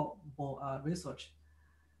transformable research,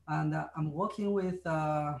 and I'm working with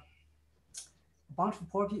a bunch of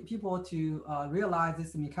poor people to realize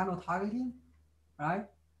this mechanical targeting, right?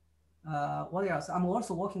 What else? I'm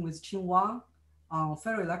also working with Qin Wang on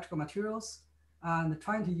ferroelectrical materials and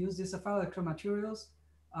trying to use these ferroelectrical materials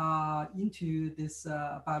into this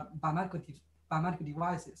biomedical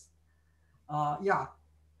devices. Yeah,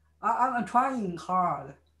 I'm trying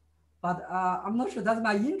hard, but I'm not sure that's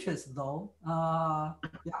my interest though.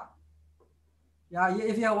 Yeah,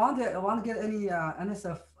 if you want to get any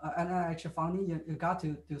NIH funding, you got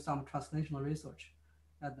to do some translational research.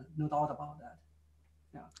 No doubt about that.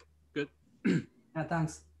 Yeah. Good. Yeah,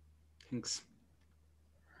 thanks. Thanks.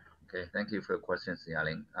 Okay, thank you for your questions,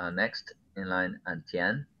 Yaling. Next in line,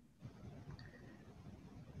 Tian.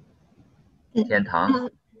 Tian Tang.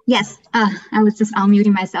 Yes, I was just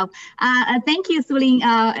unmuting myself. Thank you, Sulin.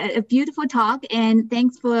 A beautiful talk, and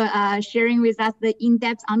thanks for sharing with us the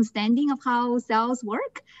in-depth understanding of how cells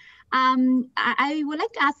work. I would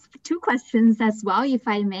like to ask two questions as well, if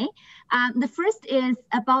I may. The first is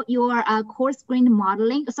about your coarse grain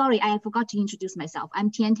modeling. Sorry, I forgot to introduce myself. I'm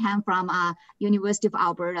Tian Tang from University of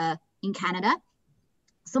Alberta in Canada.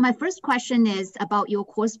 So my first question is about your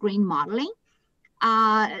coarse grain modeling.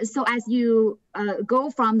 So as you go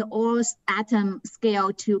from the all atom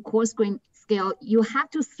scale to coarse grain scale, you have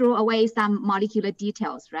to throw away some molecular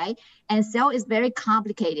details, right? And cell is very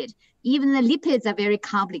complicated. Even the lipids are very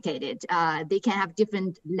complicated. They can have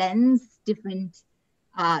different lengths, different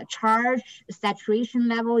charge, saturation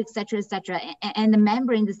level, et cetera, and the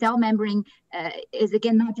membrane, the cell membrane is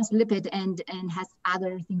again not just lipid and has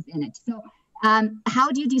other things in it. So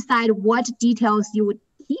how do you decide what details you would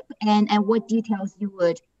keep and what details you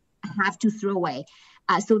would have to throw away?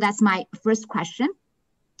 So that's my first question.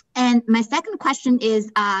 And my second question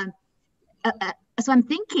is, so I'm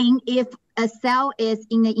thinking if a cell is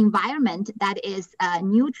in an environment that is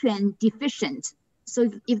nutrient deficient, so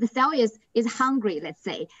if the cell is hungry, let's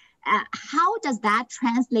say, how does that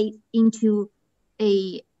translate into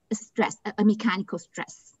a stress, a mechanical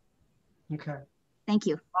stress? Okay. Thank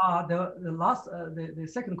you. The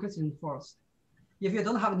second question first. If you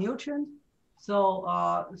don't have nutrient, so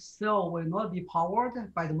cell will not be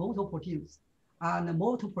powered by the motor proteins, and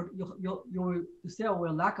the cell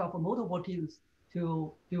will lack of motor proteins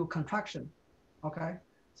to do contraction. Okay,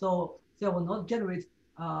 so cell will not generate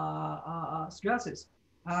stresses,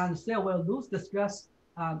 and cell will lose the stress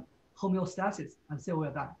homeostasis, and cell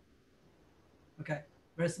will die. Okay,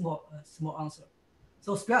 very small answer.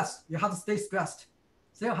 So stress, you have to stay stressed.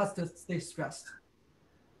 Cell has to stay stressed.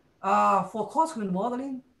 For coarse grain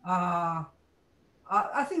modeling, I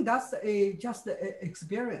think that's just a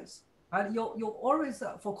experience. Right? You always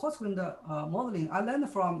for coarse grain modeling. I learned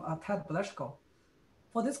from Ted Blaschko.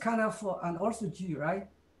 For this kind of and also G, right?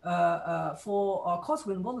 For coarse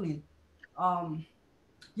grain modeling,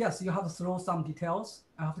 yes, you have to throw some details.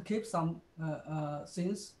 I have to keep some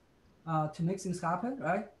things to make things happen,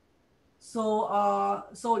 right? So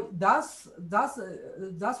so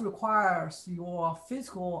that requires your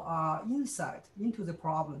physical insight into the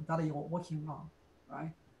problem that you're working on,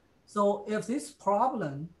 right? So if this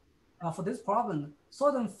problem, for this problem,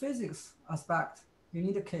 certain physics aspect you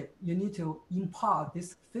need to keep, you need to impart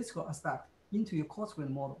this physical aspect into your coarse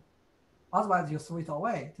grain model. Otherwise, you throw it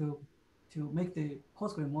away to make the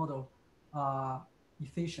coarse grain model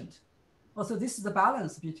efficient. Also, this is the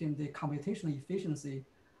balance between the computational efficiency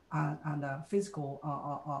and physical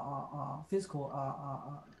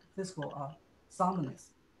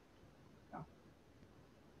soundness. Yeah.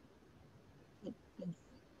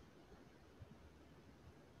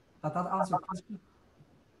 Does that answer your question?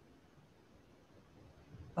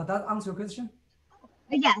 Does that answer your question?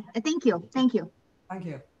 Yeah, thank you. Thank you. Thank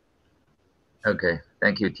you. Okay,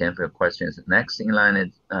 thank you, Tian, for your questions. Next in line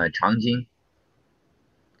is Changjing.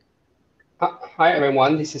 Hi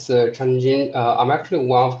everyone, this is Chen Jin. I'm actually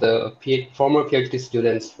one of the former PhD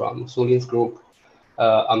students from Sulin's group.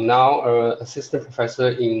 I'm now an assistant professor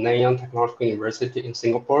in Nanyang Technological University in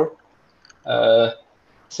Singapore.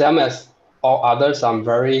 Same as all others, I'm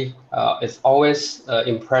very, it's always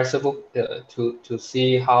impressive to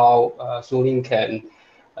see how Sulin can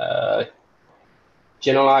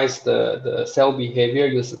generalize the cell behavior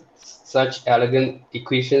using such elegant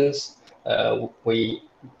equations.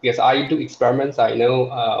 Because I do experiments, I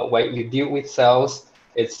know when you deal with cells,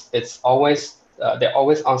 it's always there are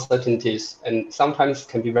always uncertainties and sometimes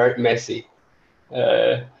can be very messy.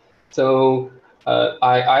 I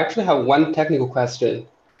actually have one technical question.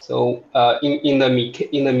 So in the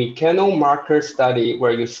mechanomarker study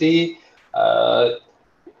where you see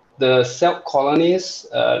the cell colonies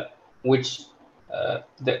which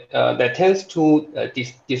that tends to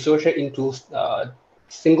dissociate into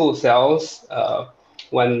single cells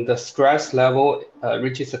when the stress level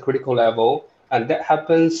reaches a critical level, and that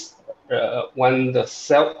happens when the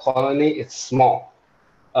cell colony is small.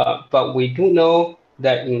 But we do know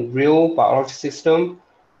that in real biology system,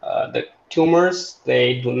 the tumors,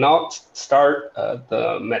 they do not start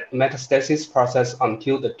the metastasis process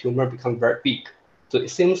until the tumor becomes very big. So it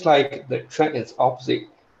seems like the trend is opposite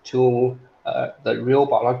to the real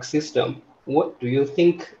biological system. What do you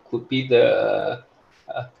think could be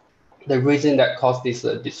the reason that caused this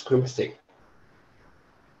discrepancy?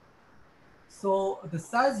 So the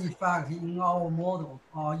size effect in our model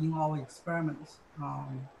or in our experiments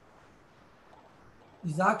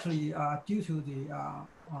is actually due to the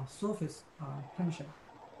surface tension.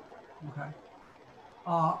 Okay,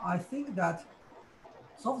 I think that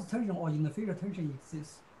surface tension or interfacial tension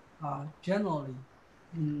exists generally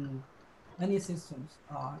in any systems,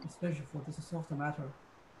 especially for this soft matter.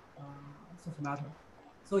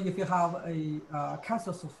 So if you have a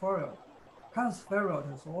cancer spheroid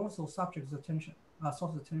is also subject to tension,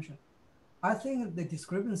 surface tension. I think the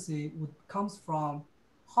discrepancy comes from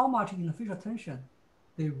how much interfacial tension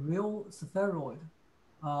the real spheroid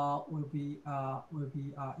will be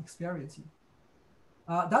experiencing.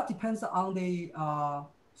 That depends on the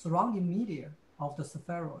surrounding media of the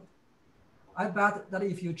spheroid. I bet that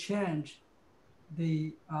if you change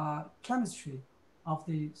the chemistry of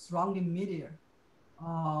the surrounding media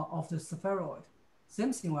of the spheroid,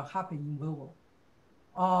 same thing will happen in vivo.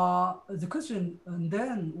 The question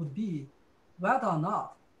then would be whether or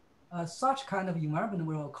not such kind of environment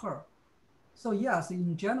will occur. So yes,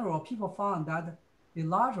 in general, people found that the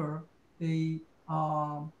larger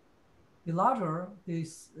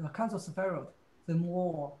this cancer spheroid, the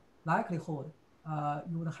more likelihood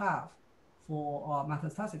you would have for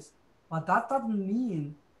metastasis. But that doesn't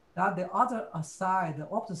mean that the other side, the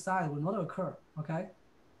opposite side, will not occur. Okay,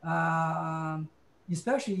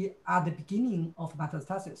 especially at the beginning of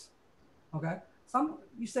metastasis. Okay,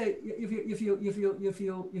 you say if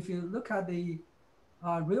you look at the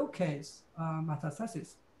real case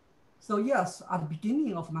metastasis. So yes, at the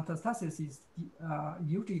beginning of metastasis is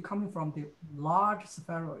usually coming from the large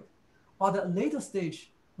spheroid, but at a later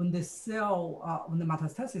stage when the cell, when the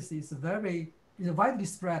metastasis is widely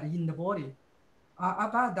spread in the body, I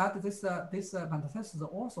bet that this metastasis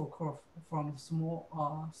also occurs from small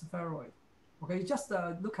spheroid. Okay, just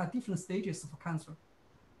look at different stages of cancer.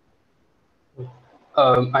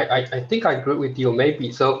 I think I agree with you.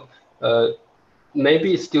 Maybe so.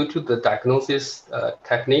 Maybe it's due to the diagnosis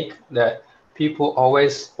technique that people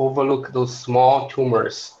always overlook those small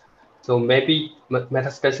tumors. So maybe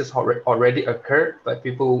metastasis already occurred, but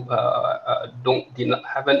people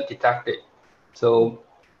haven't detected. So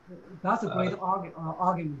that's a great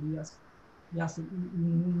argument. Yes,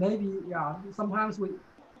 maybe yeah. Sometimes we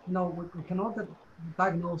cannot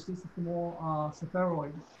diagnose this small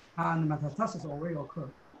spheroid and metastasis already occur.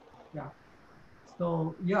 Yeah.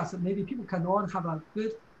 So yes, maybe people cannot have a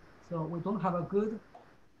good, so we don't have a good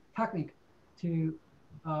technique to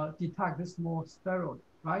detect this small spheroid,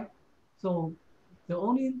 right? So the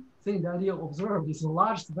only thing that you observe is a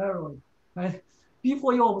large spheroid, right?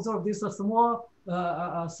 Before you observe this small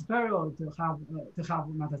spheroid to have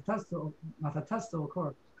metastasis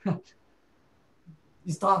occur,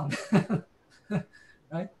 it's done.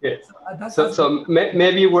 Right? Yeah. So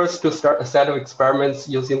maybe worth to start a set of experiments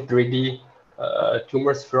using 3D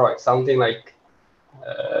tumor spheroid, something like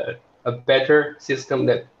a better system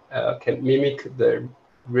that can mimic the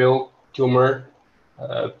real tumor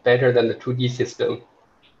better than the 2D system.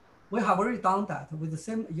 We have already done that with the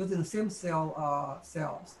same using the same cell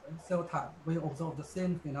type. We observed the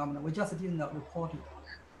same phenomenon. We just didn't report it.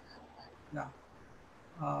 Yeah.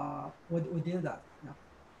 We did that. Yeah.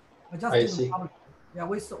 I just didn't publish it. Yeah,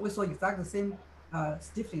 we saw exactly the same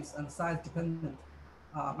stiffness and size dependent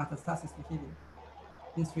metastasis behavior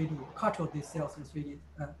in 3D, culture of these cells in 3D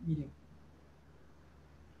medium.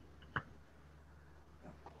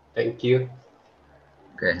 Thank you.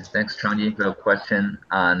 Okay, thanks, Changji, for the question.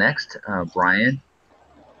 Next, Brian.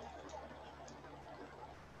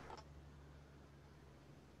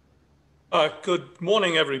 Good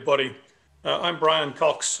morning, everybody. I'm Brian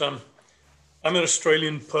Cox. I'm an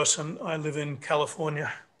Australian person. I live in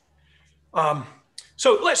California.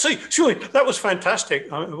 So let's see, Sulin, that was fantastic.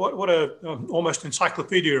 What a almost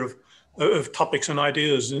encyclopedia of topics and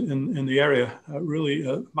ideas in the area.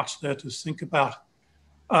 Really much there to think about.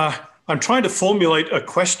 I'm trying to formulate a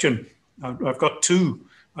question. I've got two.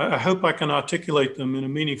 I hope I can articulate them in a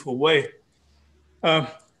meaningful way.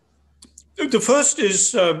 The first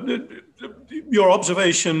is your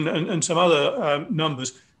observation and some other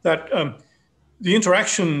numbers that the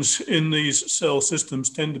interactions in these cell systems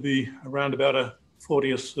tend to be around about a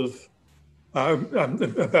 40th of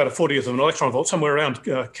an electron volt, somewhere around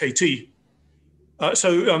kT.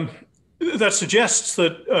 So that suggests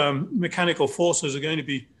that mechanical forces are going to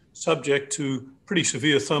be subject to pretty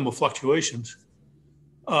severe thermal fluctuations.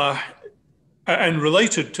 And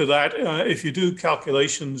related to that, if you do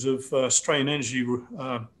calculations of strain energy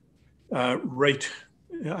rate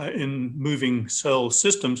in moving cell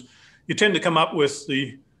systems, you tend to come up with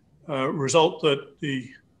the result that the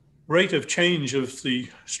rate of change of the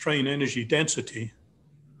strain energy density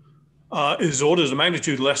is orders of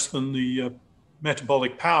magnitude less than the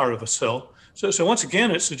metabolic power of a cell. So once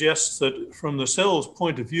again, it suggests that from the cell's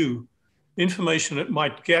point of view, information it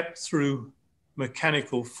might get through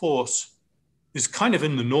mechanical force is kind of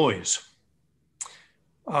in the noise.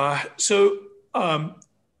 That's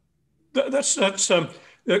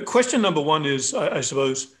question number one is, I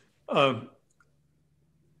suppose,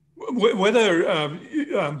 whether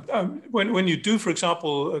when you do, for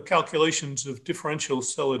example, calculations of differential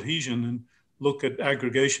cell adhesion and look at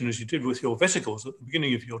aggregation as you did with your vesicles at the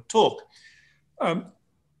beginning of your talk,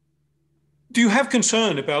 do you have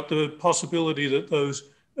concern about the possibility that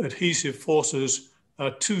those adhesive forces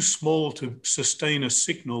are too small to sustain a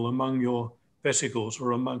signal among your vesicles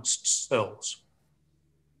or amongst cells?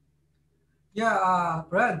 Yeah,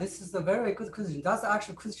 Brad, this is a very good question. That's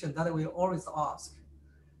actually a question that we always ask.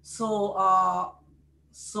 So,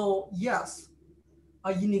 yes,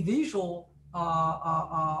 an individual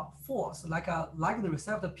force, like a ligand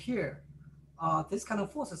receptor pair, this kind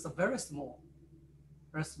of forces are very small.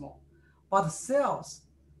 But cells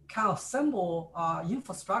can assemble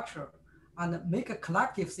infrastructure and make a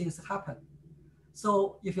collective things happen.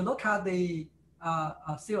 So if you look at the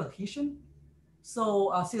cell adhesion,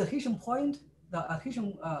 so cell adhesion point, the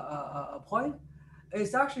adhesion point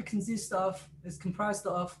is actually comprised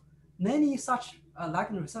of many such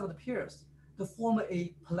ligand receptor pairs to form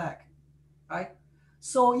a plaque, right?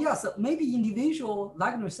 So yes, maybe individual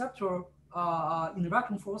ligand receptor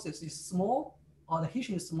interaction forces is small, or the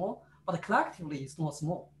adhesion is small, but collectively it's not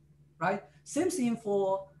small, right? Same thing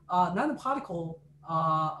for nanoparticle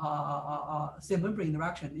cell membrane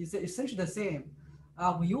interaction. It's essentially the same.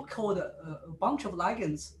 When you code a bunch of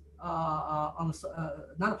ligands on the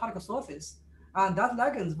nanoparticle surface, and that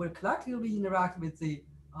ligands will collectively interact with the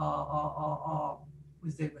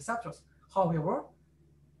receptors. However,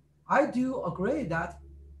 I do agree that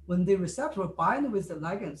when the receptor bind with the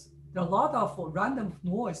ligands, there are a lot of random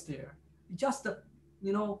noise there. It just,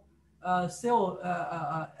 cell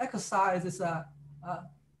exercise is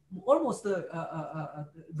almost a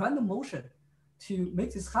random motion to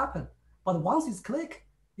make this happen. But once it's click,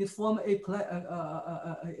 it forms a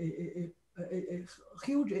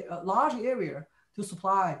huge, large area to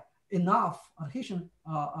supply enough adhesion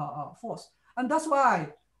force. And that's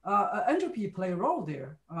why entropy play a role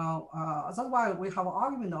there. That's why we have an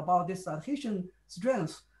argument about this adhesion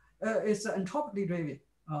strength is entropically driven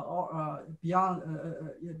or beyond,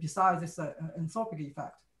 besides this enthalpic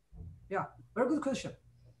effect. Yeah, very good question.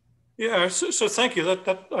 Yeah, so thank you.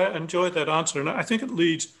 I enjoyed that answer. And I think it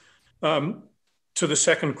leads to the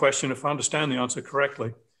second question, if I understand the answer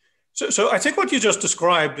correctly. So I think what you just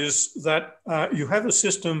described is that you have a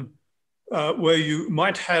system where you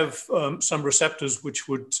might have some receptors which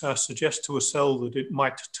would suggest to a cell that it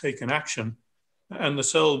might take an action, and the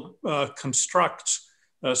cell constructs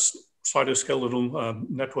cytoskeletal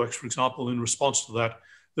networks, for example, in response to that,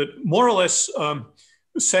 that more or less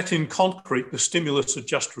set in concrete the stimulus it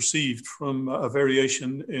just received from a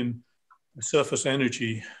variation in surface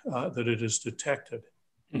energy that it has detected.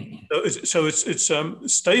 So it's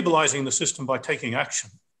stabilizing the system by taking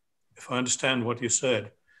action, if I understand what you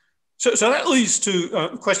said. So that leads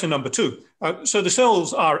to question number 2. So the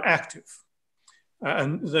cells are active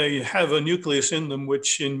and they have a nucleus in them,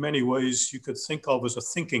 which in many ways you could think of as a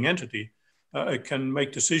thinking entity. It can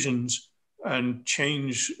make decisions and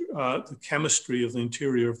change the chemistry of the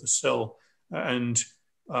interior of the cell and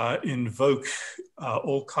invoke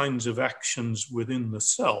all kinds of actions within the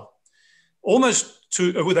cell, almost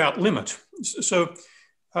without limit. So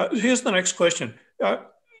here's the next question.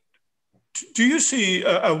 Do you see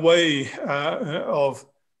a way of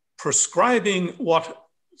prescribing what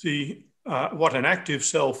an active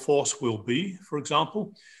cell force will be, for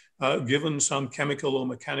example, given some chemical or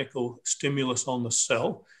mechanical stimulus on the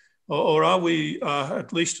cell? Or are we,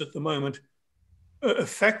 at least at the moment,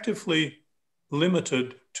 effectively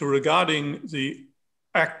limited to regarding the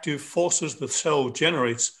active forces the cell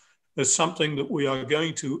generates as something that we are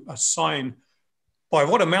going to assign by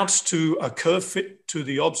what amounts to a curve fit to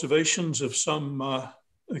the observations of some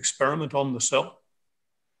experiment on the cell?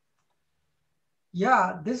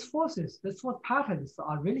 Yeah, these forces, these force patterns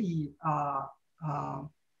are really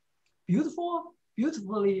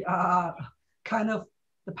beautifully kind of,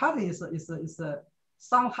 the pattern is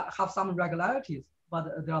some have some regularities,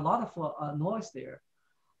 but there are a lot of noise there.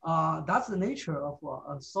 That's the nature of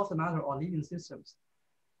soft matter or living systems.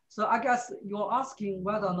 So I guess you're asking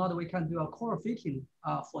whether or not we can do a core fitting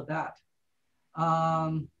for that.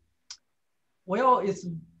 Well, it's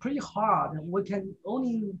pretty hard. We can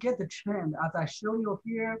only get the trend as I show you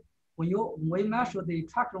here. When we measure the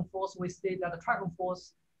traction force, we see that the traction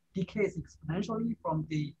force decays exponentially from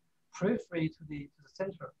the periphery to the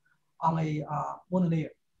center on a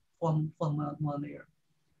monolayer, from monolayer.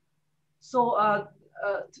 So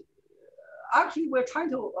actually, we're trying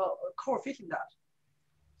to core fitting that.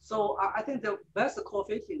 So I think the best core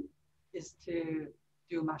fitting is to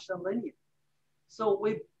do machine learning. So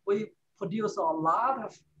we produce a lot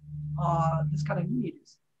of this kind of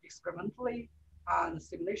images experimentally and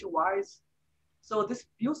simulation-wise. So this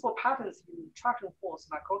beautiful patterns in traction force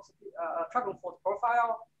microscopy, traction force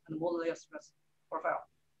profile and monolayer stress profile.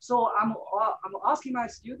 So I'm asking my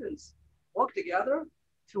students work together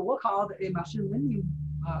to work out a machine learning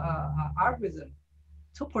algorithm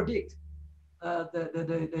to predict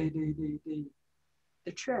the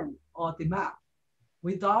trend or the map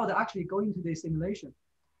without actually going to the simulation.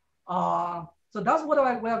 So that's what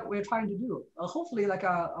we're trying to do. Hopefully, like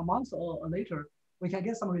a month or later, we can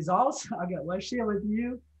get some results. Again, we'll share with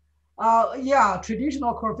you. Yeah,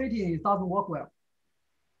 traditional core fitting doesn't work well.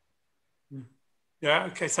 Yeah,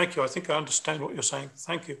 okay, thank you. I think I understand what you're saying.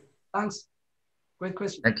 Thank you. Thanks. Great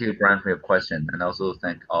question. Thank you, Brian, for your question. And also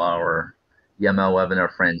thank all our EML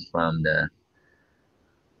webinar friends from the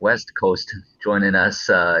West Coast joining us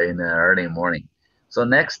in the early morning. So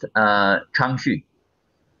next, Changxu.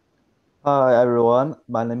 Hi everyone,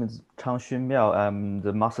 my name is Changxu Miao. I'm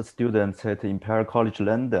the master student at Imperial College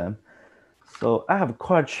London. So I have a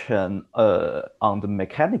question on the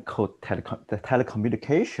mechanical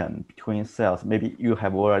telecommunication between cells. Maybe you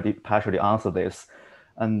have already partially answered this.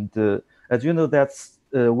 And as you know, that's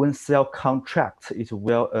when cell contracts, it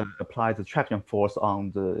will apply the traction force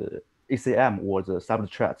on the ECM or the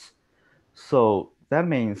substrate. So that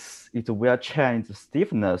means it will change the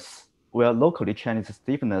stiffness, will locally change the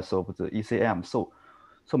stiffness of the ECM. So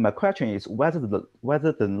my question is whether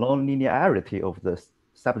the non-linearity of the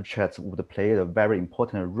substrates would play a very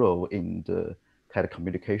important role in the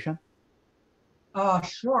telecommunication.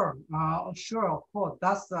 Sure, of course.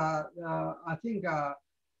 That's I think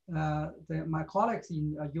my colleagues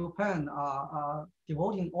in Penn are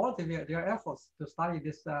devoting all their efforts to study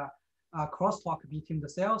this crosstalk between the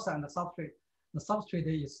cells and the substrate. The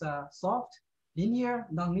substrate is soft, linear,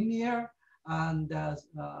 non-linear, and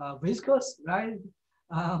viscous, right?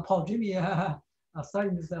 Paul Jimmy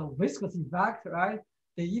studying this viscous effect, right?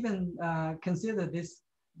 They even consider this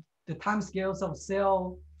the time scales of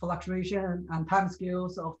cell fluctuation and time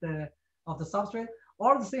scales of the substrate.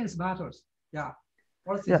 All the things matters. Yeah,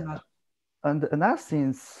 all the things matter. And another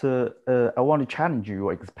thing, I want to challenge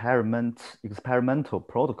your experimental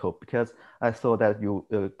protocol, because I saw that you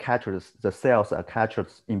the cells are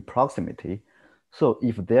captured in proximity. So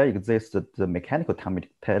if there exists the mechanical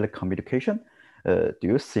telecommunication, do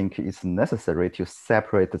you think it's necessary to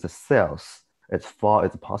separate the cells as far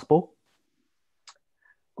as possible?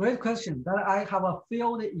 Great question. That I have a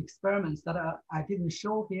field experiments that I didn't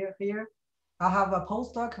show here. I have a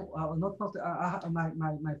postdoc, not postdoc, I have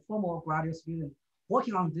my former graduate student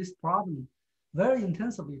working on this problem very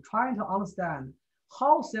intensively, trying to understand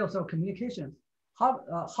how cell-cell communication,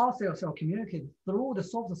 how cell-cell communicate through the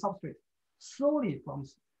soft substrate, slowly through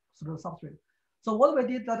the substrate. So what we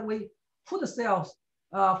did that we put the cells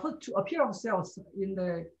put a pair of cells in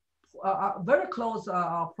the very close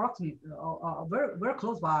proximity, very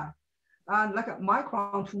close by, and like a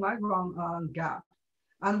micron to micron gap.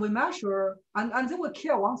 And we measure, and then we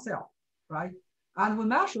kill one cell, right? And we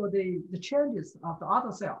measure the changes of the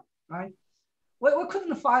other cell, right? We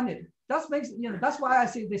couldn't find it. That makes, that's why I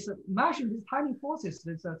say this measuring these tiny forces,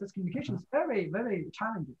 this communication is very, very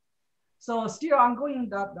challenging. So still ongoing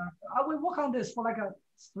that I will work on this for like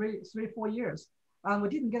 4 years, and we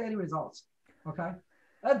didn't get any results. Okay,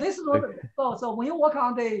 this is what, so when you work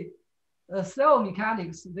on the cell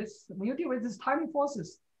mechanics, when you deal with these tiny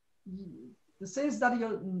forces, the things that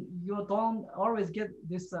you don't always get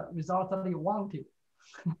this result that you wanted.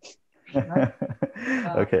 Right?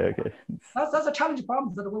 Okay. That's a challenging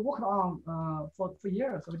problem that we worked on for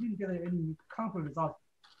years. So we didn't get any concrete result.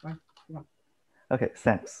 Right? Yeah. Okay,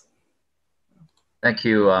 thanks. Thank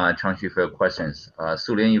you, Changxu, for your questions.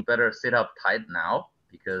 Sulin, you better sit up tight now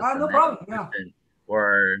because no problem. Yeah.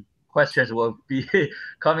 Or questions will be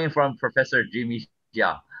coming from Professor Jimmy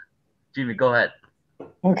Jia. Jimmy, go ahead.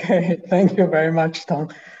 Okay, thank you very much,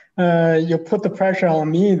 Teng. You put the pressure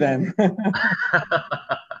on me then.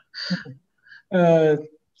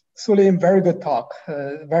 Sulin, very good talk,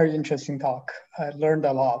 very interesting talk. I learned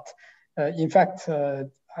a lot. In fact, I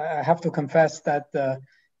have to confess that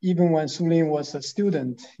even when Sulin was a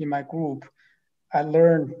student in my group, I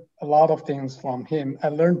learned a lot of things from him. I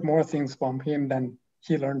learned more things from him than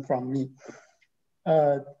he learned from me.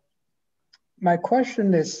 My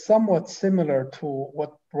question is somewhat similar to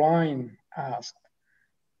what Brian asked,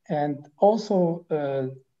 and also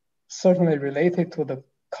certainly related to the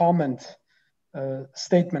comment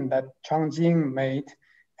statement that Changjing made,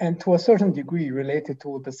 and to a certain degree related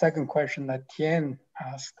to the second question that Tien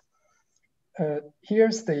asked.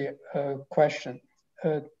 Here's the question.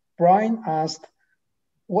 Brian asked,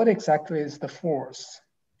 what exactly is the force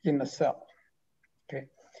in the cell? Okay,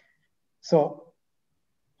 so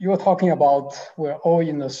you're talking about we're all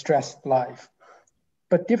in a stressed life,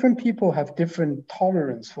 but different people have different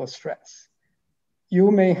tolerance for stress. You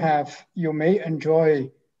may enjoy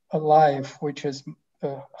a life which is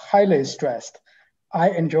highly stressed.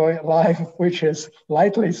 I enjoy a life which is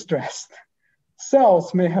lightly stressed.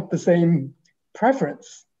 Cells may have the same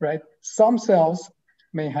preference, right? Some cells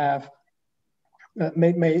may have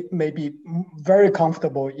may be very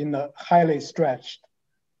comfortable in a highly stretched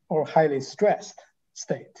or highly stressed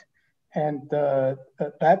state, and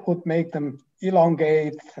that would make them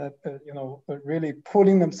elongate, really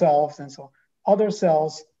pulling themselves, and so other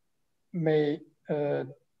cells may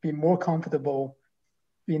be more comfortable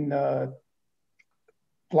in a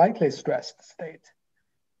lightly stressed state.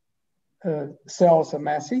 Cells are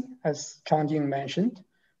messy, as Changjing mentioned.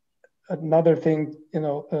 Another thing,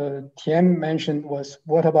 Tien mentioned was,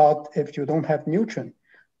 what about if you don't have nutrient?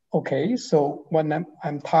 Okay, so when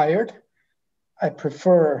I'm tired, I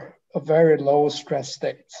prefer a very low stress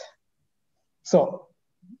state. So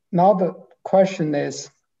now the question is,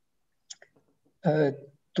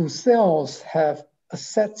 do cells have a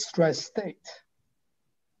set stress state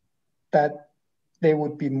that they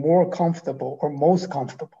would be more comfortable or most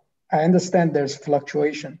comfortable? I understand there's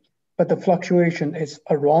fluctuation, but the fluctuation is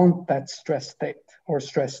around that stress state or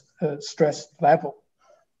stress level.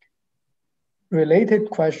 Related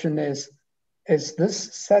question is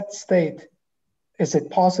this set state, is it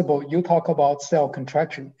possible, you talk about cell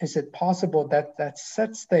contraction, is it possible that that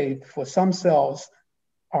set state for some cells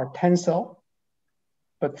are tensile,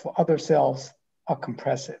 but for other cells are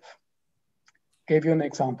compressive? Gave you an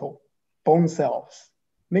example, bone cells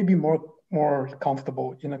may be more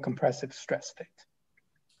comfortable in a compressive stress state.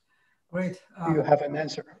 Great. Do you have an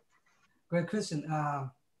answer? Great question.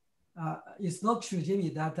 It's not true, Jimmy,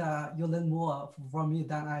 that you learn more from me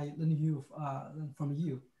than I learn from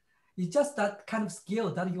you. It's just that kind of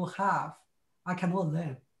skill that you have, I cannot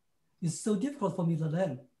learn. It's so difficult for me to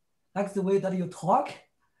learn. Like the way that you talk,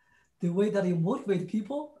 the way that you motivate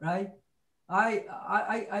people, right?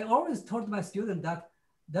 I always told my student that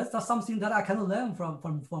that's not something that I cannot learn from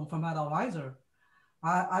my advisor.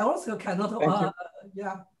 I also cannot,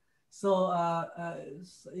 yeah. So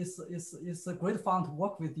it's a great fun to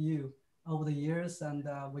work with you over the years, and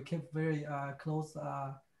we keep very close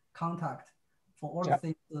contact for all the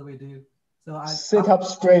things that we do. So sit up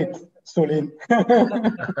straight, Sulin.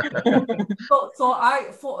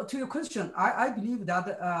 To your question, I believe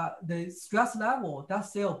that the stress level that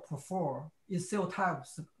cell perform is cell type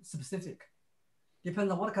specific.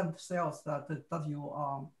 Depends on what kind of cells that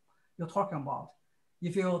you're talking about.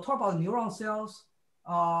 If you talk about neuron cells,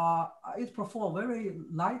 it perform very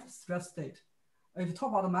light stress state. If you talk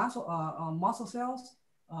about muscle cells,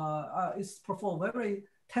 is perform very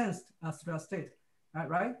tense stress state,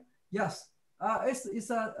 right? Yes, it's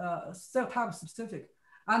a cell type specific.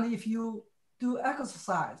 And if you do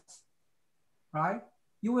exercise, right,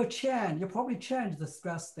 you will change, you probably change the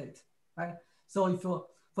stress state, right? So if you,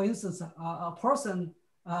 for instance, a person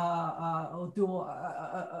do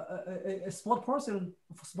a sportsman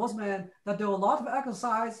that do a lot of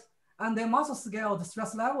exercise, and their muscle scale, the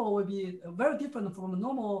stress level will be very different from a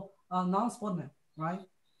normal non-sportsman, right?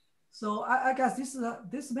 So I guess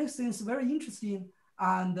this makes things very interesting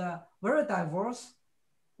and very diverse.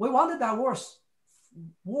 We want a diverse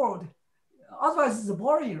world, otherwise it's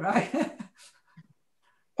boring, right?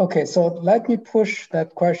 Okay, so let me push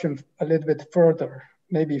that question a little bit further,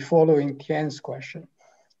 maybe following Tien's question.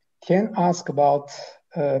 Tien asked about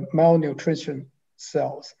malnutrition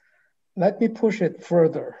cells. Let me push it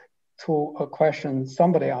further to a question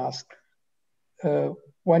somebody asked.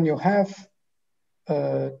 When you have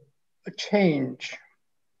a change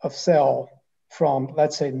of cell from,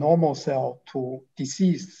 let's say, normal cell to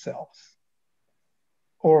diseased cells,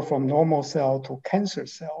 or from normal cell to cancer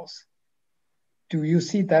cells, do you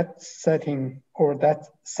see that setting or that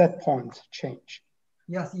set point change?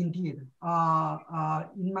 Yes, indeed.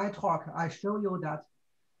 In my talk, I show you that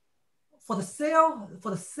for the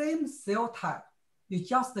same cell type, you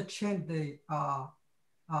just change the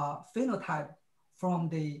phenotype from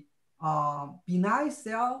the benign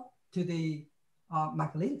cell to the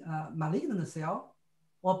malignant cell,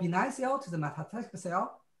 or benign cell to the metastatic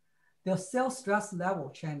cell. The cell stress level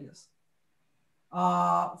changes.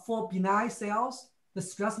 For benign cells, the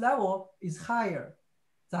stress level is higher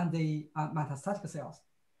than the metastatic cells.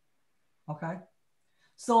 Okay,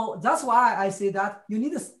 so that's why I say that you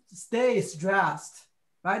need to stay stressed,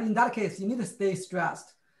 right? In that case, you need to stay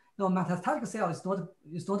stressed. No, metastatic cell is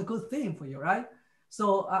not a good thing for you, right?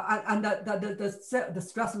 So and the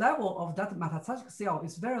stress level of that metastatic cell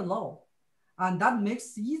is very low, and that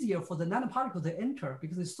makes it easier for the nanoparticle to enter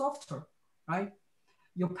because it's softer, right?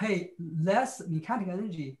 You pay less mechanical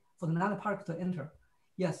energy for the nanoparticle to enter.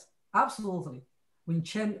 Yes, absolutely. When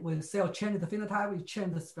cell change the phenotype, we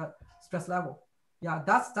change the stress level. Yeah,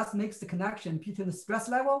 that makes the connection between the stress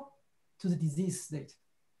level to the disease state.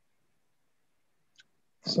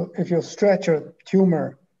 So if you stretch a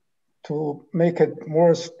tumor to make it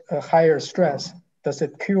more higher stress, does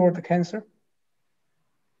it cure the cancer?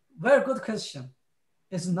 Very good question.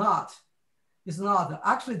 It's not. It's not.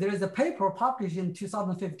 Actually, there is a paper published in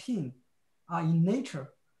 2015 in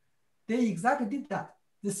Nature. They exactly did that.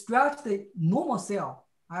 They stretched the normal cell.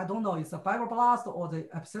 I don't know, it's a fibroblast or the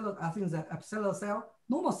epithelial, I think it's the epithelial cell,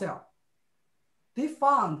 normal cell. They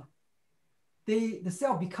found the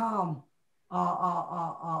cell become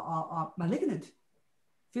malignant,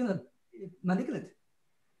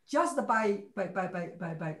 just by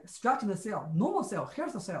stretching the cell, normal cell,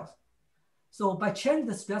 healthy cells. So by changing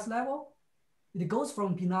the stress level, it goes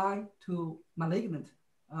from benign to malignant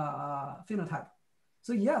phenotype.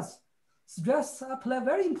 So yes, stress play a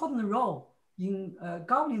very important role in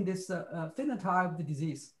governing this phenotype of the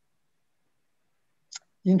disease.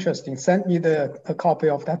 Interesting. Send me a copy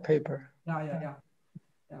of that paper. Yeah.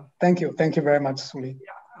 Thank you very much, Sulin.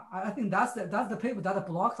 Yeah, I think that's the paper that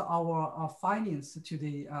blocks our findings to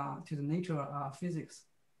the Nature physics.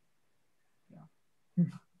 Yeah,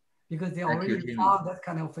 because they already found that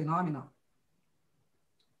kind of phenomena.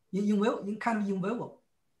 Kind of in vivo.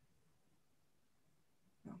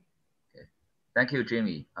 Thank you,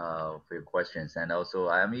 Jimmy, for your questions. And also,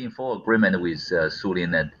 I'm in full agreement with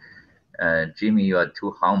Sulin that Jimmy, you are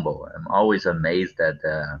too humble. I'm always amazed at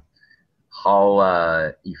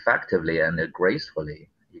how effectively and gracefully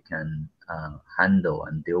you can handle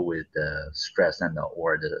and deal with the stress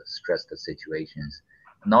or the stressed situations.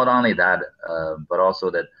 Not only that, but also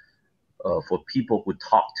that for people who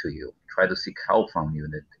talk to you, try to seek help from you,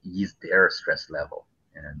 that ease their stress level.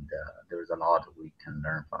 And there's a lot we can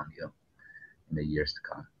learn from you in the years to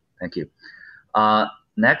come. Thank you.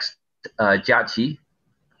 Next, Jiaqi.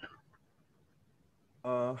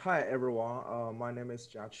 Hi, everyone. My name is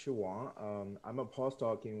Jiaqi Wang. I'm a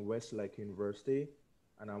postdoc in Westlake University,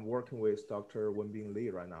 and I'm working with Dr. Wenbin Li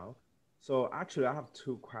right now. So actually, I have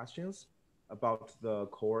two questions about the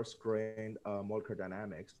coarse-grained molecular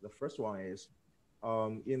dynamics. The first one is,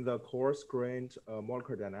 in the coarse-grained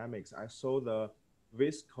molecular dynamics, I saw the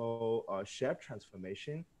visco shape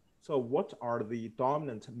transformation. So what are the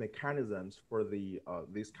dominant mechanisms for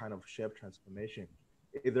this kind of shape transformation?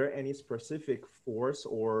 Is there any specific force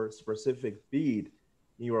or specific bead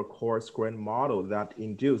in your coarse-grained model that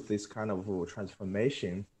induce this kind of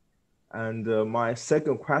transformation? And my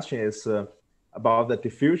second question is, about the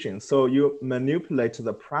diffusion. So you manipulate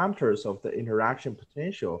the parameters of the interaction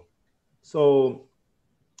potential. So,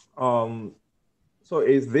 so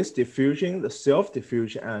is this diffusion the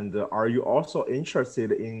self-diffusion, and are you also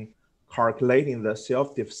interested in calculating the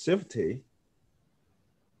self-diffusivity?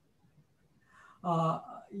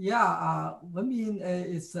 Yeah, Wenbin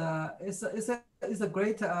is a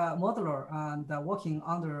great modeler and working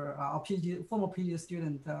under our former PhD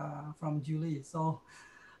student from Julie. So,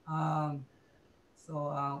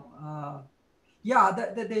 yeah,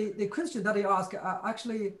 the question that you ask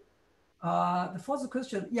actually. The first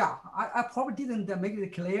question, yeah, I probably didn't make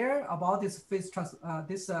it clear about this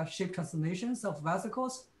shape transformations of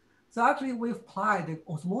vesicles. So actually, we apply the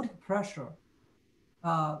osmotic pressure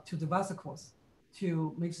to the vesicles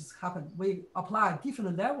to make this happen. We apply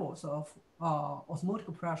different levels of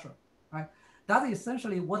osmotic pressure, right? That is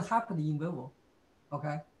essentially what happened in vivo,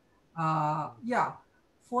 okay? Yeah,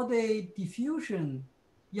 for the diffusion,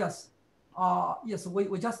 yes, yes,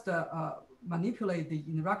 we just manipulate the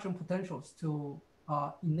interaction potentials to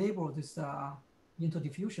enable this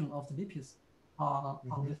interdiffusion of the lipids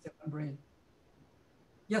on the cell membrane.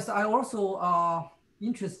 Yes, I also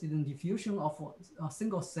interested in diffusion of a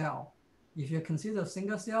single cell. If you consider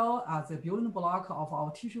single cell as a building block of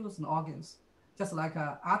our tissues and organs, just like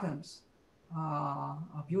atoms,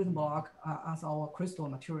 a building block as our crystal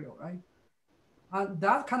material, right? And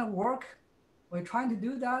that kind of work, we're trying to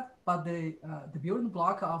do that, but the building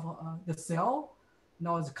block of the cell, you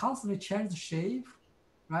know, is constantly change shape,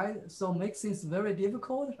 right? So makes things very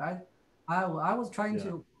difficult, right? I was trying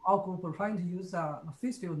to, our group were trying to use a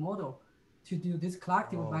phase field model to do this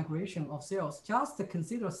collective migration of cells, just to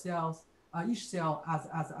consider cells, each cell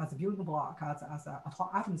as a building block, as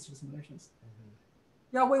atmosphere simulations.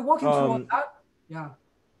 Yeah, we're working toward that. Yeah.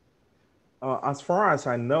 As far as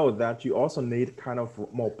I know, that you also need kind of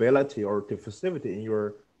mobility or diffusivity in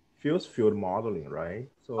your fuse field modeling, right?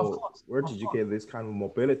 So where did you get this kind of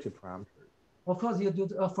mobility parameters? Of course, you do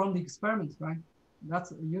from the experiments, right?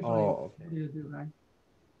 That's usually what you do, right?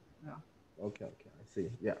 Yeah. Okay, I see.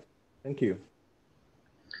 Yeah, thank you.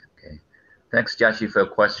 Okay, thanks, Jiaqi, for your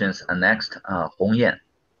questions. And next, Hongyan.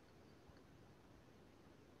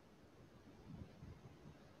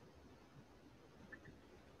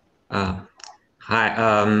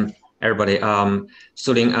 Hi, everybody.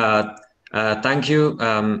 Sulin, thank you.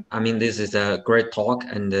 I mean, this is a great talk,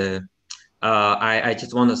 and I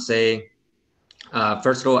just want to say,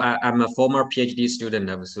 first of all, I'm a former PhD student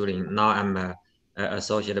of Sulin. Now I'm an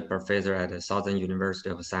associate professor at the Southern University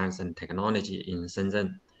of Science and Technology in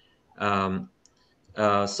Shenzhen.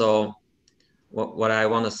 So what I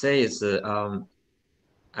want to say is,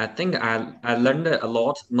 I think I learned a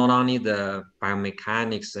lot, not only the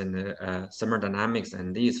biomechanics and thermodynamics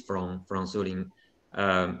and these from Sulin,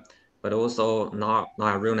 but also now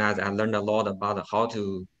I realize I learned a lot about how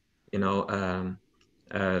to, you know,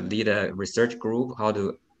 lead a research group, how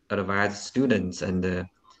to advise students, and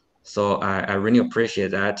so I really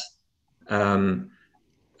appreciate that. One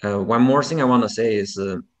more thing I want to say is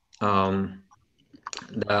the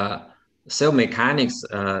cell mechanics,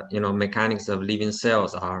 you know, mechanics of living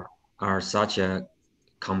cells are such a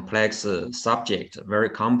complex subject, very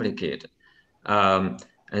complicated. And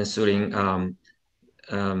Sulin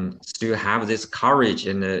still have this courage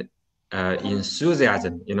and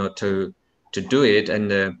enthusiasm, you know, to do it.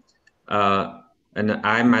 And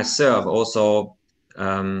I myself also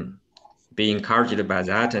be encouraged by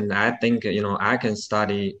that. And I think, you know, I can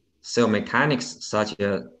study cell mechanics, such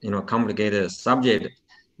a, you know, complicated subject,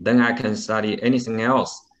 then I can study anything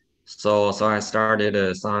else. So I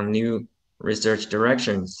started some new research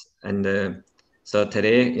directions. And so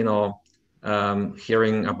today, you know,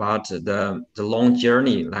 hearing about the long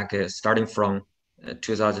journey, like starting from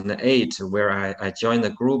 2008, where I joined the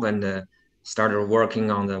group and started working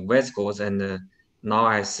on the vesicles, and now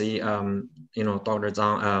I see, you know, Dr.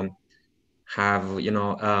 Zhang have, you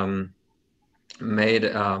know, made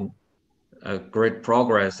a great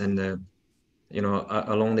progress and you know,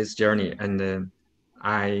 along this journey, and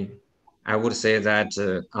I would say that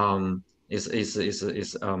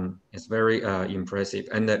is very impressive.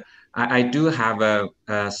 And I do have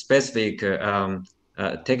a specific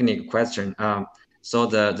technical question. So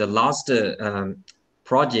the last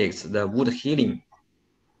projects, the wood healing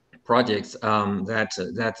projects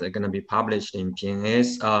that are going to be published in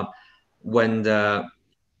PNAS, when the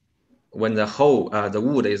hole, the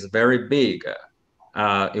wood is very big,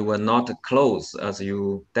 it will not close as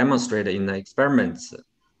you demonstrated in the experiments.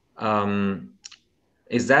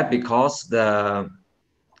 Is that because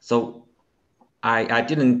so I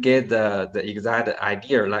didn't get the exact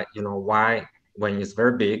idea, like, you know, why when it's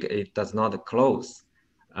very big, it does not close.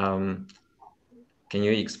 Can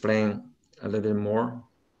you explain a little bit more?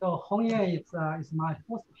 So Hong Yan is my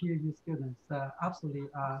first PhD student, absolutely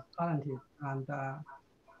talented, and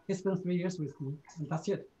he spent 3 years with me, and that's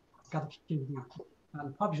it. Got a PhD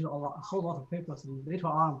and published a whole lot of papers, and later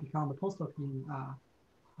on become a postdoc in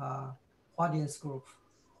Huajian's group.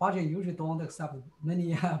 Huajian usually don't accept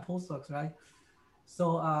many postdocs, right?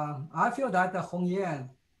 So I feel that Hong Yan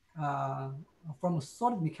from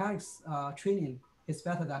solid mechanics training is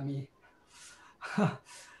better than me.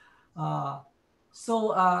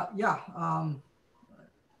 So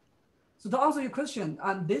to answer your question,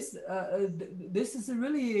 and this is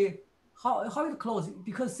really how it close,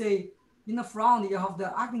 because say in the front you have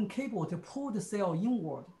the actin cable to pull the cell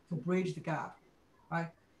inward to bridge the gap,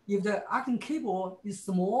 right? If the actin cable is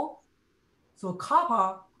small, so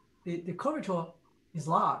kappa, the curvature is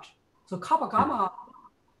large, so kappa gamma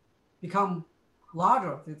become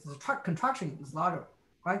larger, the contraction is larger,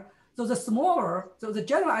 right? So the smaller, so the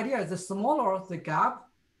general idea is the smaller the gap,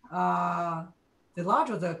 the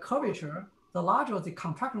larger the curvature, the larger the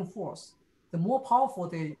contraction force, the more powerful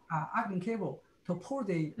the actin cable to pull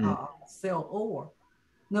the cell over.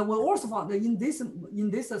 Now we also found that in this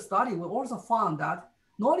study, we also found that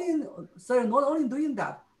not only doing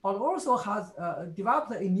that, but also has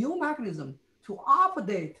developed a new mechanism to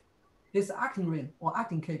update this actin ring or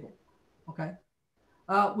actin cable. Okay,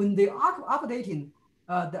 when they are updating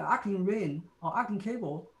the actin ring or actin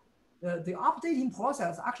cable, the updating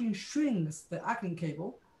process actually shrinks the actin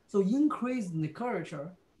cable, so increase the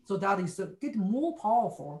curvature, so that is get more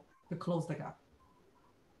powerful to close the gap.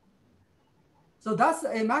 So that's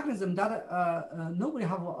a mechanism that nobody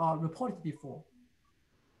have reported before.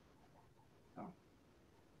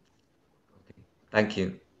 Thank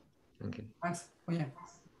you. Thank you. Thanks. Oh, yeah.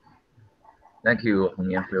 Thank you,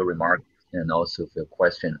 Hong Yan, for your remark and also for your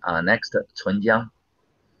question. Next, Chun Jiang.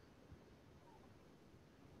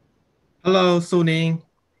 Hello, Sulin.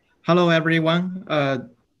 Hello, everyone.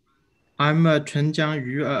 I'm Chun Jiang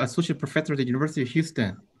Yu, Associate Professor at the University of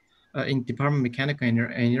Houston in Department of Mechanical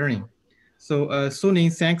Engineering. So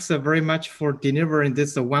Sulin, thanks very much for delivering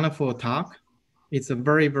this wonderful talk. It's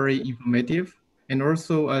very, very informative. And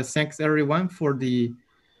also thanks everyone for the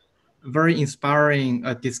very inspiring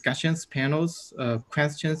discussions, panels,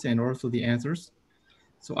 questions, and also the answers.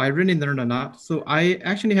 So I really learned a lot. So I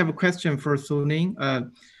actually have a question for Sulin.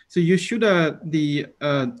 So you showed the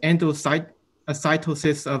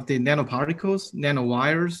endocytosis of the nanoparticles,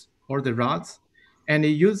 nanowires, or the rods, and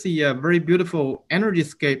you use the very beautiful energy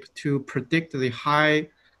scape to predict the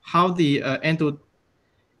how the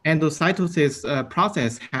endocytosis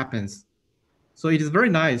process happens. So it is very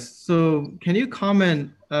nice. So can you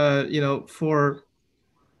comment, for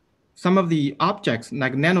some of the objects,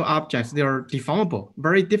 like nano objects, they are deformable,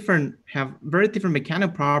 have very different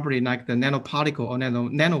mechanical property, like the nanoparticle or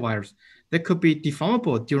nanowires. They could be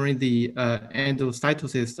deformable during the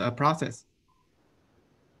endocytosis process.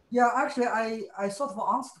 Yeah, actually, I sort of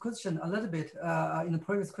answered the question a little bit in the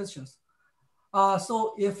previous questions.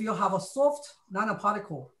 So if you have a soft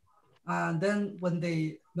nanoparticle, and then when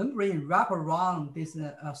the membrane wrap around this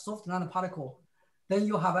soft nanoparticle, then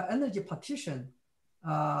you have an energy partition,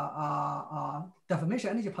 deformation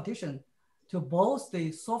energy partition to both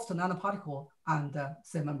the soft nanoparticle and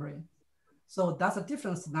cell membrane. So that's a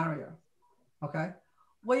different scenario, okay?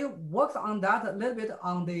 We worked on that a little bit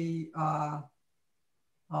on the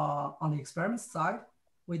experiment side.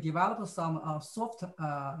 We developed some soft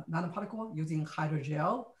nanoparticle using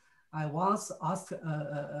hydrogel. I once asked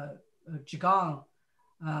Zhigang,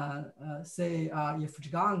 say if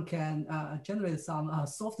Zhigang can generate some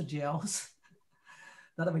soft gels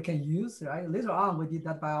that we can use, right? Later on, we did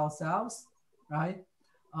that by ourselves, right?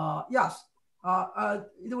 Yes,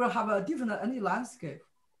 it will have a different energy landscape.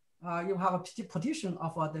 You have a partition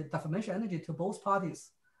of the deformation energy to both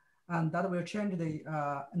parties, and that will change the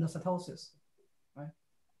endocytosis, right?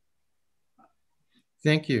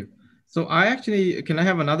 Thank you. So can I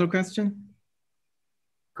have another question?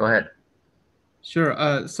 Go ahead.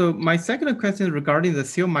 Sure. So my second question is regarding the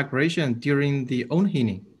cell migration during the own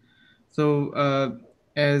healing. So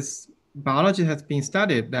as biology has been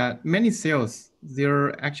studied, that many cells,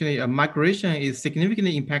 their actually migration is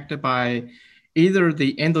significantly impacted by either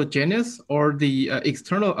the endogenous or the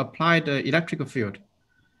external applied electrical field.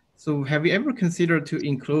 So have you ever considered to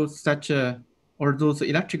include such or those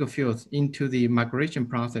electrical fields into the migration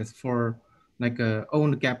process for like a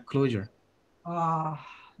own gap closure?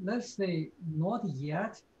 Let's say not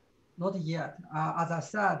yet, not yet. As I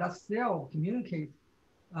said, that cell communicate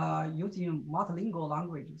using multilingual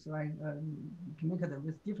languages, right? Communicate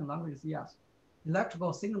with different languages, yes.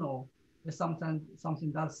 electrical signal is something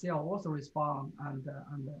that cell also respond and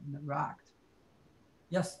react.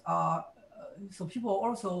 Yes, so people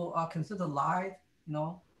also consider light,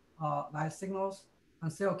 light signals,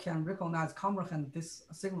 and cell can recognize, comprehend these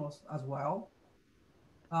signals as well.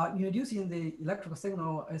 Introducing the electrical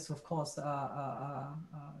signal is, of course,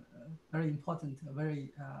 very important,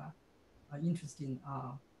 very interesting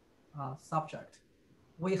subject.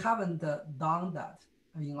 We haven't done that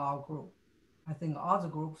in our group. I think other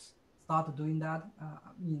groups started doing that.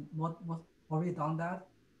 What already done that?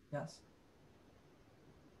 Yes.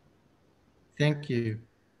 Thank you.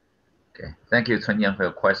 Okay, thank you, Chen Yang, for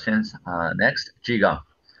your questions. Next, Zhigang.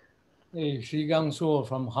 Hey, Zhigang Suo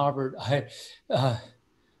from Harvard.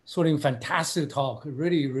 Sulin, fantastic talk.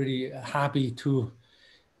 Really, really happy to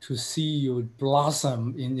see you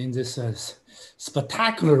blossom in this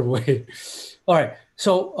spectacular way. All right.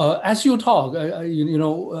 So as you talk,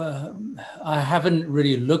 I haven't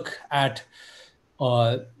really looked at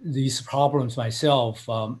these problems myself.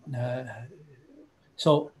 But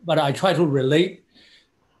I try to relate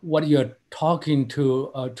what you're talking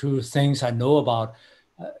to things I know about.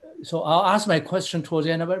 So I'll ask my question towards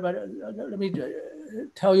the end, but let me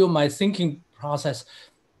tell you my thinking process.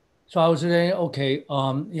 So I was saying, okay,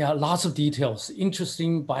 yeah, lots of details,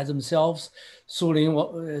 interesting by themselves.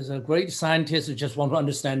 Sulin is a great scientist who just want to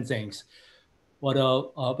understand things. But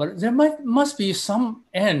there must be some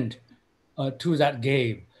end to that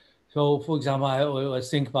game. So for example, I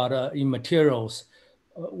think about in materials,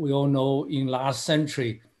 we all know in last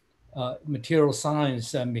century, material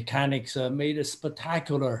science and mechanics made a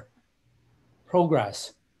spectacular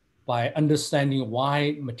progress by understanding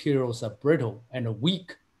why materials are brittle and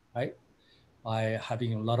weak, right? By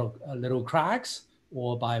having a lot of little cracks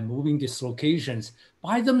or by moving dislocations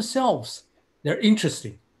by themselves. They're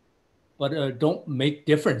interesting, but don't make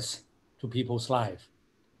difference to people's life.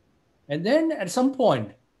 And then at some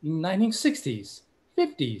point in 1960s,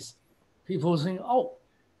 50s, people saying, oh,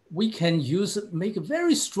 we can make a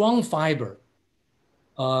very strong fiber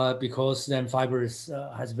because then fiber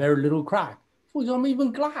has very little crack. For example,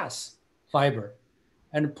 even glass fiber,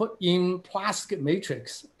 and put in plastic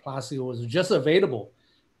matrix. Plastic was just available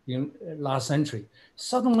in last century.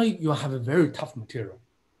 Suddenly you have a very tough material.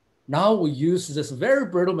 Now we use this very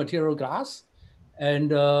brittle material, glass,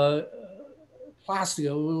 and plastic,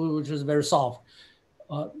 which is very soft,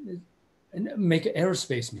 and make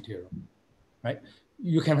aerospace material, right?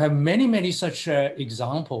 You can have many, many such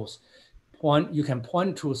examples. You can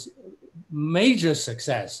point to major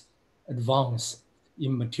success, advance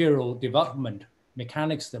in material development,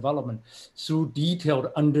 mechanics development through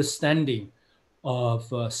detailed understanding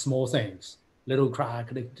of small things, little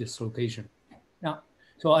crack, little dislocation. Now,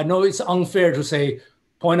 so I know it's unfair to say,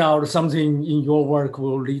 point out something in your work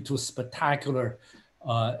will lead to spectacular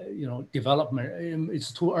development.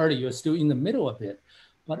 It's too early, you're still in the middle of it.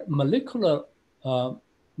 But molecular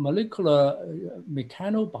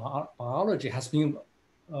mechanobiology has been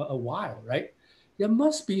a while, right? There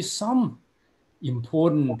must be some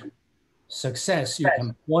important success you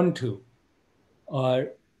can point to.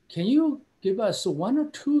 Can you give us one or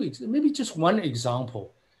two, maybe just one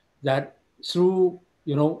example that through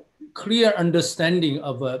clear understanding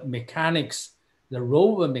of mechanics, the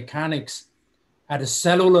role of mechanics at a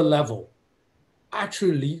cellular level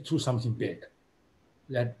actually lead to something big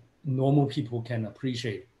that normal people can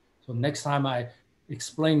appreciate? So next time I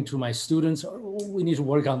explain to my students, oh, we need to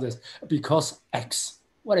work on this because X.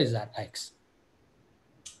 What is that X?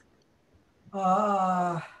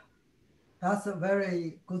 That's a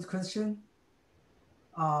very good question.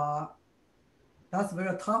 That's a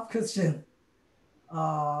very tough question.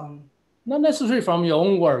 Not necessarily from your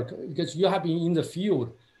own work, because you have been in the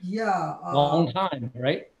field long time,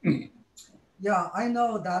 right? Yeah, I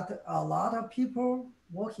know that a lot of people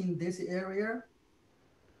work in this area.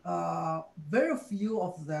 Very few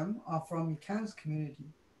of them are from mechanics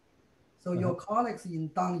community. So your colleagues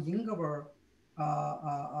in Dan Ingeber,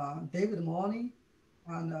 David Morley,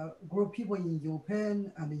 and a group of people in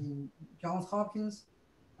UPenn and in Johns Hopkins,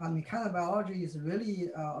 and mechanobiology is really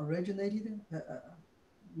originated,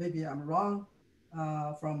 maybe I'm wrong,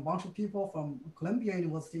 from a bunch of people from Columbia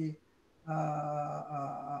University,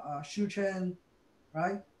 Shu Chen,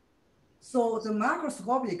 right? So the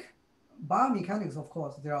macroscopic biomechanics, of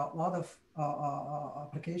course, there are a lot of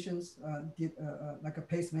applications, like a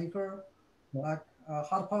pacemaker, like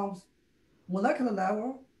heart pumps. Molecular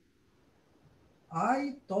level,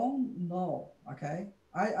 I don't know, okay?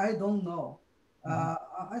 I don't know.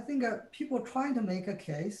 I think people trying to make a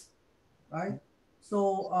case, right?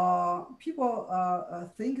 So people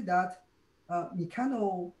think that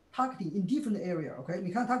targeting in different area. Okay,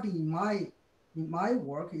 mechanical targeting in my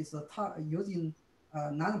work is using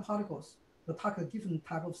nanoparticles to target different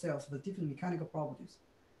type of cells with different mechanical properties.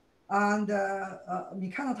 And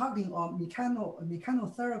mechanical targeting or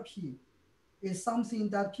mechanotherapy is something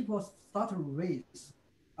that people start to raise.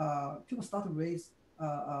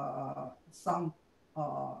 Some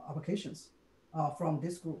applications from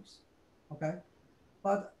these groups. Okay,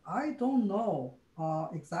 but I don't know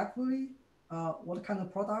exactly what kind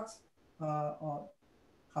of products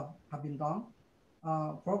have been done.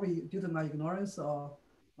 Probably due to my ignorance or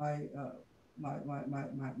my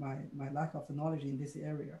lack of knowledge in this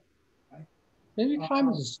area. Right? Maybe time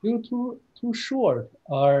is still too short.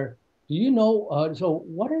 Or do you know? So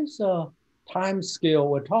what is the time scale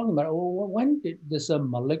we're talking about? When did this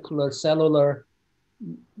molecular cellular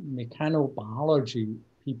mechanobiology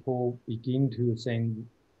people begin to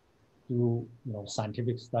do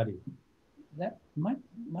scientific study? That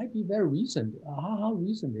might be very recent. How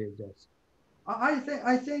recent is this? I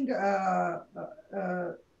think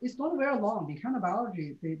it's not very long.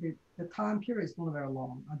 Mechanobiology, the time period is not very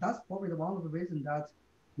long, and that's probably one of the reasons that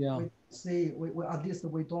we say we at least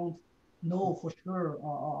we don't know for sure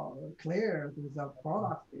clear there's a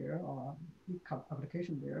product there or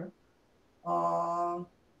application there.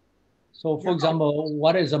 So, for example,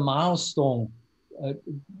 what is a milestone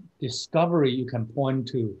discovery you can point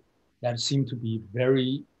to that seem to be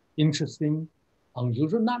very interesting,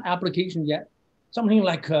 unusual, not application yet? Something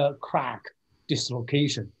like a crack,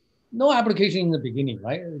 dislocation. No application in the beginning,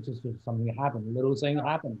 right? It's just something happened, a little thing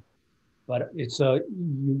happened. But it's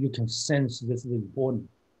you can sense this is important.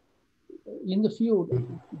 In the field,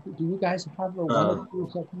 do you guys have a one or two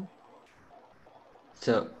seconds?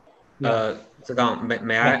 So, Zhang,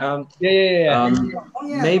 may I? Yeah.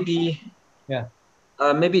 Maybe. Yeah.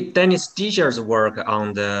 Maybe Dennis Discher's work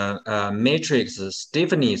on the matrix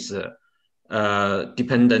stiffness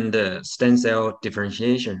dependent stem cell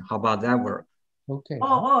differentiation. How about that work? Okay.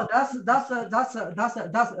 That's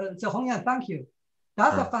Hongyan, thank you.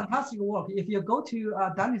 That's a fantastic work. If you go to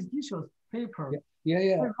Dennis Discher's paper,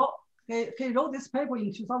 he wrote this paper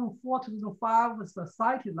in 2004, 2005, was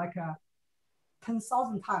cited like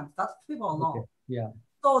 10,000 times. That's paper alone. Okay. Yeah.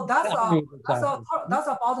 So that's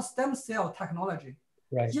about the stem cell technology.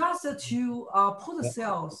 Right. Just to put the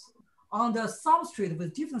cells on the substrate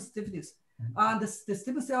with different stiffness, and the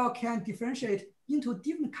stem cell can differentiate into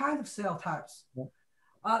different kinds of cell types.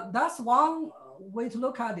 That's one way to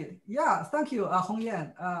look at it. Yeah, thank you,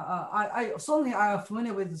 Hongyan. I certainly am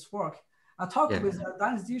familiar with this work. I talked with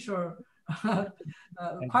Dennis Discher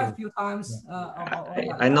quite a few times.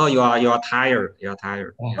 I know you are tired. You are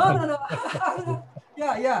tired. No.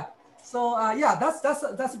 Yeah. So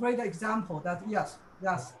that's a great example. That yes.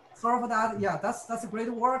 Sorry for that. Yeah, that's a great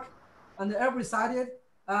work, and everybody cited,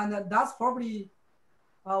 and that's probably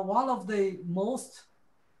one of the most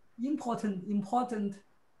important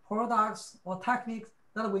products or techniques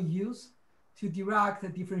that we use to direct the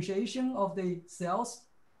differentiation of the cells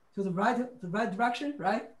to the right direction.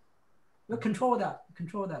 Right? We control that.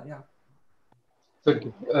 Yeah. So,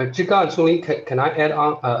 Zhigang and Sulin, can I add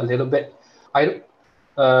on a little bit?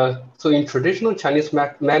 So in traditional Chinese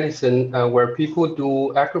medicine, where people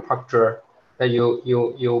do acupuncture, that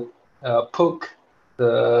you poke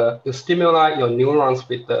you stimulate your neurons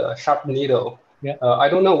with the sharp needle. Yeah. I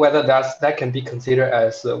don't know whether that can be considered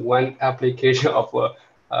as one application of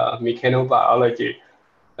mechanobiology,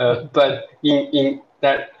 but in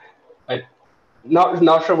that,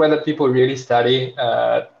 not sure whether people really study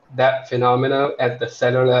that phenomenon at the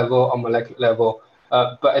cellular level or molecular level.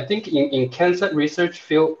 But I think in cancer research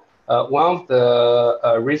field, one of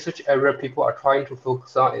the research area people are trying to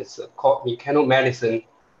focus on is called mechanomedicine,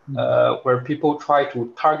 where people try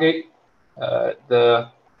to target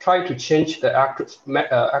try to change the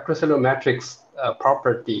extracellular matrix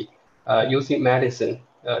property using medicine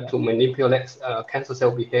to manipulate cancer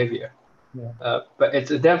cell behavior. But it's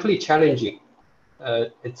definitely challenging.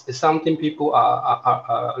 It's something people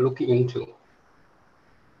are looking into.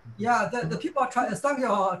 Yeah, the people are trying. Thank you,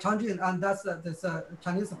 Changjun, and that's this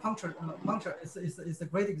Chinese puncture is a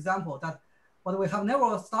great example that, but we have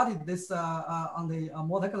never studied this on the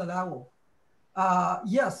molecular level.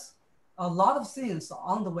 Yes, a lot of things are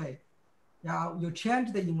on the way. Yeah, you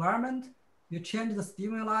change the environment, you change the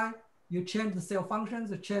stimuli, you change the cell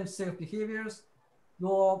functions, you change cell behaviors.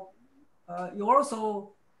 You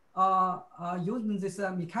also using these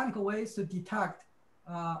mechanical ways to detect,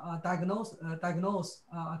 diagnose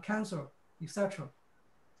cancer, etc.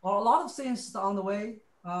 A lot of things on the way.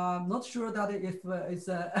 Not sure that if it's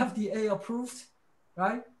FDA approved,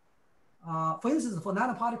 right? For instance, for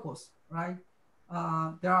nanoparticles, right?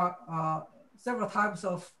 there are several types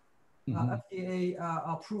of FDA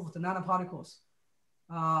approved nanoparticles.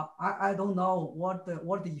 I don't know what the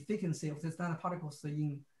efficacy of these nanoparticles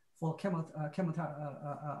for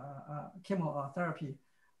chemotherapy,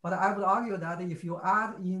 but I would argue that if you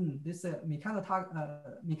add in this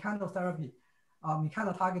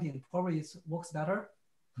mechanotargeting probably works better.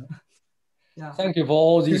 Yeah. Thank you for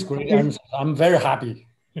all these great answers. I'm very happy.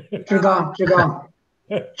 Zhigang,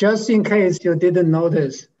 just in case you didn't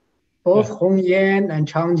notice, both Hong Yan and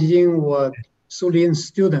Chang Jing were Sulin's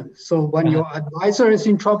students. So when your advisor is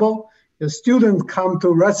in trouble, the students come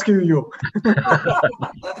to rescue you.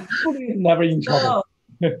 Never in trouble.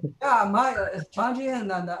 Yeah, my Chang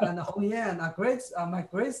Jing and Hong Yan are my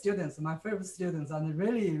great students, my favorite students, and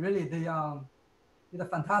really they did a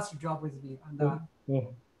fantastic job with me. And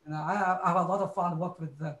I have a lot of fun working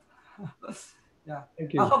with them. Yeah.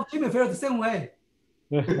 Thank you. I hope Jimmy feels the same way.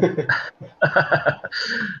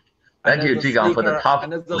 Thank you, Zhigang, for the top.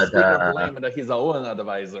 And the speaker blamed his own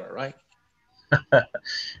advisor, right?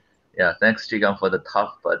 Yeah, thanks, Zhigang, for the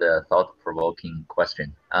tough but thought-provoking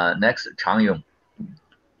question. Next, Changyong.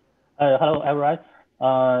 Hello, everyone.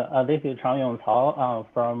 This is Changyong Cao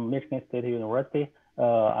from Michigan State University.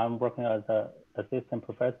 I'm working as an assistant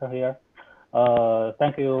professor here.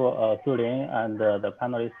 Thank you, Sulin, and the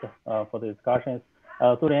panelists for the discussions.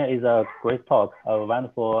 Sulin is a great talk,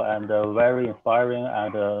 wonderful and very inspiring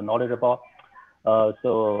and knowledgeable. Let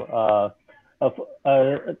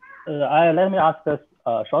me ask a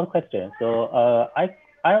short question. So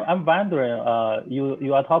I'm wondering,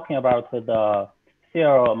 you are talking about the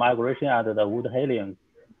cell migration and the wood helium,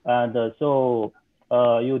 and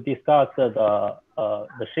you discussed the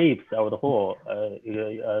shapes of the hole,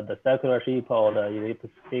 the circular shape or the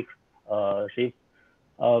elliptic shape.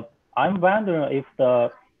 I'm wondering if the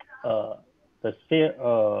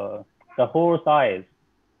hole size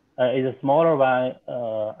is a smaller one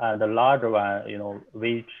and the larger one.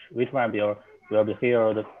 Which one will be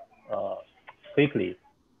filled quickly.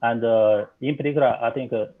 And in particular, I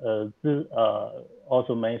think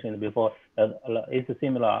also mentioned before, it's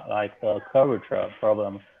similar like the curvature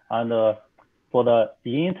problem. And for the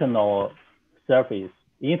internal surface,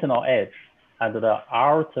 internal edge, and the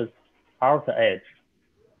outer edge,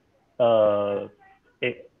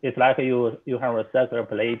 it's like you have a circular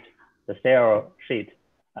plate, the cell sheet,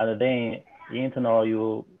 and then internal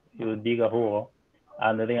you dig a hole,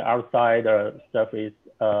 and then outside the surface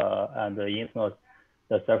and the internal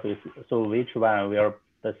the surface. So which one will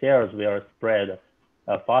the cells will spread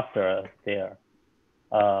faster there?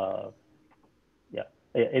 Yeah,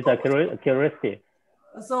 it's a curiosity.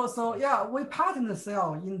 So yeah, we pattern the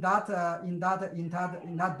cell in that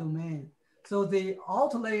domain. So the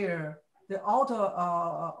outer layer, the outer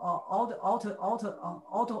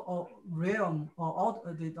realm or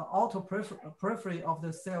the outer periphery of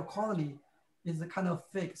the cell colony is kind of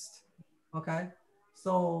fixed. Okay,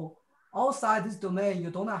 so outside this domain, you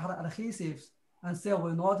don't have adhesives, and cell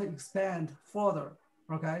will not expand further.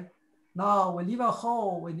 Okay, now we leave a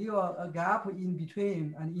hole, we leave a gap in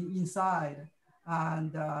between and inside,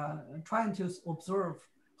 and trying to observe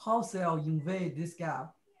how cell invade this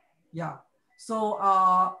gap. Yeah. So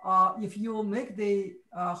if you make the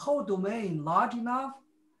whole domain large enough,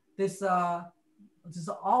 this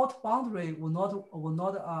out boundary will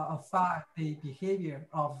not affect the behavior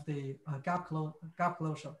of the gap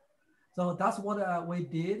closure. So that's what we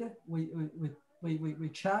did. We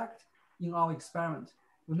checked in our experiment.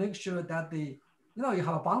 We make sure that you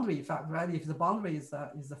have a boundary effect, right? If the boundary is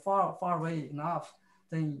far away enough,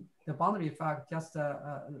 then the boundary effect just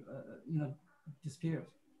disappears.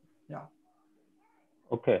 Yeah.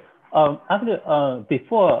 Okay. Actually,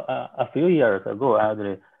 before a few years ago,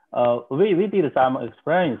 actually, we did some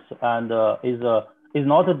experience, and it's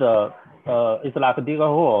not it's like a dig a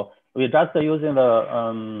hole. We're just using the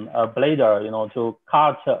a blader, to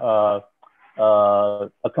cut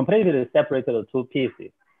a completely separated two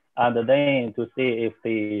pieces, and then to see if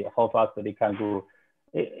how fast they can go.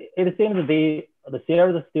 It seems the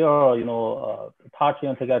cells still,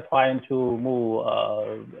 touching together, trying to move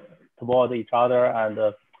toward each other, and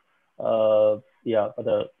yeah,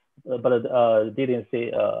 but didn't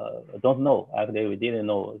see, don't know. Actually, we didn't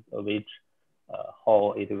know which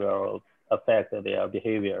how it will affect their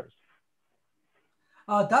behaviors.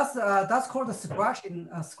 That's called a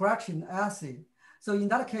scratching acid. So in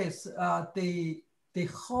that case, the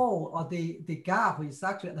hole or the gap is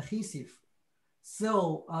actually adhesive.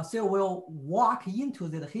 So cell will walk into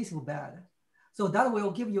the adhesive bed. So that will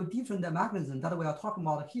give you different mechanisms that we are talking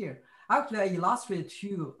about here. Actually, I illustrate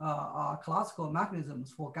two classical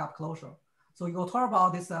mechanisms for gap closure. So you talk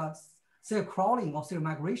about this cell crawling or cell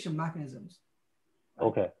migration mechanisms.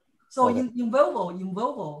 Okay. So okay. in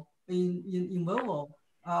vivo,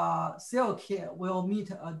 cell will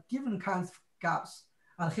meet different kinds of gaps,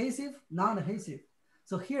 adhesive, non-adhesive.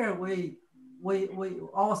 So here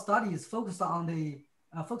our study is focused on the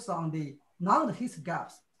non-adhesive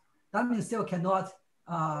gaps. That means cell cannot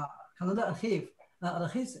adherent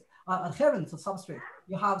to substrate.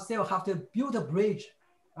 Cell have to build a bridge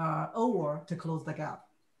over to close the gap.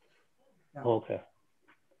 Yeah. Okay.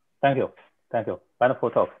 Thank you. Wonderful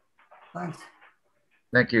talk. Thanks.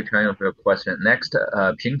 Thank you, Chang, for your question. Next,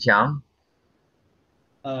 Ping Qiang.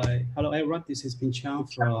 Hello, everyone. This is Ping Qiang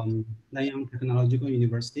from Nanyang Technological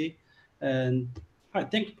University. And hi,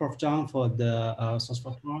 thank you, Prof. Zhang, for the source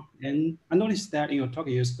talk. And I noticed that in your talk,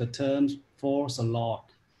 you used the term force a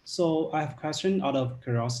lot. So I have a question out of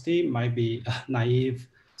curiosity, might be naive.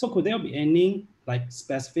 So could there be any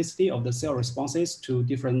specificity of the cell responses to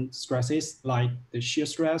different stresses, like the shear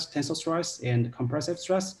stress, tensile stress, and compressive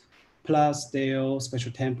stress, plus their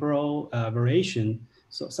spatiotemporal variation?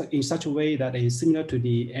 So in such a way that is similar to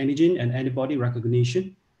the antigen and antibody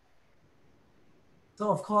recognition? So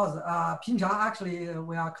of course, Ping Qiang, actually,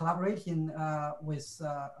 we are collaborating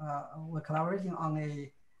we're collaborating on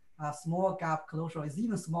a small gap closure. It's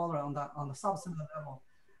even smaller on the subcellular level.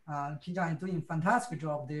 Ping Qiang is doing a fantastic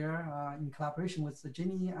job there in collaboration with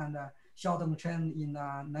Jimmy and Xiaodong Chen in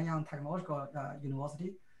Nanyang Technological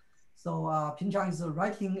University. So Ping Qiang is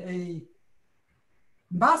writing a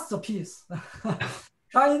masterpiece,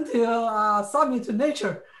 trying to submit to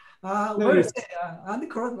Nature. Yeah.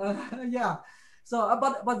 So,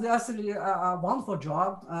 but actually a wonderful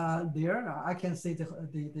job there. I can say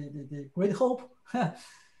the great hope.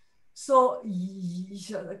 So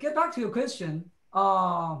get back to your question.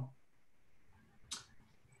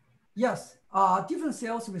 Yes, different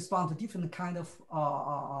cells respond to different kind of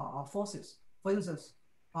forces. For instance,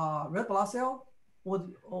 red blood cell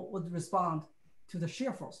would respond to the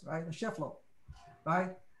shear force, right? The shear flow,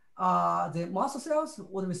 right? The muscle cells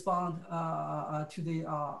would respond to the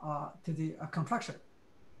contraction,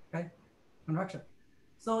 okay? Contraction.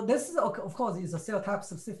 So this is, of course, is a cell type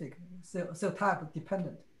specific, cell type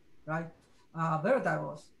dependent, right? Very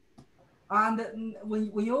diverse. And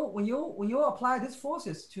when you apply these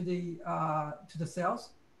forces to the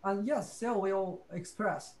cells, and yes, cell will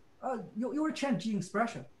express. You will change gene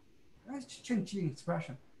expression, right? Change gene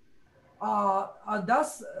expression.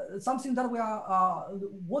 That's something that we are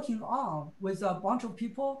working on with a bunch of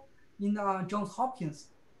people in Johns Hopkins,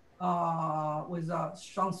 with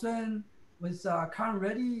Shang Sun, with Karen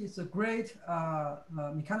Reddy. Is a great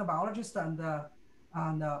mechanobiologist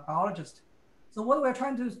and biologist. So what we're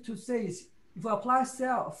trying to say is, if we apply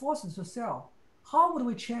forces to cell, how would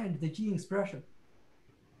we change the gene expression?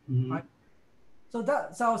 Mm-hmm. Right? So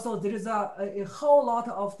there is a whole lot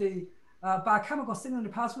of the biochemical signaling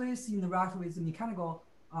pathways interact with the mechanical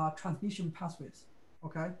transmission pathways.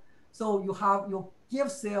 Okay, so you give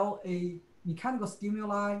cell a mechanical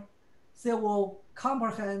stimuli, cell will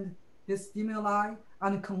comprehend this stimuli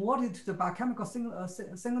and convert it to the biochemical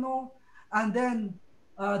signal, and then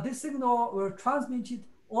this signal will transmit it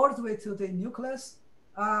all the way to the nucleus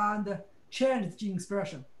and change the gene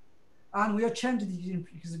expression. And we are changing the gene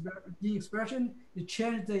expression. You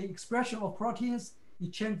change the expression of proteins.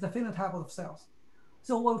 You change the phenotype of cells.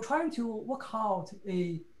 So we're trying to work out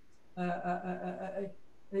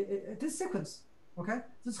this sequence. Okay,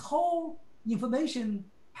 this whole information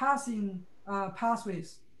passing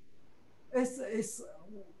pathways.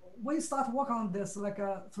 We started work on this like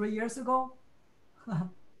 3 years ago,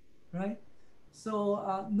 right?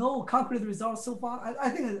 So no concrete results so far. I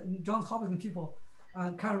think Johns Hopkins people,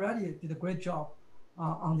 Karen Reddy did a great job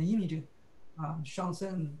on the imaging. Shang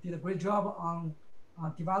Sun did a great job on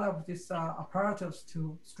develop this apparatus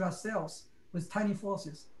to stress cells with tiny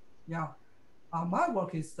forces. Yeah, my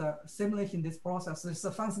work is simulating this process. It's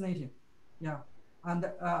fascinating. Yeah, and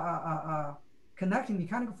connecting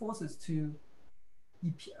mechanical forces to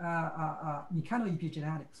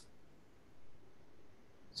mechano-epigenetics.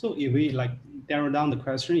 So if we narrow down the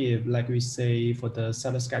question, if we say for the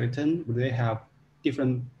cytoskeleton, would they have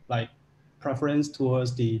different preference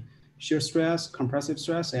towards the shear stress, compressive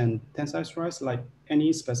stress, and tensile stress, like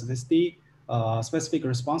any specificity, specific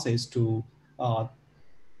responses to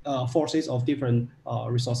forces of different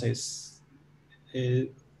resources?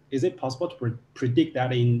 Is it possible to predict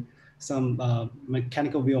that in some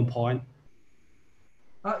mechanical viewpoint?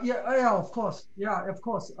 Yeah, of course. Yeah, of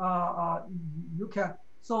course. You can.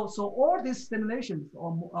 So all these simulations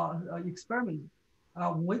or experiments,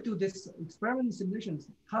 when we do this experiment simulations,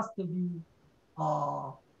 has to be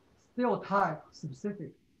cell type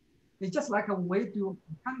specific. It's just like a way to do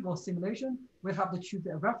mechanical simulation, we have to choose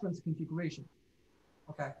a reference configuration.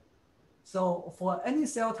 Okay. So for any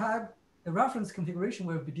cell type, the reference configuration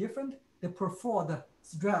will be different. The preferred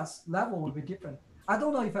stress level will be different. I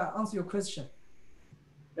don't know if I answer your question.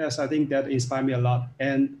 Yes, I think that inspired me a lot,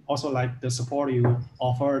 and also like the support you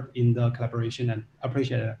offered in the collaboration, and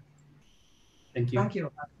appreciate it. Thank you. Thank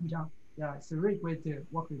you, Zhang. Yeah, it's really great to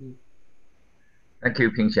work with you. Thank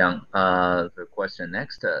you, Pingxiang. The question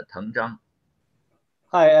next, Teng Zhang.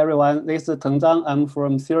 Hi, everyone. This is Teng Zhang. I'm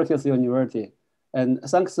from Syracuse University. And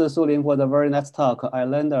thanks to Sulin for the very nice talk. I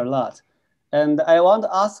learned a lot. And I want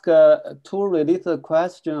to ask two related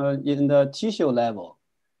questions in the tissue level.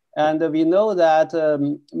 And we know that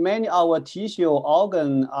many of our tissue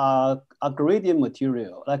organs are gradient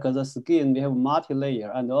material, like the skin, we have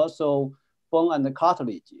multi-layer, and also bone and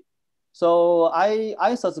cartilage. So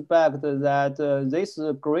I suspect that this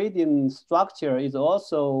gradient structure is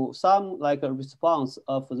also some like a response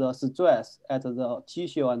of the stress at the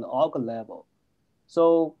tissue and organ level.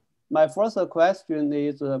 So my first question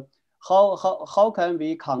is how can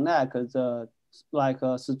we connect the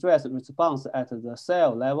stress response at the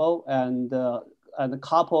cell level and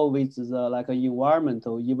couple with the like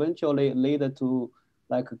environmental eventually lead to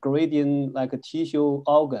like gradient like a tissue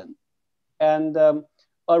organ. And a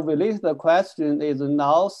related question is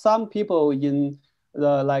now some people in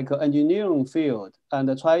the like engineering field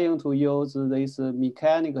and trying to use this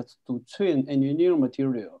mechanics to train engineering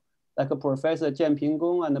material. Like Professor Jianping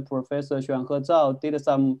Gong and Professor Xuanhe Zhao did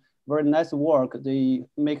some very nice work. They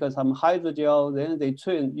make some hydrogel, then they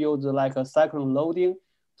use like a cyclone loading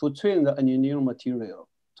to train the engineering material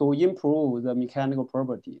to improve the mechanical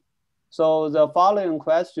property. So the following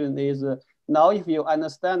question is, now if you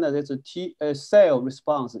understand that it's a cell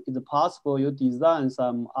response, is it possible you design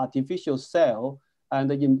some artificial cell and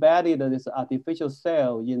embedded this artificial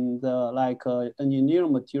cell in the like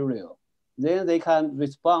engineering material? Then they can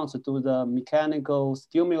respond to the mechanical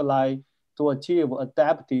stimuli to achieve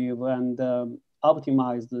adaptive and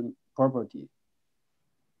optimized property.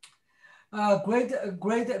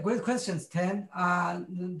 Great questions, Teng.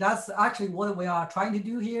 That's actually what we are trying to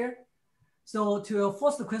do here. So to your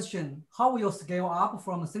first question, how will you scale up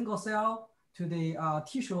from a single cell to the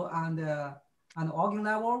tissue and organ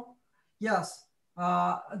level? Yes,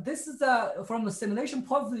 this is from the simulation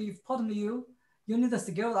point of view, you need to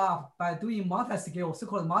scale up by doing multi-scale,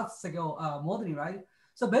 so-called multi-scale modeling, right?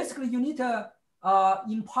 So basically you need to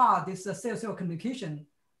impart this cell-cell communication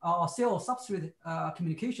or cell substrate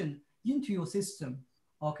communication into your system,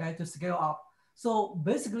 okay, to scale up. So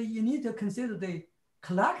basically you need to consider the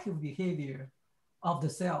collective behavior of the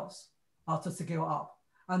cells to scale up.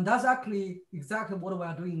 And that's actually exactly what we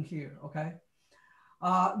are doing here, okay?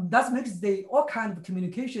 That makes all kinds of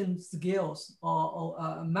communication skills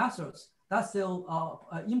or methods that still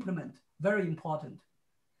implement very important.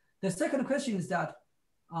 The second question is that,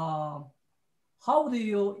 is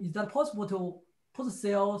that possible to put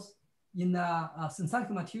cells in synthetic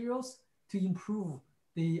materials to improve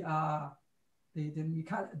the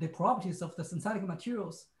properties of the synthetic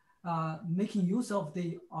materials, making use of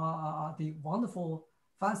the wonderful,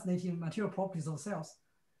 fascinating material properties of cells?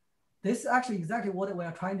 This is actually exactly what we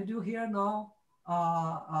are trying to do here now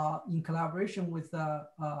in collaboration with a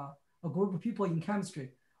group of people in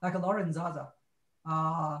chemistry, like Laura and Zaza.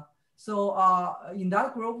 So in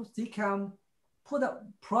that group, they can put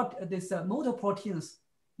this motor proteins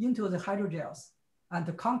into the hydrogels and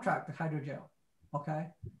to contract the hydrogel, okay?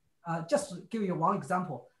 Just to give you one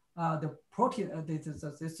example, the protein,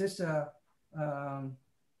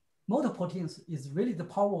 motor proteins is really the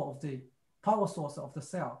power source of the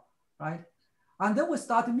cell, right? And then we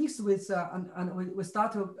start to mix with, and we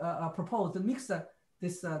start to propose to mix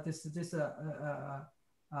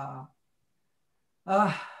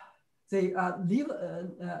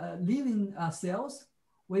living cells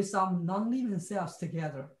with some non-living cells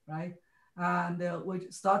together, right? And we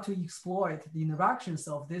start to exploit the interactions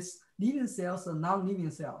of these living cells and non-living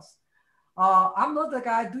cells. I'm not the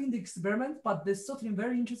guy doing the experiment, but this is certainly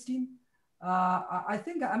very interesting. I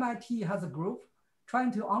think MIT has a group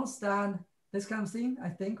trying to understand this kind of thing. I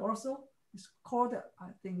think also it's called, I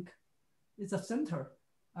think it's a center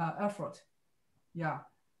effort. Yeah,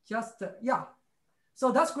 yeah.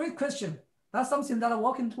 So that's a great question. That's something that I'm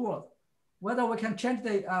working toward, whether we can change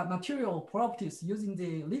the material properties using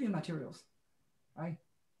the living materials, right?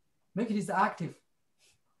 Make it active,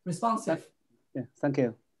 responsive. Yeah, thank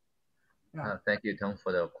you. Yeah. Thank you, Teng,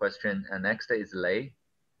 for the question. And next is Lei.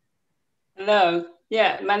 Hello.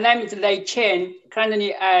 Yeah, my name is Lei Chen.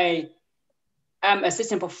 Currently, I am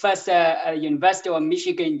assistant professor at the University of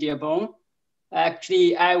Michigan in Dearborn.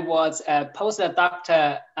 Actually, I was a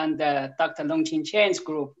postdoctor under Dr. Longqing Chen's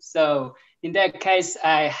group. So in that case,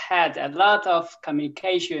 I had a lot of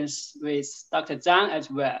communications with Dr. Zhang as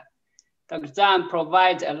well. Dr. Zhang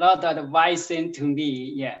provided a lot of advice to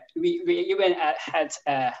me. Yeah, we even had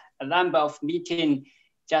a number of meetings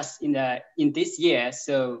just in this year.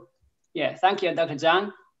 So yeah, thank you, Dr.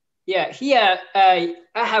 Zhang. Yeah, here I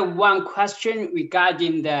have one question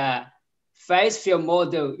regarding the phase field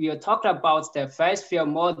model. You talked about the phase field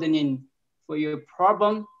modeling for your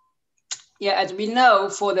problem. Yeah, as we know,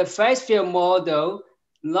 for the phase field model,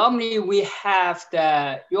 normally we have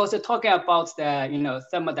you're also talking about the,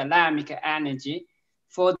 thermodynamic energy.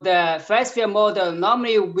 For the phase field model,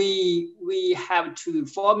 normally we have to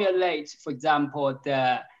formulate, for example,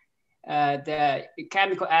 the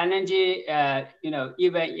chemical energy,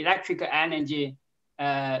 even electrical energy,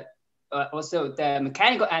 also the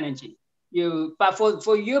mechanical energy. But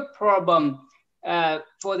for your problem,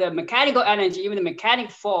 for the mechanical energy, even the mechanic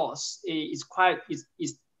force is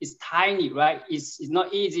tiny, right? It's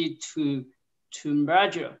not easy to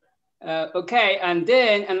measure. Okay, and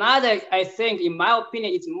then another, I think, in my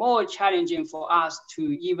opinion, it's more challenging for us to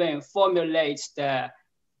even formulate the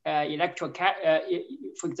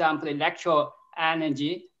for example, electro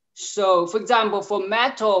energy. So, for example, for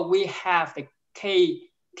metal, we have the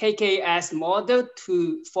KKS model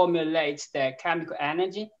to formulate the chemical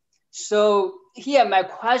energy. So here, my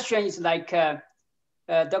question is like, Dr.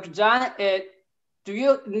 Zhang, do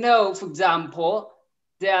you know, for example,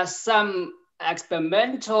 there are some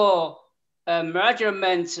experimental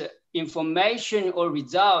measurement information or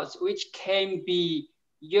results which can be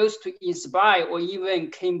used to inspire or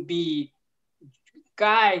even can be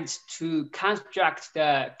guides to construct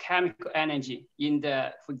the chemical energy in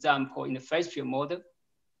for example, in the phase field model?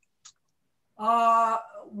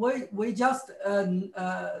 We just,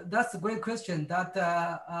 that's a great question. That,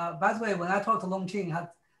 by the way, when I talked to Longqing,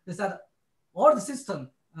 they said, all the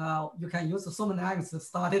system, you can use so many times to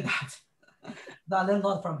study that. I learned a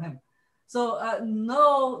lot from him. So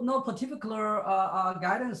no particular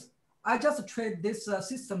guidance. I just treat this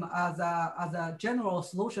system as a general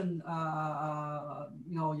solution,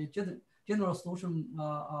 general solution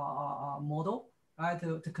model, right?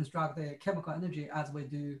 To construct the chemical energy as we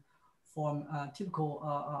do from typical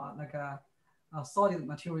solid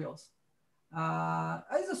materials.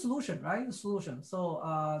 It's a solution, right? A solution. So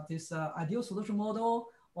this ideal solution model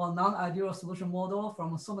or non-ideal solution model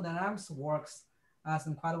from thermodynamics works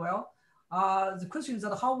quite well. The question is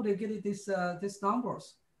that how would they get these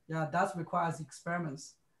numbers? Yeah, that requires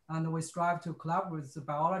experiments, and we strive to collaborate with the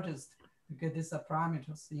biologists to get these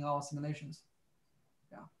parameters in our simulations.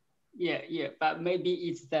 Yeah, but maybe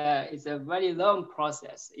it's a very long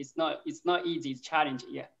process. It's not easy. It's challenging.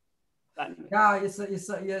 Yeah. Yeah, yes.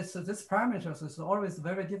 This parameters is always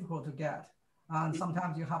very difficult to get, and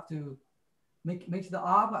sometimes you have to make it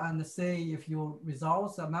up and say if your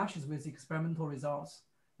results matches with experimental results,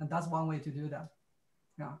 and that's one way to do that.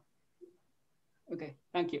 Yeah. Okay,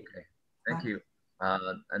 thank you. Okay, thank you.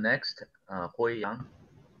 Next, Hui Yang.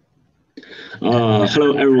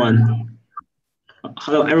 Hello, everyone.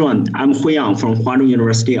 I'm Hui Yang from Huazhong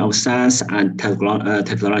University of Science and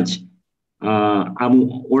Technology.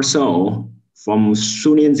 I'm also from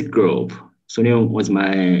Sulin's group. Sulin was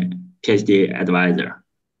my PhD advisor.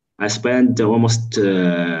 I spent almost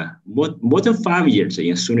more than 5 years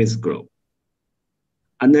in Sulin's group.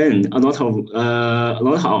 And then a lot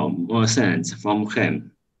of sense from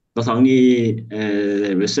him, not only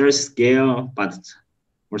the research scale, but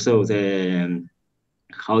also the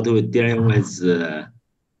how to deal with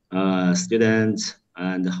students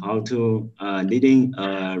and how to leading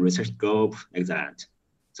a research group like that.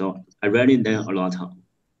 So I really learned a lot.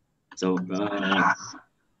 So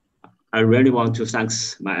I really want to thank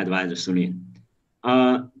my advisor Sulin,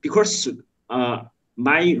 because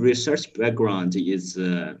my research background is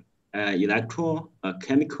electro,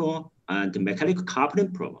 chemical, and mechanical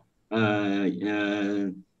coupling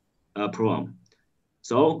problem.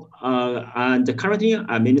 So, and currently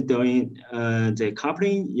I'm doing the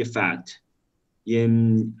coupling effect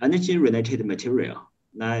in energy-related material,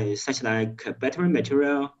 such like battery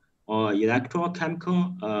material or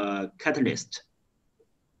electrochemical catalyst.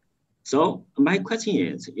 So my question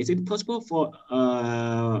is it possible for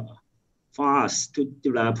us to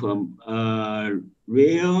develop a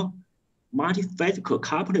real multi-physical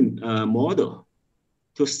coupling model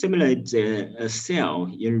to simulate the cell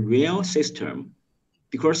in real system?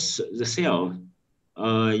 Because the cell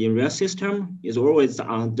in real system is always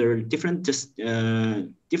under different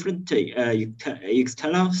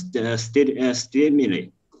external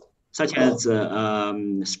stimuli, such as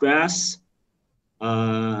stress,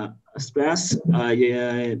 stress,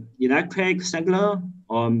 electric signal,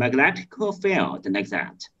 or magnetic field like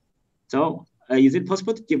that. So is it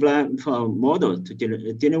possible to develop a model to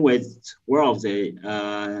dealing with all of the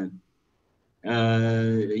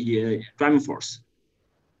driving force?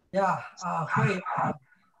 Yeah,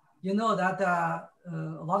 you know that a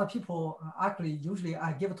lot of people actually, usually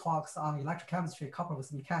I give talks on electrochemistry coupled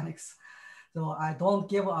with mechanics. So I don't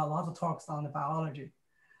give a lot of talks on the biology.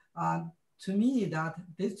 To me, that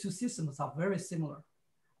these two systems are very similar.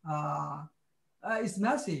 It's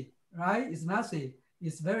messy, right? It's messy.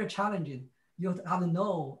 It's very challenging. You have to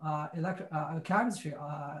know chemistry,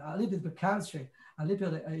 a little bit of chemistry, a little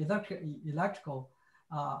bit electrical.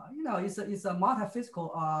 You know, it's a multi-physical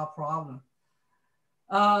problem.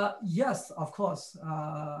 Yes, of course.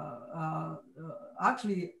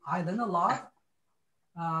 Actually, I learned a lot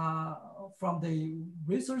from the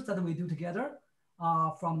research that we do together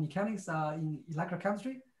from mechanics in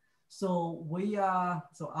electrochemistry. So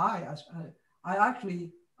I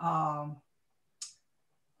actually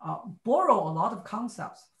borrow a lot of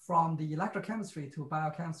concepts from the electrochemistry to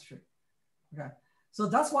biochemistry. Okay, so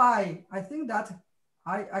that's why I think that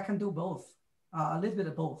I can do both, a little bit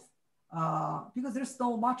of both, because there's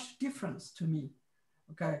so much difference to me.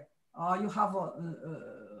 Okay, you have a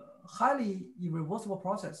highly irreversible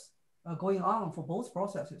process going on for both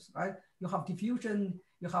processes, right? You have diffusion,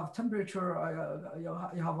 you have temperature,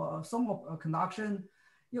 you have some conduction,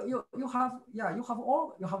 you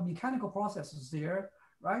have mechanical processes there,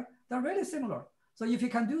 right? They're really similar. So if you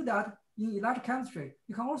can do that in electrochemistry,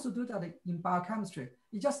 you can also do that in biochemistry.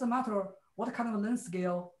 It's just a matter of what kind of length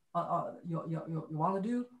scale you want to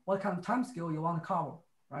do, what kind of time scale you want to cover,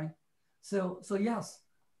 right? So yes,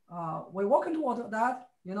 we're working toward that,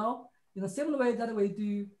 you know, in a similar way that we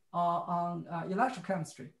do on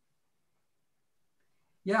electrochemistry.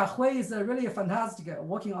 Yeah, Hui is really fantastic at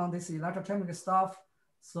working on this electrochemical stuff.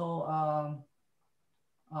 So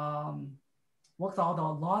worked out a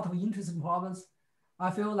lot of interesting problems.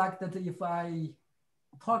 I feel like that if I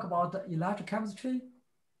talk about electrochemistry,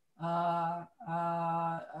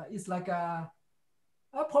 it's like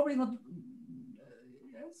probably not.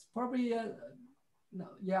 It's probably no,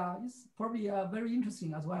 yeah, it's probably very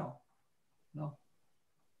interesting as well. No.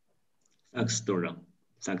 Thanks, Dora.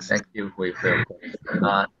 Thanks. Thank you, Hui, for your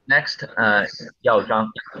question. Next, Yao Zhang.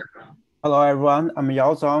 Hello, everyone. I'm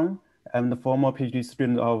Yao Zhang. I'm the former PhD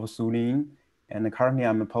student of Sulin, and currently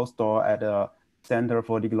I'm a postdoc at the Center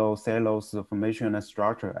for Lignocellulose Formation and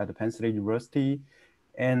Structure at Penn State University.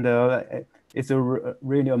 And it's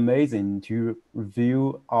really amazing to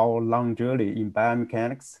review our long journey in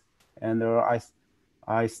biomechanics. And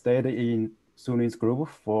I stayed in Sulin's group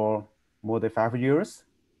for more than 5 years.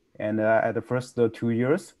 And at the first 2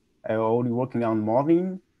 years, I was only working on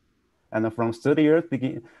modeling. And from third year,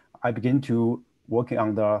 I began to working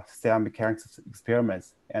on the cell mechanics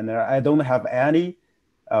experiments. And I don't have any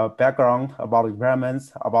background about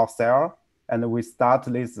experiments about cell. And we start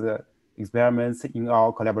these experiments in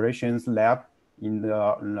our collaborations lab in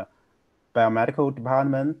the biomedical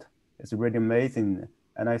department. It's really amazing.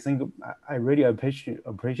 And I think I really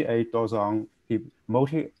appreciate those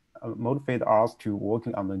motivate us to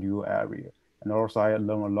working on the new area. And also I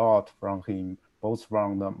learn a lot from him, both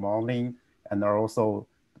from the modeling and also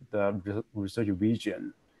the research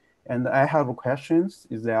vision. And I have questions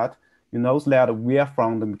is that, you know, that we are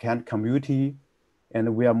from the mechanics community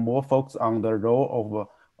and we are more focused on the role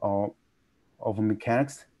of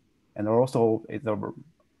mechanics and also it's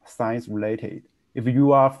science related. If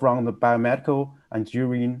you are from the biomedical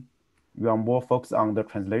engineering, you are more focused on the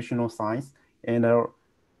translational science, and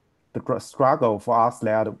the struggle for us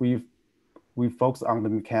that we focus on the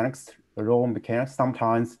mechanics, the raw mechanics.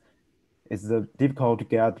 Sometimes it's difficult to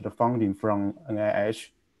get the funding from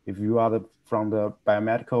NIH. If you are from the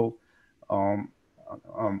biomedical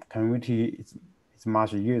community, it's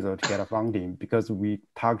much easier to get funding because we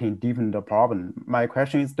targeting different problem. My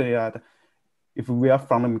question is that if we are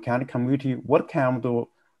from the mechanical community, what kind of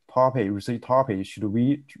research topic should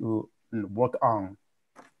we work on?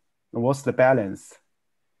 What's the balance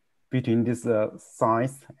between this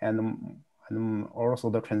science and also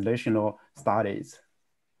the translational studies?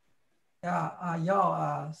 Yeah,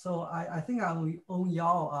 Yao, so I think I will owe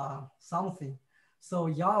Yao something. So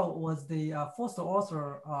Yao was the first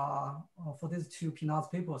author for these two PNAS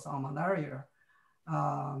papers on malaria,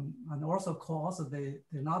 and also co-authored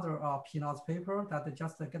another PNAS paper that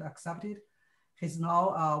just get accepted. He's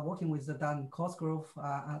now working with the Dan Cosgrove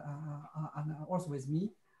and also with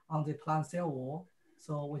me on the plant cell wall.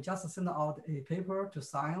 So we just sent out a paper to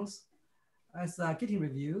Science. It's getting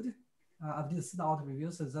reviewed. I did send out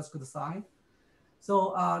reviews, so that's a good sign.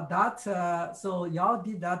 So so y'all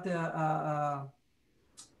did that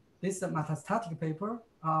this metastatic paper.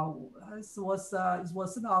 It was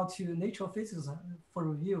sent out to Nature Physics for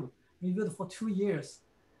reviewed for 2 years.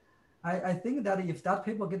 I think that if that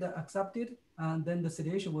paper get accepted, then the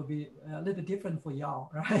situation will be a little bit different for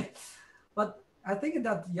y'all, right? But I think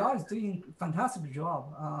that y'all is doing a fantastic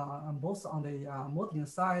job both on the modeling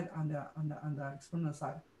side and the experimental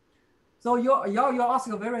side. So you're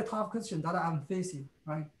asking a very tough question that I'm facing,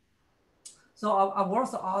 right? So I've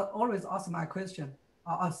also always asked my question,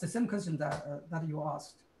 the same question that you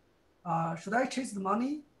asked. Should I chase the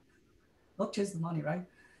money? Not chase the money, right?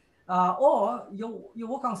 Or you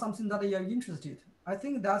work on something that you're interested. I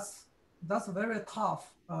think that's a very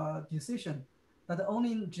tough decision that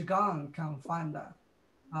only Zhigang can find that.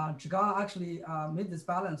 Zhigang actually made this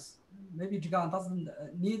balance. Maybe Zhigang doesn't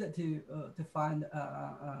need to find,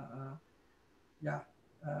 yes,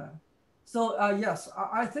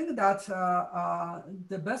 I think that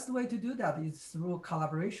the best way to do that is through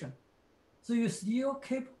collaboration. So you still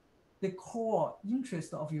keep the core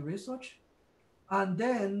interest of your research, and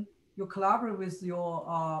then you collaborate with your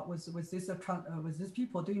with these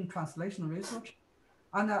people doing translational research,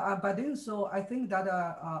 and by doing so, I think that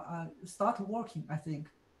start working. I think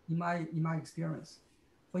in my experience,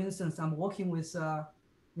 for instance, I'm working with Dan.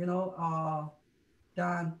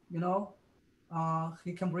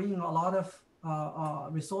 He can bring a lot of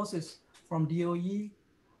resources from DOE.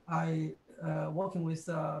 I working with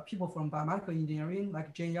people from biomedical engineering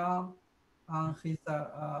like Jay Yang. He's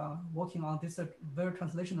working on this very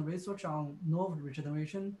translational research on nerve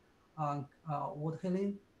regeneration, wound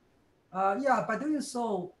healing. By doing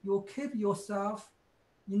so, you keep yourself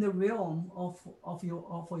in the realm of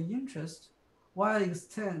your interest, while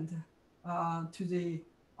extend to the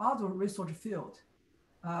other research field.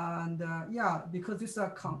 And because this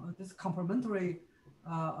complementary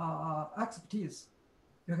expertise,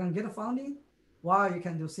 you can get funding while you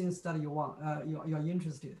can do things that you want, you're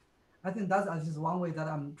interested. I think that is one way that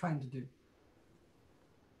I'm trying to do.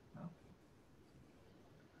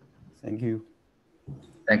 Thank you.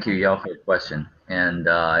 Thank you, Yao, for your question. And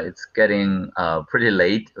it's getting pretty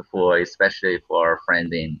late especially for our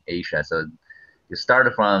friends in Asia. So you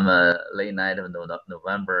started from late night of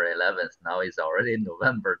November 11th. Now it's already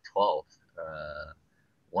November 12th,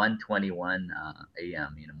 1:21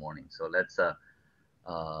 a.m. in the morning. So let's wrap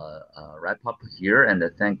up here and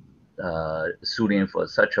thank Sulin for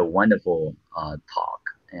such a wonderful talk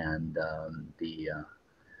and the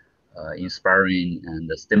inspiring and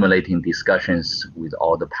the stimulating discussions with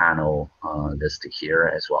all the panel listed here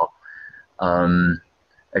as well.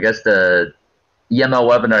 I guess the EML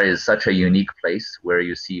webinar is such a unique place where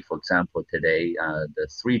you see, for example, today, the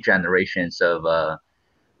 3 generations of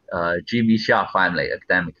Jimmy Xia family,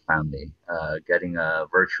 academic family, getting a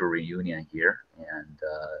virtual reunion here. And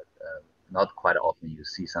not quite often you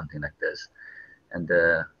see something like this. And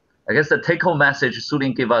I guess the take-home message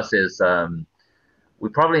Sulin gave us is we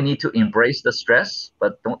probably need to embrace the stress,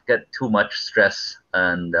 but don't get too much stress.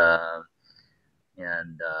 And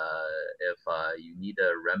if you need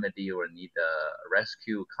a remedy or need a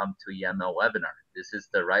rescue, come to EML webinar. This is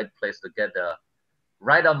the right place to get the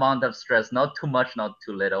right amount of stress, not too much, not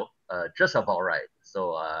too little, just about right.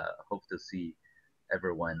 So hope to see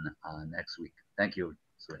everyone next week. Thank you,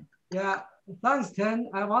 Sulin. Yeah, thanks, Teng.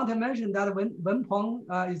 I want to mention that when Wenpeng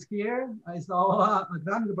is here, is our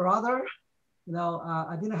academic brother.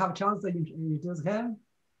 I didn't have a chance to introduce him.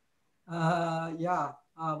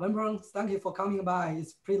 Wenpeng, thank you for coming by.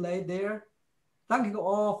 It's pretty late there. Thank you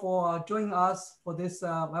all for joining us for this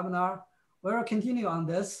webinar. We'll continue on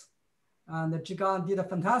this. And Zhigang did a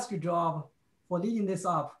fantastic job for leading this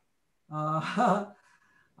up. Zhigang,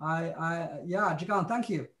 thank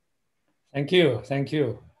you. Thank you. Thank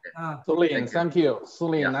you. Sulin, thank you.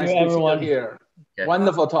 Sulin, nice to everyone. see you here. Okay.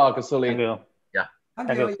 Wonderful talk, Sulin. Thank you. Yeah.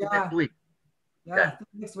 Thank you. Next week. Yeah,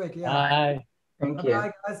 next week. Yeah. Bye. Thank you.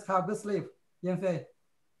 Bye, guys. Have good sleep. Yanfei.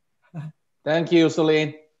 Thank you,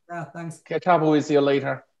 Sulin. Yeah, thanks. Catch up with you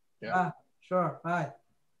later. Yeah, sure. Bye.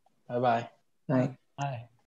 Bye-bye. Bye. Bye.